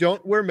 if you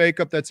don't wear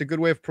makeup, that's a good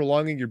way of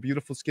prolonging your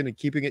beautiful skin and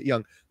keeping it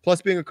young.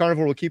 Plus, being a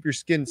carnivore will keep your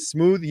skin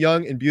smooth,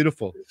 young, and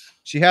beautiful.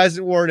 She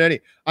hasn't worn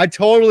any. I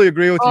totally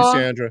agree with you,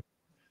 Sandra.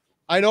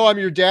 I know I'm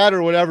your dad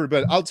or whatever,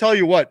 but I'll tell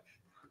you what,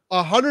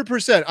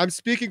 100%, I'm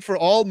speaking for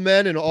all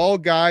men and all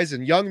guys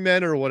and young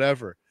men or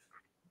whatever.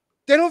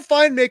 They don't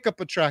find makeup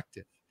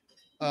attractive.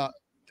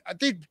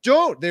 They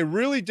don't. They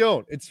really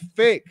don't. It's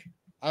fake.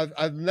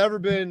 I've never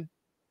been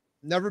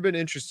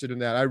interested in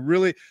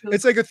that.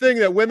 It's like a thing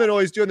that women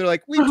always do, and they're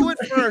like, we do it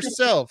for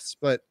ourselves.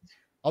 But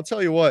I'll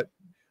tell you what,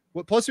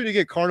 plus when you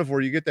get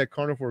carnivore, you get that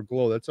carnivore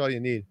glow. That's all you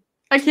need.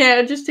 I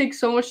can't. It just takes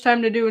so much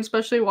time to do,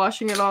 especially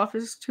washing it off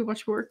is too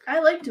much work. I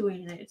like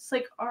doing it. It's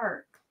like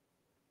art.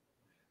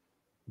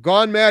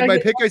 Gone Mad, my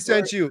pic I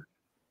sent you.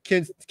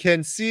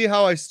 Can see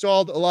how I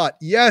stalled a lot.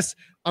 Yes,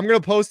 I'm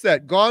going to post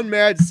that. Gone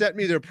Mad sent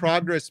me their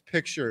progress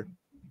picture.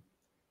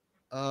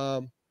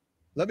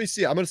 Let me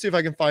see. I'm going to see if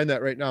I can find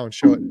that right now and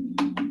show it.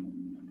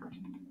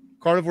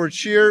 Carnivore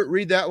Cheer.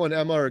 Read that one,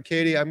 Emma or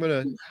Katie. I'm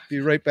going to be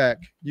right back.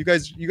 You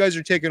guys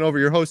are taking over.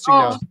 You're hosting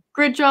now.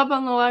 Great job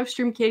on the live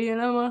stream, Katie and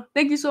Emma.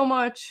 Thank you so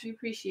much. We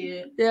appreciate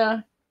it.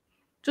 Yeah.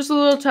 Just a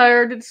little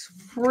tired. It's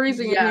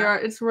freezing in here.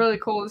 It's really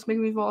cold. It's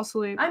making me fall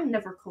asleep. I'm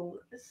never cold.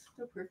 It's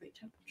the perfect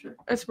temperature.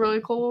 It's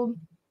really cold.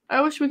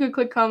 I wish we could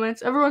click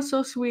comments. Everyone's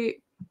so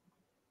sweet.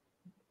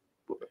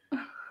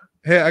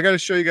 Hey, I got to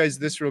show you guys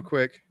this real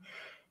quick.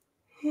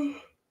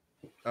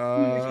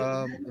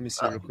 Let me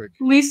see real quick.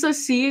 Lisa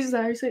C, is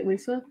that how you say it,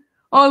 Lisa?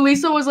 Oh,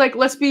 Lisa was like,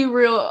 let's be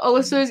real.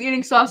 Alyssa is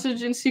eating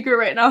sausage in secret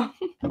right now.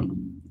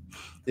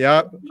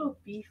 Yeah. Little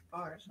beef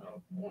bars.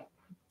 Oh.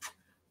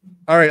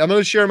 All right, I'm going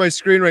to share my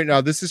screen right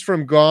now. This is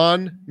from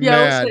Gone Yeah,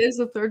 Mad. Alyssa is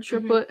the third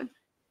triplet.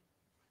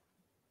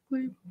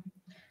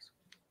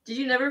 Did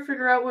you never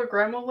figure out where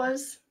Grandma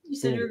was? You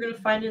said you were going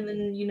to find it, and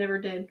then you never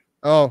did.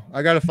 Oh,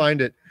 I got to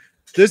find it.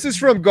 This is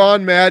from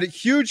Gone Mad.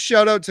 Huge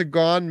shout out to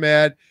Gone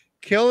Mad.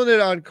 Killing it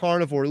on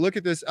carnivore. Look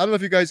at this. I don't know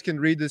if you guys can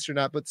read this or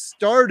not, but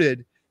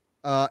started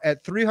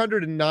at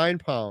 309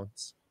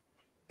 pounds.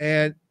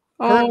 And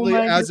currently,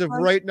 as of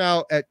right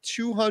now, at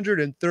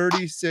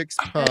 236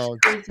 pounds.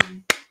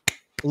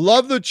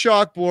 Love the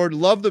chalkboard.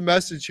 Love the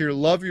message here.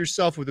 Love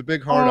yourself with a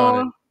big heart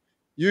on it.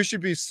 You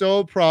should be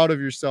so proud of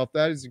yourself.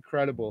 That is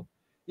incredible.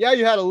 Yeah,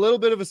 you had a little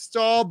bit of a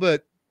stall,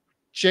 but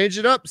change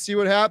it up. See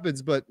what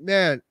happens. But,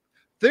 man,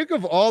 think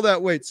of all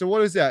that weight. So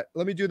what is that?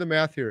 Let me do the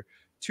math here.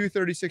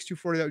 236,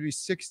 240, that would be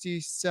 60,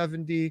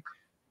 70,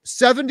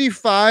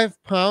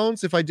 75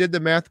 pounds if I did the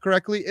math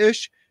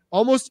correctly-ish.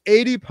 Almost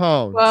 80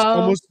 pounds.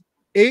 Wow. Almost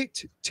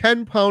 8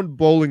 10-pound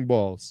bowling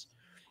balls.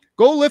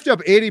 Go lift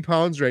up 80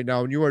 pounds right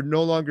now, and you are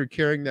no longer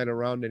carrying that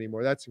around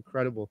anymore. That's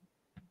incredible.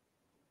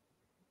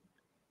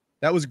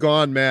 That was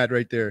Gone Mad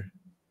right there.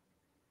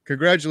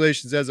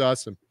 Congratulations. That's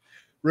awesome.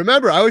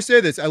 Remember, I always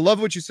say this. I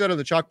love what you said on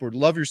the chalkboard.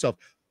 Love yourself.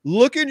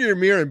 Look in your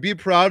mirror and be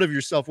proud of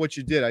yourself, what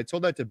you did. I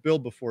told that to Bill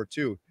before,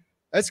 too.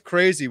 That's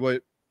crazy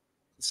what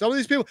some of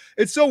these people,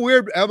 it's so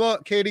weird, Emma,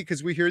 Katie,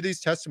 because we hear these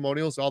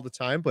testimonials all the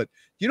time, but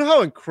you know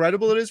how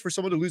incredible it is for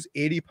someone to lose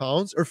 80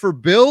 pounds? Or for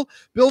Bill,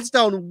 Bill's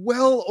down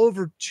well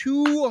over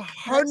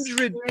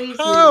 200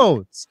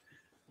 pounds.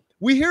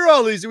 We hear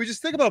all these and we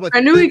just think about it.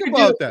 I knew he could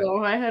do it,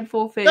 though. I had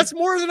full faith. That's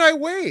more than I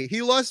weigh.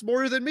 He lost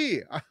more than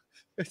me.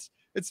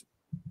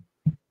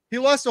 He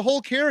lost a whole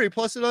Kerry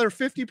plus another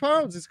 50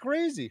 pounds. It's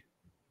crazy.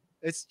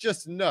 It's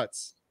just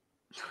nuts.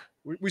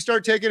 We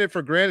start taking it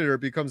for granted or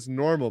it becomes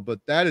normal, but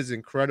that is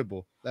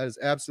incredible. That is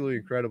absolutely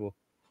incredible.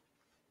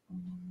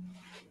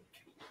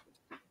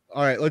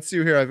 All right, let's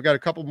see here. I've got a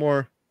couple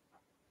more.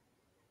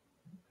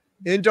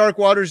 In dark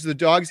waters, the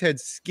dogs had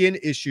skin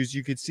issues.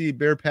 You could see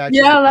bare patches.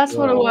 Yeah, that's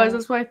what it was.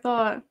 That's what I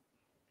thought.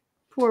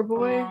 Poor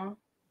boy.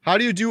 How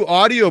do you do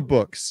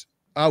audiobooks?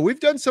 We've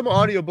done some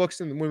audiobooks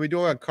when we do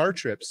on car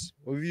trips.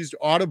 We've used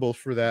Audible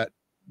for that.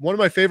 One of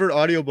my favorite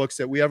audiobooks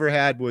that we ever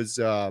had was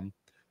The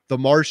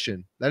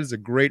Martian. That is a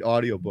great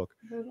audiobook.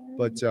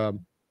 But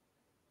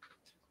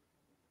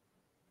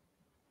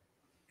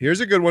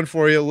here's a good one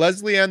for you.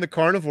 Leslie Ann the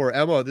Carnivore.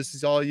 Emma, this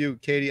is all you.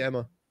 Katie,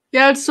 Emma.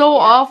 Yeah, it's so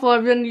awful.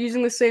 I've been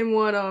using the same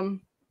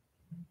one.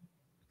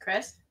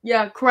 Crest?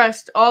 Yeah,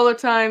 Crest all the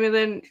time. And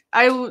then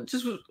I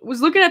just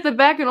was looking at the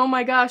back and oh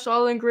my gosh,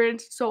 all the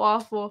ingredients are so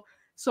awful.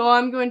 So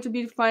I'm going to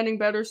be finding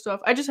better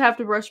stuff. I just have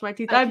to brush my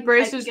teeth. I have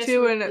braces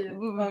too. And the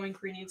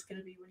ingredient's going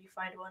to be when you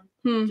find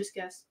one. Just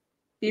guess.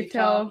 Beef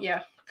tallow.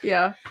 Yeah.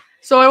 Yeah.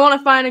 So I want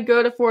to find a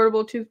good,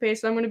 affordable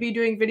toothpaste. I'm going to be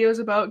doing videos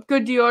about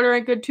good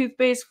deodorant, good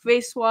toothpaste,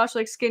 face wash,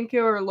 like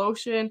skincare or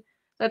lotion.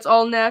 That's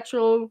all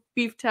natural,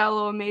 beef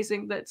tallow,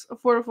 amazing. That's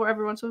affordable for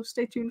everyone. So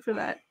stay tuned for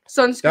that.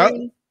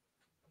 Sunscreen.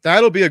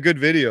 That'll be a good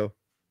video.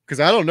 Because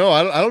I don't know.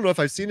 I don't know if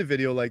I've seen a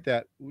video like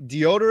that.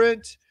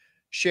 Deodorant,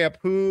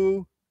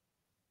 shampoo,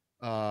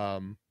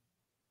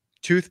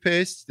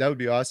 toothpaste. That would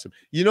be awesome.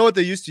 You know what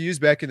they used to use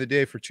back in the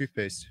day for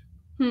toothpaste?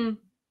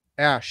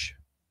 Ash.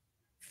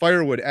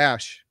 Firewood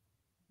ash.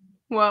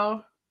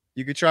 Wow.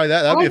 You could try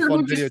that. That'd be a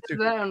fun video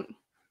too.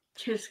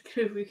 Just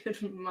we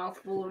could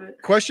mouthful of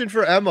it. Question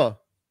for Emma.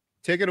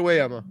 Take it away,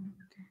 Emma.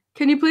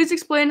 Can you please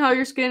explain how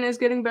your skin is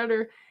getting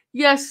better?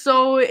 Yes,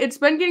 so it's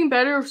been getting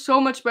better,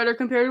 so much better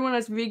compared to when I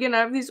was vegan. I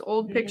have these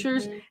old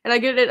pictures and I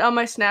get it on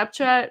my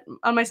Snapchat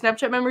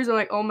memories. I'm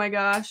like, oh my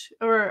gosh.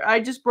 Or I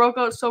just broke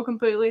out so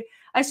completely.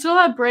 I still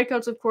have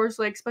breakouts, of course,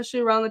 like especially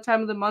around the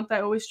time of the month,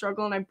 I always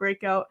struggle and I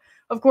break out.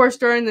 Of course,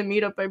 during the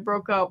meetup, I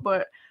broke out,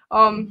 but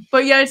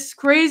yeah, it's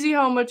crazy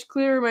how much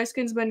clearer my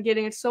skin's been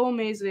getting. It's so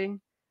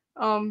amazing.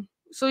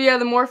 So yeah,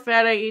 the more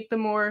fat I eat, the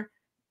more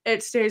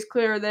it stays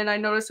clear. Then I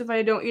notice if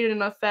I don't eat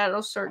enough fat,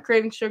 I'll start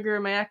craving sugar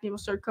and my acne will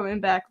start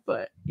coming back.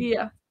 But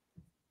yeah.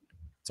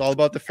 It's all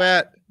about the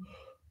fat.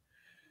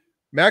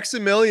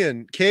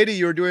 Maximilian, Katie,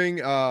 you're doing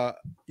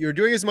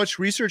as much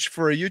research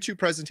for a YouTube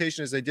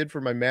presentation as I did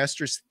for my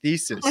master's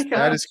thesis. Oh,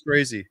 that is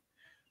crazy.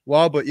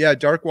 Wow, but yeah,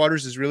 dark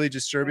waters is really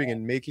disturbing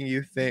and making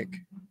you think.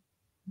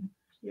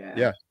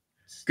 Yeah.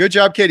 Good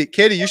job, Katie.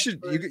 Katie,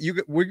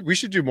 we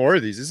should do more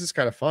of these. This is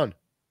kind of fun.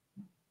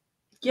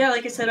 Yeah,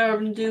 like I said, I'm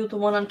going to do the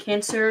one on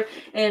cancer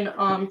and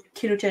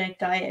ketogenic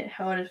diet,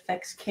 how it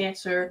affects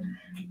cancer.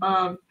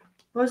 What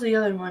was the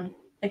other one?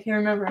 I can't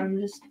remember.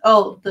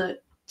 The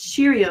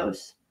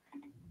Cheerios.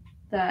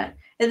 That.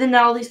 And then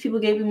now all these people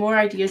gave me more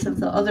ideas of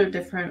the other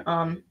different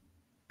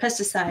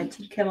pesticides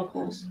and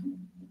chemicals.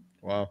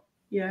 Wow.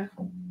 Yeah.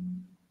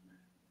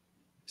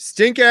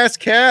 Stink ass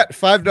cat,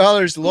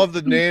 $5. Love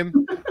the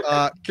name.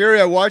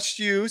 Kerry, I watched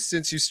you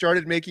since you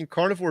started making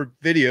carnivore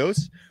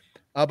videos.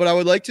 But I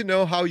would like to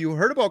know how you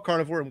heard about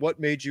carnivore and what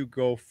made you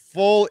go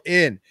full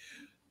in.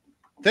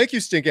 Thank you,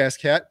 Stink Ass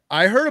Cat.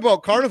 I heard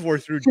about carnivore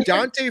through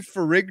Dante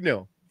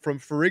Ferrigno from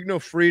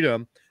Ferrigno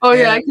Freedom. Oh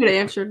yeah, I could have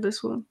answered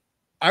this one.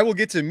 I will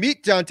get to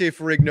meet Dante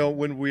Ferrigno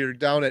when we're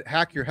down at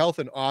Hack Your Health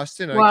in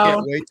Austin. Wow. I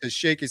can't wait to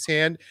shake his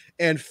hand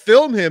and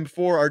film him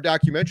for our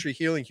documentary,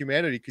 Healing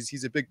Humanity, because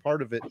he's a big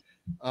part of it.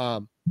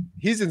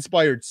 He's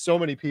inspired so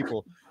many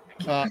people.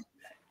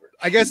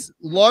 I guess,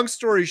 long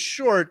story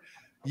short,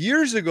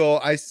 years ago,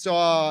 I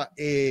saw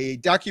a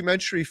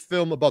documentary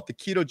film about the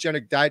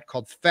ketogenic diet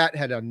called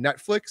Fathead on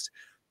Netflix.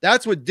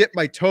 That's what dipped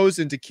my toes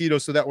into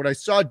keto, so that when I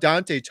saw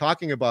Dante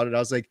talking about it, I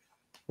was like,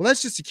 well,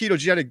 that's just a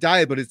ketogenic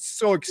diet, but it's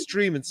so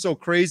extreme and so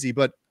crazy.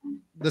 But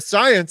the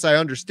science I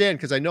understand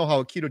because I know how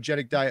a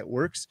ketogenic diet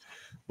works.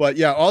 But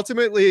yeah,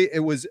 ultimately,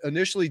 it was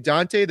initially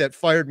Dante that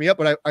fired me up,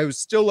 but I was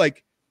still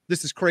like,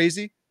 this is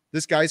crazy.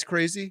 This guy's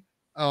crazy.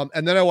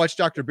 And then I watched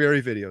Dr.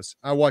 Berry videos.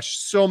 I watched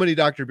so many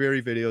Dr.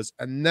 Berry videos,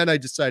 and then I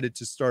decided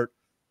to start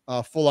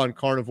full-on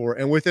carnivore.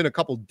 And within a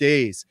couple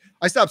days,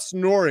 I stopped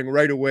snoring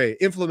right away.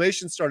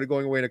 Inflammation started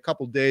going away in a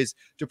couple days.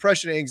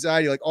 Depression,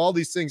 anxiety, like all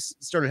these things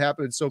started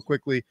happening so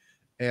quickly.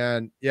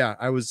 And yeah,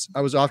 I was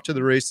off to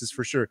the races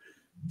for sure.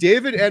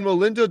 David and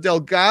Melinda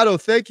Delgado,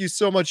 thank you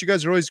so much. You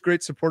guys are always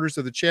great supporters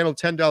of the channel.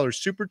 $10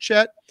 super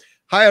chat.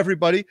 Hi,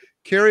 everybody.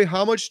 Kerry,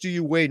 how much do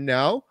you weigh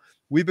now?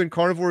 We've been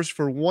carnivores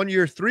for 1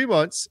 year, 3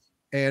 months,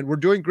 and we're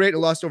doing great. I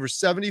lost over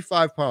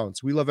 75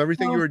 pounds. We love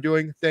everything you are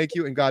doing. Thank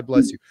you, and God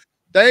bless you.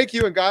 Thank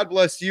you, and God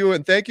bless you,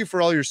 and thank you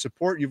for all your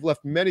support. You've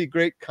left many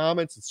great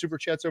comments and super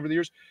chats over the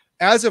years.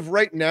 As of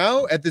right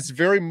now, at this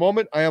very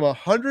moment, I am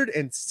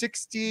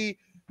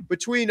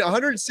between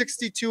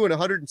 162 and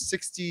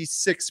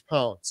 166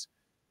 pounds.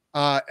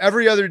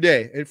 Every other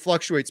day, it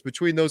fluctuates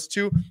between those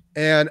two,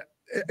 and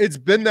it's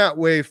been that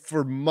way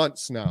for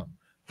months now.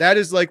 That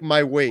is like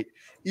my weight.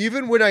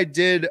 Even when I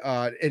did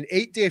an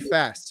 8-day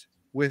fast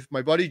with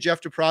my buddy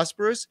Jeff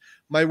DeProsperous,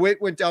 my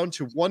weight went down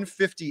to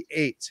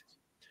 158.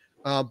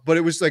 But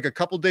it was like a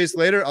couple days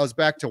later, I was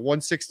back to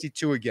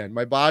 162 again.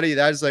 My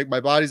body's like,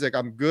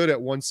 I'm good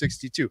at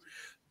 162.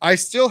 I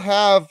still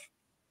have,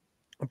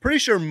 I'm pretty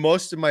sure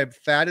most of my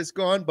fat is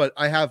gone, but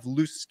I have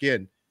loose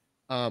skin.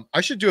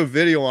 I should do a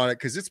video on it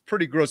because it's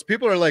pretty gross.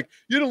 People are like,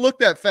 you don't look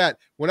that fat.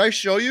 When I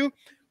show you,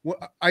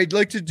 I'd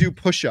like to do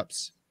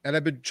push-ups, and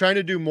I've been trying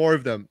to do more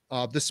of them.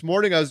 This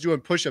morning I was doing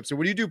push-ups, and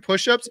when you do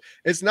push-ups,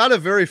 it's not a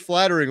very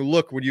flattering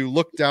look when you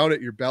look down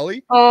at your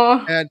belly.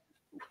 Oh. And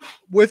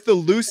with the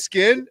loose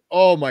skin,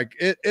 oh my,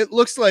 it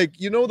looks like,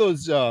 you know,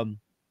 those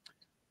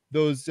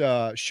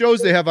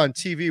shows they have on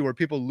TV where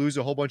people lose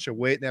a whole bunch of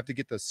weight and they have to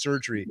get the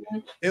surgery.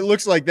 It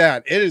looks like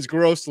that. It is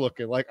gross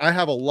looking. Like I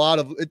have a lot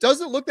of, it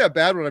doesn't look that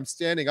bad when I'm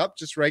standing up,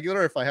 just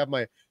regular. If I have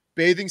my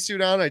bathing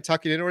suit on, I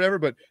tuck it in or whatever.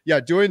 But yeah,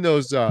 doing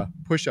those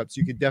push-ups,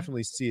 you can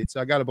definitely see it.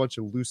 So I got a bunch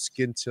of loose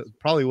skin.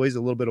 Probably weighs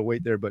a little bit of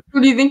weight there. But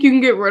do you think you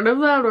can get rid of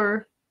that,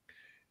 or?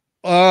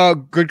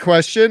 Good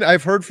question.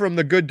 I've heard from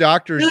the good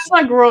doctors. It's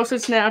not gross.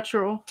 It's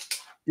natural.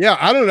 Yeah,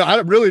 I don't know. I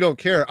really don't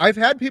care. I've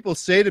had people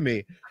say to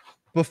me,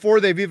 before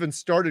they've even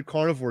started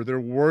carnivore,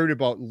 they're worried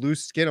about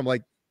loose skin. I'm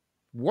like,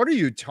 what are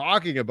you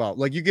talking about?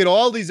 Like, you get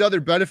all these other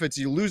benefits.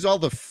 You lose all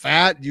the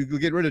fat. You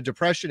get rid of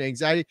depression,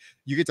 anxiety.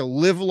 You get to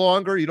live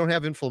longer. You don't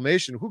have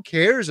inflammation. Who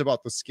cares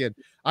about the skin?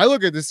 I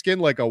look at the skin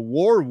like a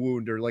war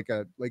wound, or like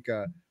a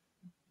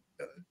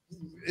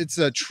it's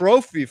a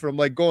trophy from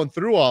like going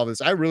through all this.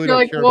 I really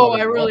don't care. Whoa,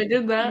 I really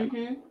did that.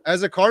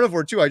 As a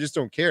carnivore too, I just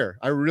don't care.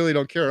 I really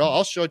don't care at all.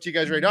 I'll show it to you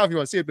guys right now if you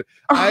want to see it. But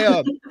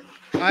I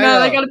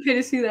gotta pay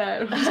to see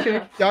that. I'm just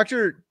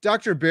kidding.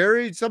 Dr.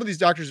 Berry, some of these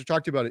doctors have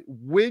talked about it.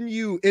 When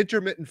you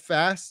intermittent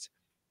fast,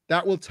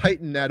 that will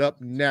tighten that up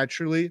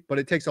naturally, but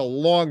it takes a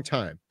long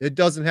time. It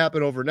doesn't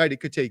happen overnight. It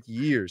could take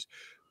years.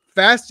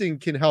 Fasting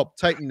can help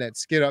tighten that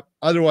skin up.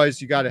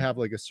 Otherwise, you got to have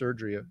like a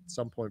surgery at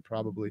some point,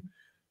 probably.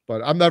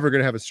 But I'm never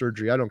going to have a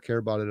surgery. I don't care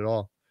about it at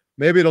all.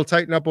 Maybe it'll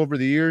tighten up over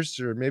the years,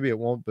 or maybe it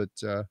won't, but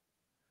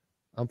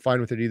I'm fine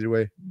with it either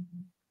way.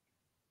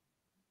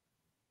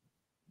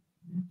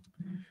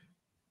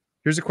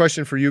 Here's a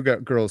question for you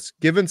girls.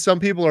 Given some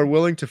people are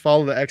willing to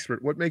follow the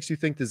expert, what makes you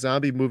think the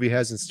zombie movie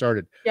hasn't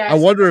started? I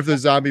wonder if the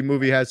zombie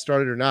movie has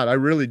started or not. I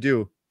really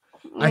do.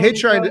 I hate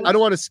trying to, I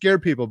don't want to scare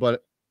people,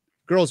 but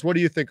girls, what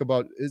do you think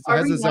about,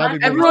 has the zombie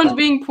movie Everyone's started?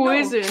 being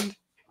poisoned. No.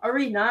 Are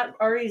we not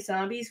already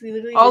zombies? We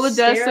literally all just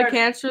the deaths, the at,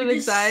 cancer, the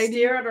anxiety,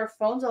 stare at our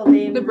phones all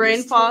day, and the we're brain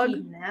just fog,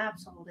 taking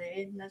naps all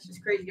day, and that's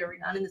just crazy. Are we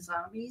not in the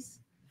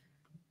zombies?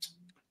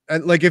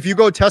 And like, if you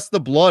go test the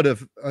blood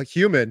of a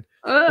human,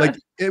 like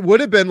it would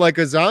have been like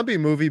a zombie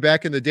movie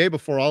back in the day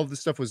before all of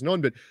this stuff was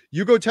known. But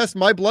you go test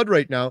my blood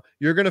right now,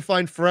 you're going to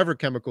find forever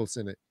chemicals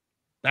in it.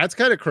 That's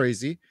kind of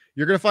crazy.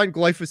 You're going to find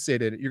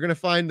glyphosate in it. You're going to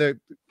find the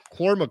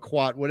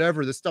chlormaquat,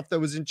 whatever, the stuff that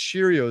was in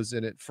Cheerios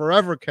in it,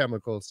 forever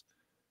chemicals.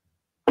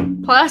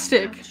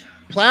 Plastics,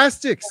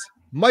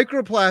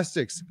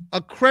 microplastics,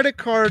 a credit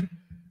card,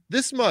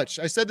 this much.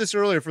 I said this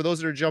earlier for those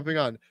that are jumping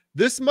on.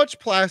 This much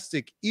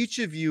plastic each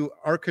of you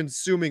are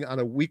consuming on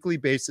a weekly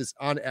basis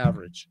on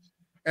average.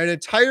 An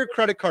entire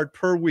credit card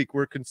per week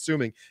we're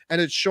consuming,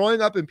 and it's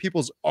showing up in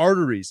people's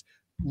arteries.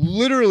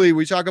 Literally,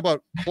 we talk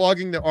about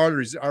clogging the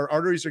arteries. Our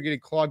arteries are getting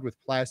clogged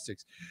with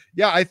plastics.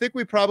 Yeah, I think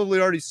we probably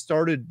already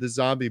started the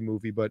zombie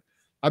movie, but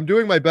I'm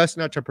doing my best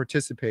not to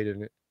participate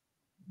in it.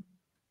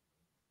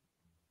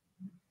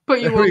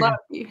 But you will not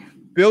be.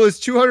 Bill is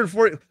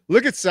 240.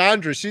 Look at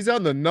Sandra. She's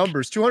on the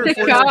numbers.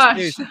 246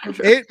 days.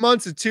 8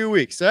 months and 2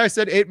 weeks. I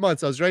said 8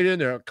 months. I was right in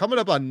there. Coming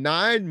up on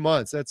 9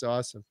 months. That's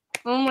awesome.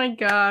 Oh my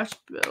gosh,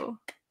 Bill.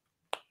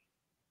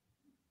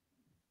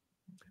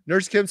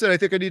 Nurse Kim said, I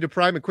think I need to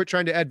prime and quit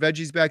trying to add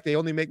veggies back. They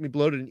only make me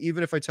bloated. And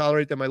even if I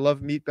tolerate them, I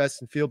love meat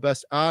best and feel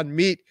best on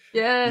meat.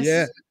 Yes.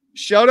 Yeah.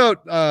 Shout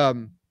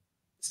out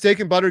Steak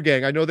and Butter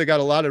Gang. I know they got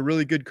a lot of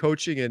really good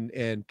coaching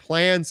and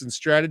plans and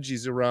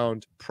strategies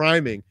around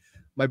priming.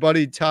 My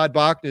buddy Todd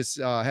Bachnis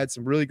had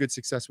some really good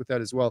success with that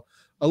as well.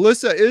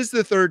 Alyssa is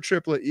the third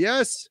triplet.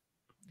 Yes.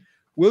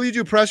 Will you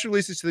do press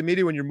releases to the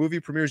media when your movie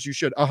premieres? You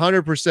should.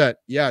 100%.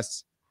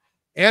 Yes.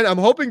 And I'm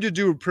hoping to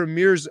do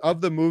premieres of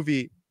the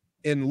movie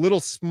in little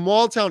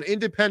small town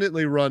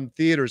independently run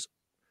theaters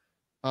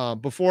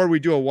before we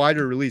do a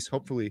wider release,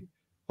 hopefully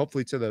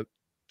to the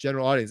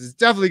general audience. It's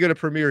definitely going to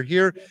premiere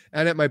here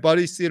and at my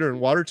buddy's theater in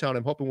Watertown.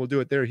 I'm hoping we'll do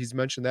it there. He's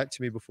mentioned that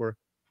to me before.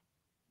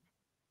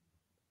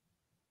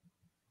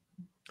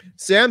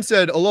 Sam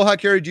said, aloha,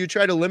 Kerry. Do you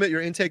try to limit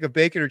your intake of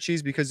bacon or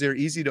cheese because they're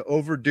easy to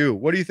overdo?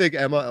 What do you think,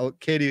 Emma?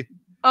 Katie?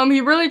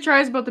 He really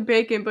tries about the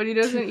bacon, but he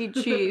doesn't eat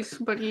cheese.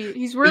 But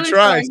he's really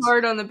trying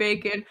hard on the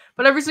bacon.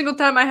 But every single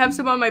time I have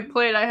some on my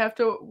plate, I have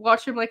to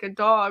watch him like a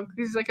dog.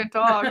 He's like a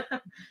dog.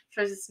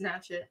 Tries to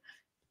snatch it.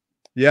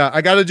 Yeah,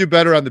 I got to do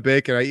better on the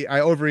bacon. I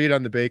overeat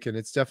on the bacon.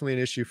 It's definitely an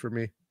issue for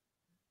me.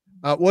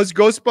 Was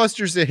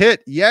Ghostbusters a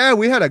hit? Yeah,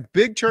 we had a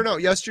big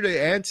turnout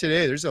yesterday and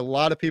today. There's a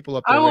lot of people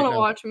up there. I want to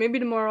watch it. Maybe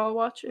tomorrow I'll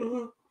watch it.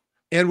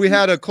 And we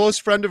had a close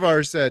friend of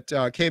ours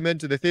that came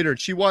into the theater, and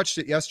she watched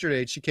it yesterday,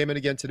 and she came in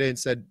again today and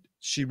said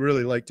she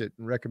really liked it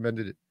and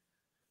recommended it.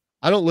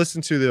 I don't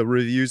listen to the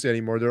reviews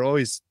anymore. They're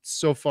always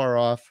so far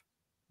off.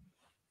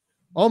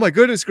 Oh my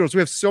goodness, girls. We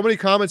have so many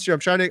comments here.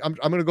 I'm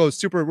going to go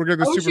super. We're going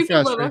to go super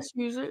fast. Let us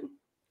use it.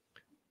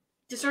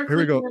 Just start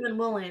clicking and then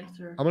we'll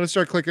answer. I'm going to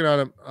start clicking on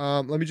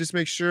them. Let me just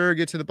make sure,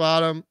 get to the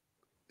bottom.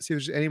 See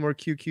if there's any more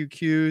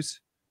QQQs.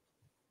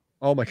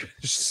 Oh my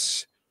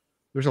gosh.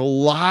 There's a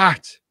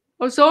lot.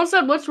 Oh, someone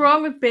said, what's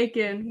wrong with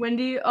bacon?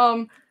 Wendy,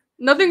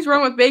 nothing's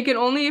wrong with bacon,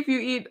 only if you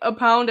eat a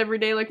pound every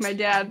day like my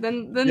dad.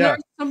 Then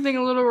there's something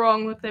a little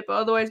wrong with it, but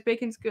otherwise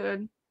bacon's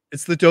good.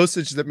 It's the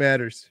dosage that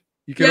matters.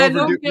 You can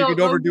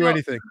overdo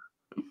anything.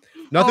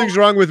 Nothing's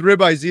wrong with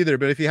ribeyes either,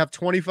 but if you have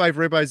 25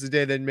 ribeyes a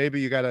day, then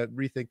maybe you got to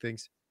rethink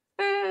things.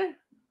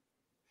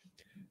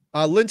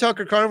 Lynn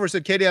Tucker Carnivore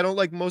said, Katie, I don't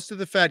like most of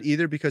the fat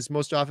either because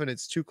most often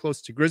it's too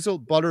close to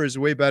grizzled. Butter is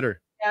way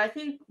better. Yeah, I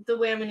think the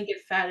way I'm going to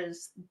get fat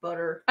is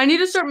butter. I need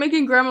to start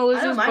making Grandma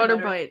Liz's butter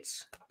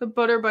bites. The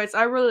butter bites.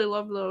 I really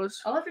love those.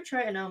 I'll have to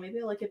try it now. Maybe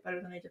I'll like it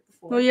better than I did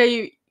before. Oh,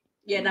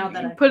 yeah, now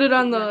that I put it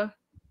on the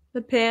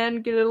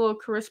pan, get it a little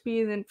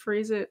crispy, and then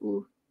freeze it.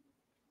 Ooh.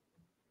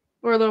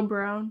 Or a little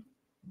brown.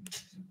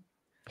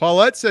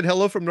 Paulette said,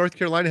 hello from North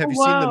Carolina. Have you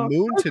seen the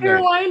moon North tonight?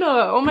 Carolina.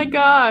 Oh, my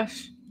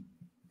gosh.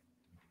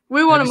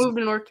 We want to move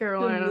to North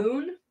Carolina. The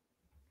moon?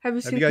 Have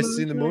you guys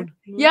seen the moon?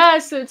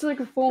 Yes, it's like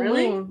a full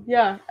Really? moon.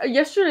 Yeah.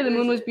 Yesterday the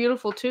moon was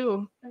beautiful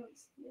too.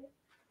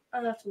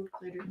 I'll have to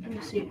look later. Let me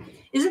see.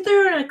 Isn't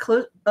there an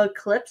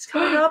eclipse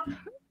coming up?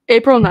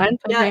 April 9th.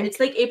 Yeah, it's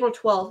like April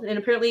 12th. And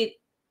apparently,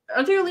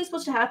 aren't they only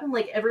supposed to happen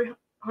like every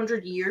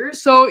 100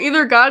 years? So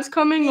either God's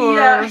coming or...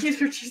 Yeah,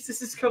 either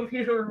Jesus is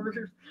coming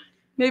or...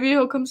 Maybe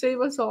he'll come save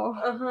us all.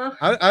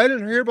 I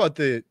didn't hear about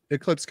the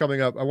eclipse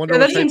coming up. I wonder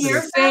that's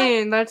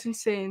insane. That's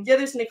insane. Yeah,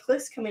 there's an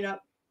eclipse coming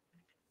up.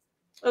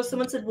 Oh,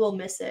 someone said we'll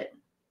miss it.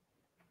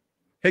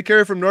 Hey,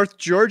 Kerry from North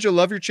Georgia.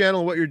 Love your channel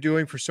and what you're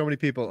doing for so many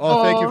people.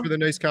 Oh, thank you for the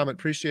nice comment.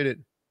 Appreciate it.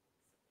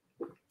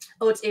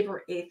 Oh, it's April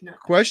 8th now.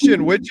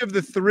 Question, which of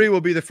the three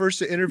will be the first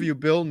to interview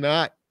Bill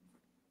Knott?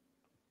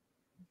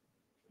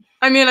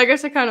 I mean, I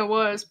guess I kind of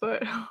was,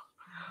 but...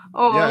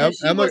 Oh, yeah,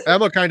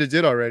 Emma kind of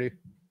did already.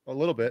 A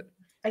little bit.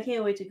 I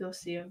can't wait to go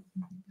see him.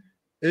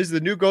 Is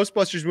the new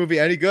Ghostbusters movie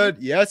any good?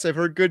 Yes, I've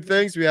heard good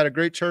things. We had a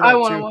great turnout. I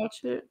want to watch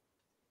it.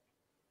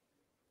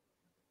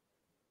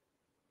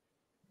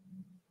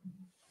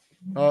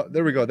 Oh,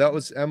 there we go. That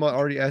was Emma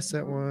already asked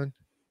that one.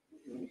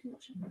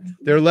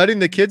 They're letting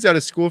the kids out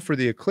of school for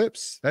the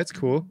eclipse. That's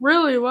cool.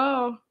 Really?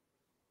 Wow.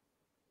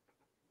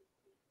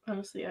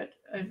 Honestly, I'd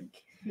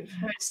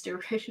stare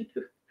right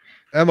into it.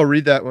 Emma,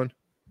 read that one.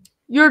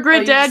 You're a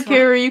great dad,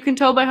 Kerry. You can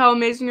tell by how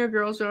amazing your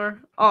girls are.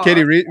 Aww.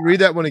 Katie, read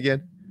that one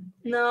again.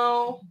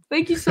 No.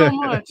 Thank you so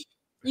much.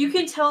 You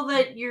can tell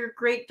that your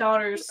great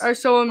daughters are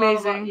so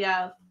amazing.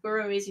 Yeah, we're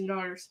amazing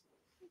daughters.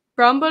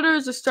 Brown butter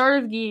is the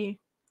start of ghee.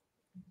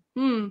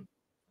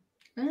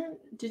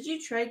 Did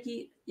you try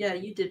ghee? Yeah,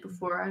 you did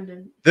before. I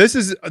didn't. This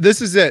is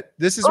it.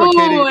 This is what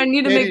Katie. Oh, I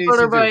need to make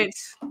butter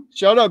bites.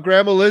 Shout out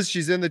Grandma Liz.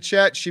 She's in the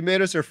chat. She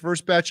made us our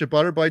first batch of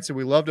butter bites, and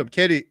we loved them.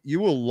 Katie, you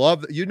will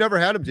love. You never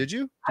had them, did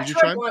you? Did you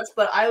try once,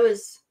 but I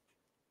was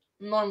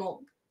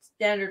normal.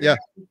 standard Yeah.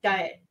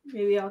 diet.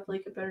 Maybe I'll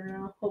like it better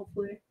now.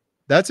 Hopefully.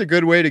 That's a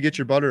good way to get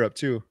your butter up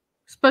too.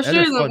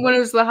 Especially fun. when it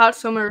was the hot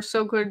summer, it's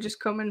so good. Just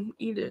come and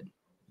eat it.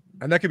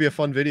 And that could be a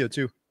fun video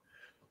too.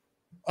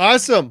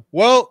 Awesome.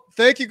 Well,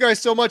 thank you guys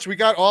so much. We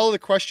got all of the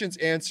questions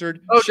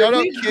answered. Oh, shout did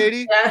out we?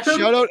 Katie. Yeah.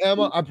 Shout out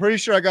Emma. I'm pretty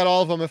sure I got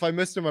all of them. If I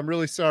missed them, I'm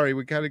really sorry.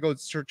 We gotta go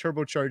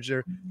turbocharge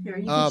there. Here,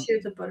 you can share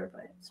the butter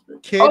bites.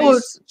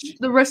 Katie's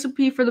The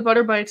recipe for the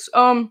butter bites.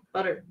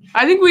 Butter.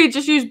 I think we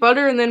just use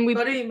butter and then we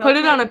Butter, you put melt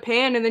it on a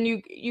pan and then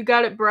you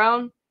got it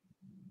brown.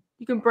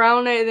 You can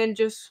brown it and then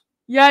just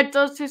it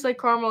does taste like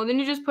caramel. And then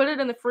you just put it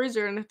in the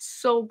freezer and it's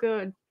so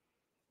good.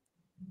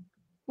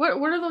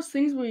 What are those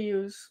things we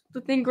use? The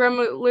thing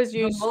Grandma Liz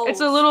used. It's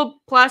a molds.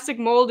 little plastic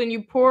mold and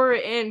you pour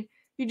it in.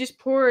 You just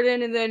pour it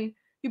in and then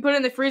you put it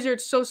in the freezer.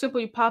 It's so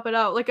simple. You pop it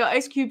out like an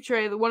ice cube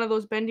tray, one of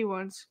those bendy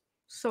ones.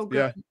 So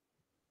good. Yeah.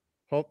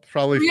 Hope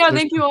probably. Yeah,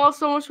 thank you all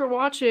so much for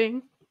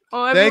watching.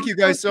 Oh, thank you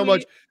guys so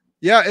much. sweet.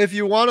 Yeah, if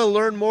you want to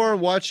learn more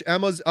and watch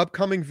Emma's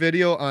upcoming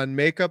video on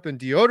makeup and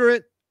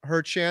deodorant,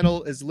 her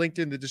channel is linked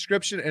in the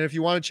description. And if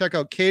you want to check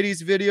out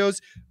Katie's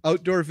videos,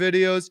 outdoor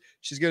videos,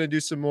 she's going to do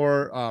some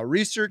more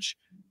research.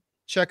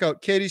 Check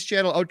out Katie's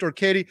channel, Outdoor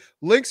Katie.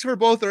 Links for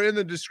both are in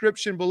the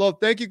description below.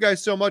 Thank you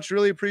guys so much.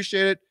 Really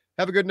appreciate it.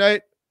 Have a good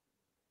night.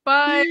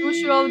 Bye. Wish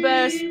you all the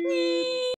best.